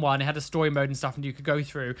one-on-one, it had a story mode and stuff, and you could go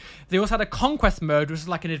through. They also had a conquest mode, which was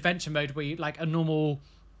like an adventure mode where you, like a normal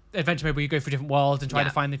adventure mode where you go through different worlds and try to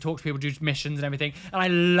find talk to people, do missions and everything, and I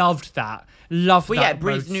loved that. It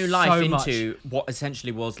breathed new life into what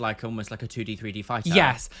essentially was like almost like a 2D 3D fighter.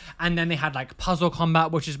 Yes. And then they had like puzzle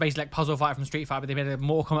combat, which is basically like Puzzle Fighter from Street Fighter, but they made a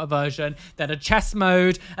Mortal Kombat version. They had a chess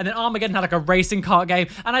mode, and then Armageddon had like a racing kart game,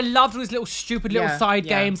 and I loved all these little stupid little side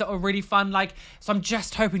games that were really fun. Like, so I'm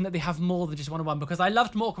just hoping that they have more than just one-on-one, because I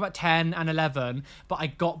loved Mortal Kombat 10 and 11, but I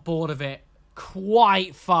got bored of it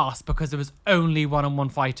quite fast because there was only one-on-one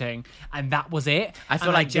fighting, and that was it. I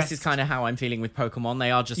feel like this is kind of how I'm feeling with Pokemon.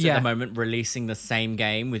 They are just at the moment releasing the same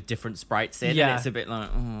game with different sprites in, and it's a bit like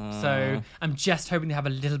so I'm just hoping they have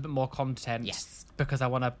a little bit more content, because I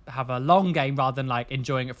want to have a long game rather than like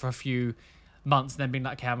enjoying it for a few months and then being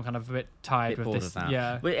like, okay, I'm kind of a bit tired with this.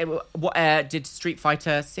 What did Street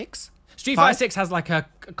Fighter 6? Street Fighter 6 has like a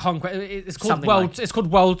conquest. It's called It's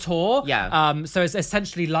called World Tour. Yeah. So it's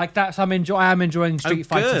essentially like that. So I am enjoying Street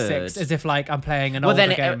Fighter 6 as if like I'm playing an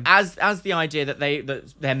older game. As the idea that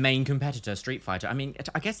their main competitor, Street Fighter. I mean,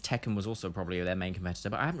 I guess Tekken was also probably their main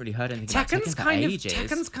competitor, but I haven't really heard anything about Tekken for ages.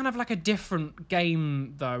 Tekken's kind of like a different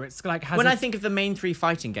game though. It's like I think of the main three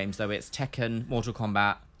fighting games though, it's Tekken, Mortal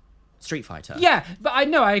Kombat, Street Fighter. Yeah, but I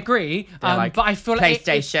know, I agree. Like but I feel like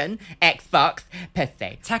PlayStation, Xbox,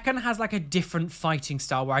 PC. Tekken has like a different fighting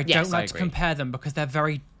style where I don't like to compare them because they're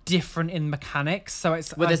very different in mechanics. So it's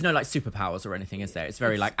there's no like superpowers or anything, is there? It's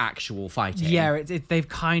very like actual fighting. Yeah, they've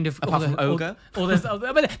kind of apart from Ogre.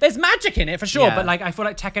 There's magic in it for sure, but like I feel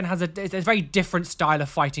like Tekken has it's a very different style of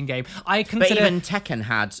fighting game. But even Tekken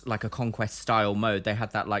had like a conquest style mode. They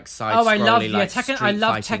had that like side. I love Tekken. I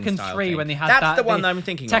love Tekken 3 when they had that. That's the one that I'm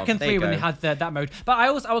thinking of. Tekken 3 when they had that mode. But I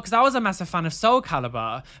was a massive fan of Soul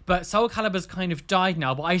Calibur, but Soul Calibur's kind of died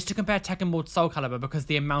now. But I used to compare Tekken more to Soul Calibur because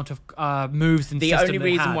the amount of moves and the only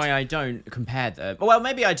reason why I don't compare them, well,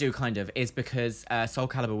 maybe I do kind of, is because Soul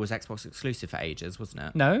Calibur was Xbox exclusive for ages, wasn't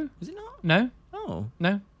it? No. Was it not? No. Oh.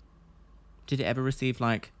 No. Did it ever receive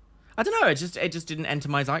like... I don't know. It just didn't enter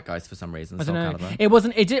my zeitgeist for some reason. Soul Calibur. It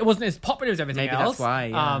wasn't as popular as everything else. Maybe that's why.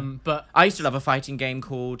 Yeah. But I used to love a fighting game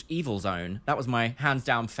called Evil Zone. That was my hands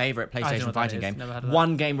down favorite PlayStation fighting game.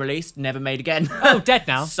 One game released, never made again. Oh, dead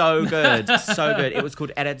now. So good, so good. It was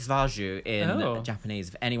called Eredzvaju in Japanese.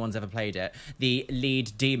 If anyone's ever played it, the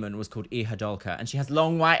lead demon was called Ihadolka, and she has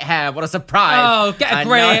long white hair. What a surprise! Oh, get a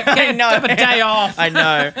break! Have a day off. I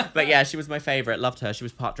know, but yeah, she was my favorite. Loved her. She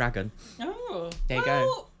was part dragon. Oh, there you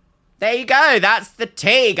go. There you go. That's the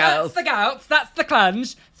tea, girls. That's the gouts. That's the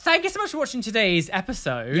clunge. Thank you so much for watching today's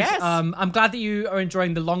episode. Yes. I'm glad that you are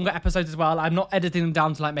enjoying the longer episodes as well. I'm not editing them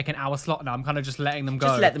down to like make an hour slot now. I'm kind of just letting them go.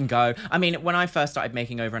 Just let them go. I mean, when I first started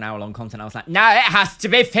making over an hour long content, I was like, no, it has to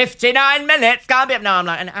be 59 minutes. Can't be. No, I'm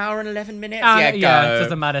like, an hour and 11 minutes. Yeah, it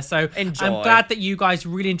doesn't matter. So enjoy. I'm glad that you guys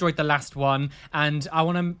really enjoyed the last one. And I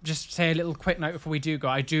want to just say a little quick note before we do go.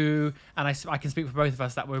 I do, and I can speak for both of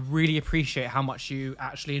us, that we really appreciate how much you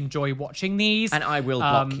actually enjoy watching these. And I will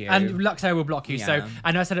block you. And Luxeria will block you. Yeah. So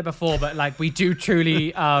I know I said it before, but like, we do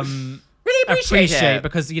truly really appreciate it,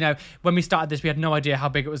 because, you know, when we started this, we had no idea how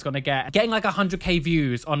big it was going to get. Getting like 100k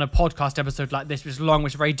views on a podcast episode like this, which is long,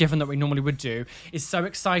 which is very different than we normally would do, is so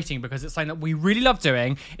exciting because it's something that we really love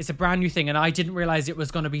doing. It's a brand new thing, and I didn't realize it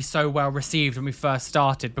was going to be so well received when we first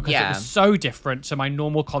started, because it was so different to my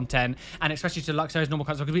normal content, and especially to Luxeria's normal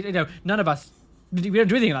content, because none of us we don't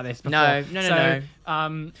do anything like this before. No.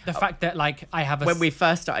 The fact that like I have when we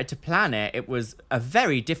first started to plan it, it was a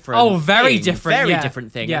very different very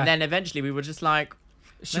different thing. Yeah. And then eventually we were just like,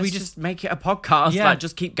 should we just make it a podcast? Yeah. Like,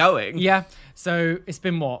 just keep going. Yeah. So it's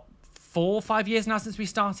been what, 4 or 5 years now since we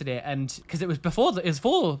started it, and because it was before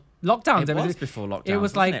lockdowns. It was before lockdown. It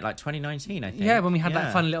was like 2019, I think. Yeah, when we had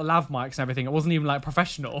like fun little lav mics and everything. It wasn't even like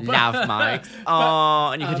professional. Lav mics.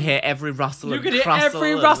 Oh, and you could hear every rustle. You could hear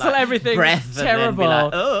every rustle, like, everything. Breath. Terrible. And then be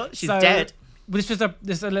like, oh, she's dead. This was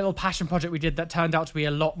a little passion project we did that turned out to be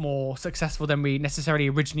a lot more successful than we necessarily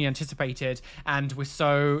originally anticipated, and we're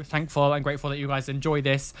so thankful and grateful that you guys enjoy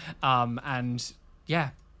this. And yeah.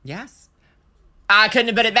 Yes. I couldn't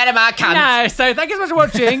have put it better, Mark. No, so thank you so much for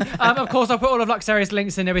watching. Of course, I'll put all of Luxeria's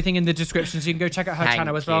links and everything in the description, so you can go check out her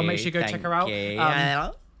channel as well. Make sure you go check her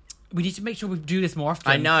out. We need to make sure we do this more often.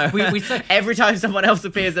 I know. Every time someone else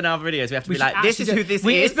appears in our videos, we have to be like, this is who this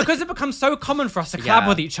is. It's because it becomes so common for us to collab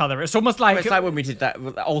with each other. It's almost like... It's like when we did that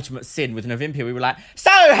ultimate sin with Novimpia. We were like, so,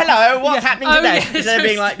 hello, what's happening today? Instead of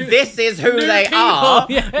being like, this is who they are.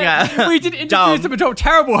 Yeah. We did introduce them into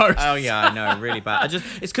terrible hosts. Oh, yeah, I know. Really bad.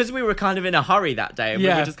 It's because we were kind of in a hurry that day. And we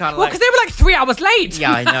were just kind of like... because they were like 3 hours late.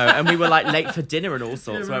 Yeah, I know. And we were like late for dinner and all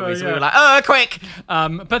sorts, weren't we? So we were like, oh, quick.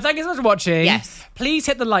 But thank you so much for watching. Yes. Please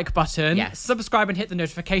hit the like button. Yes. Subscribe and hit the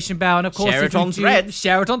notification bell, and of course share it on Threads.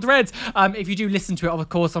 Share it on Threads. If you do listen to it, of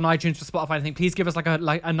course, on iTunes or Spotify, I think please give us like a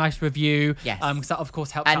nice review. Yes, because that of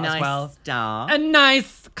course helps out as well. Star. A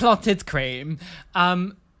nice clotted cream.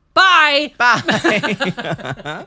 Bye. Bye.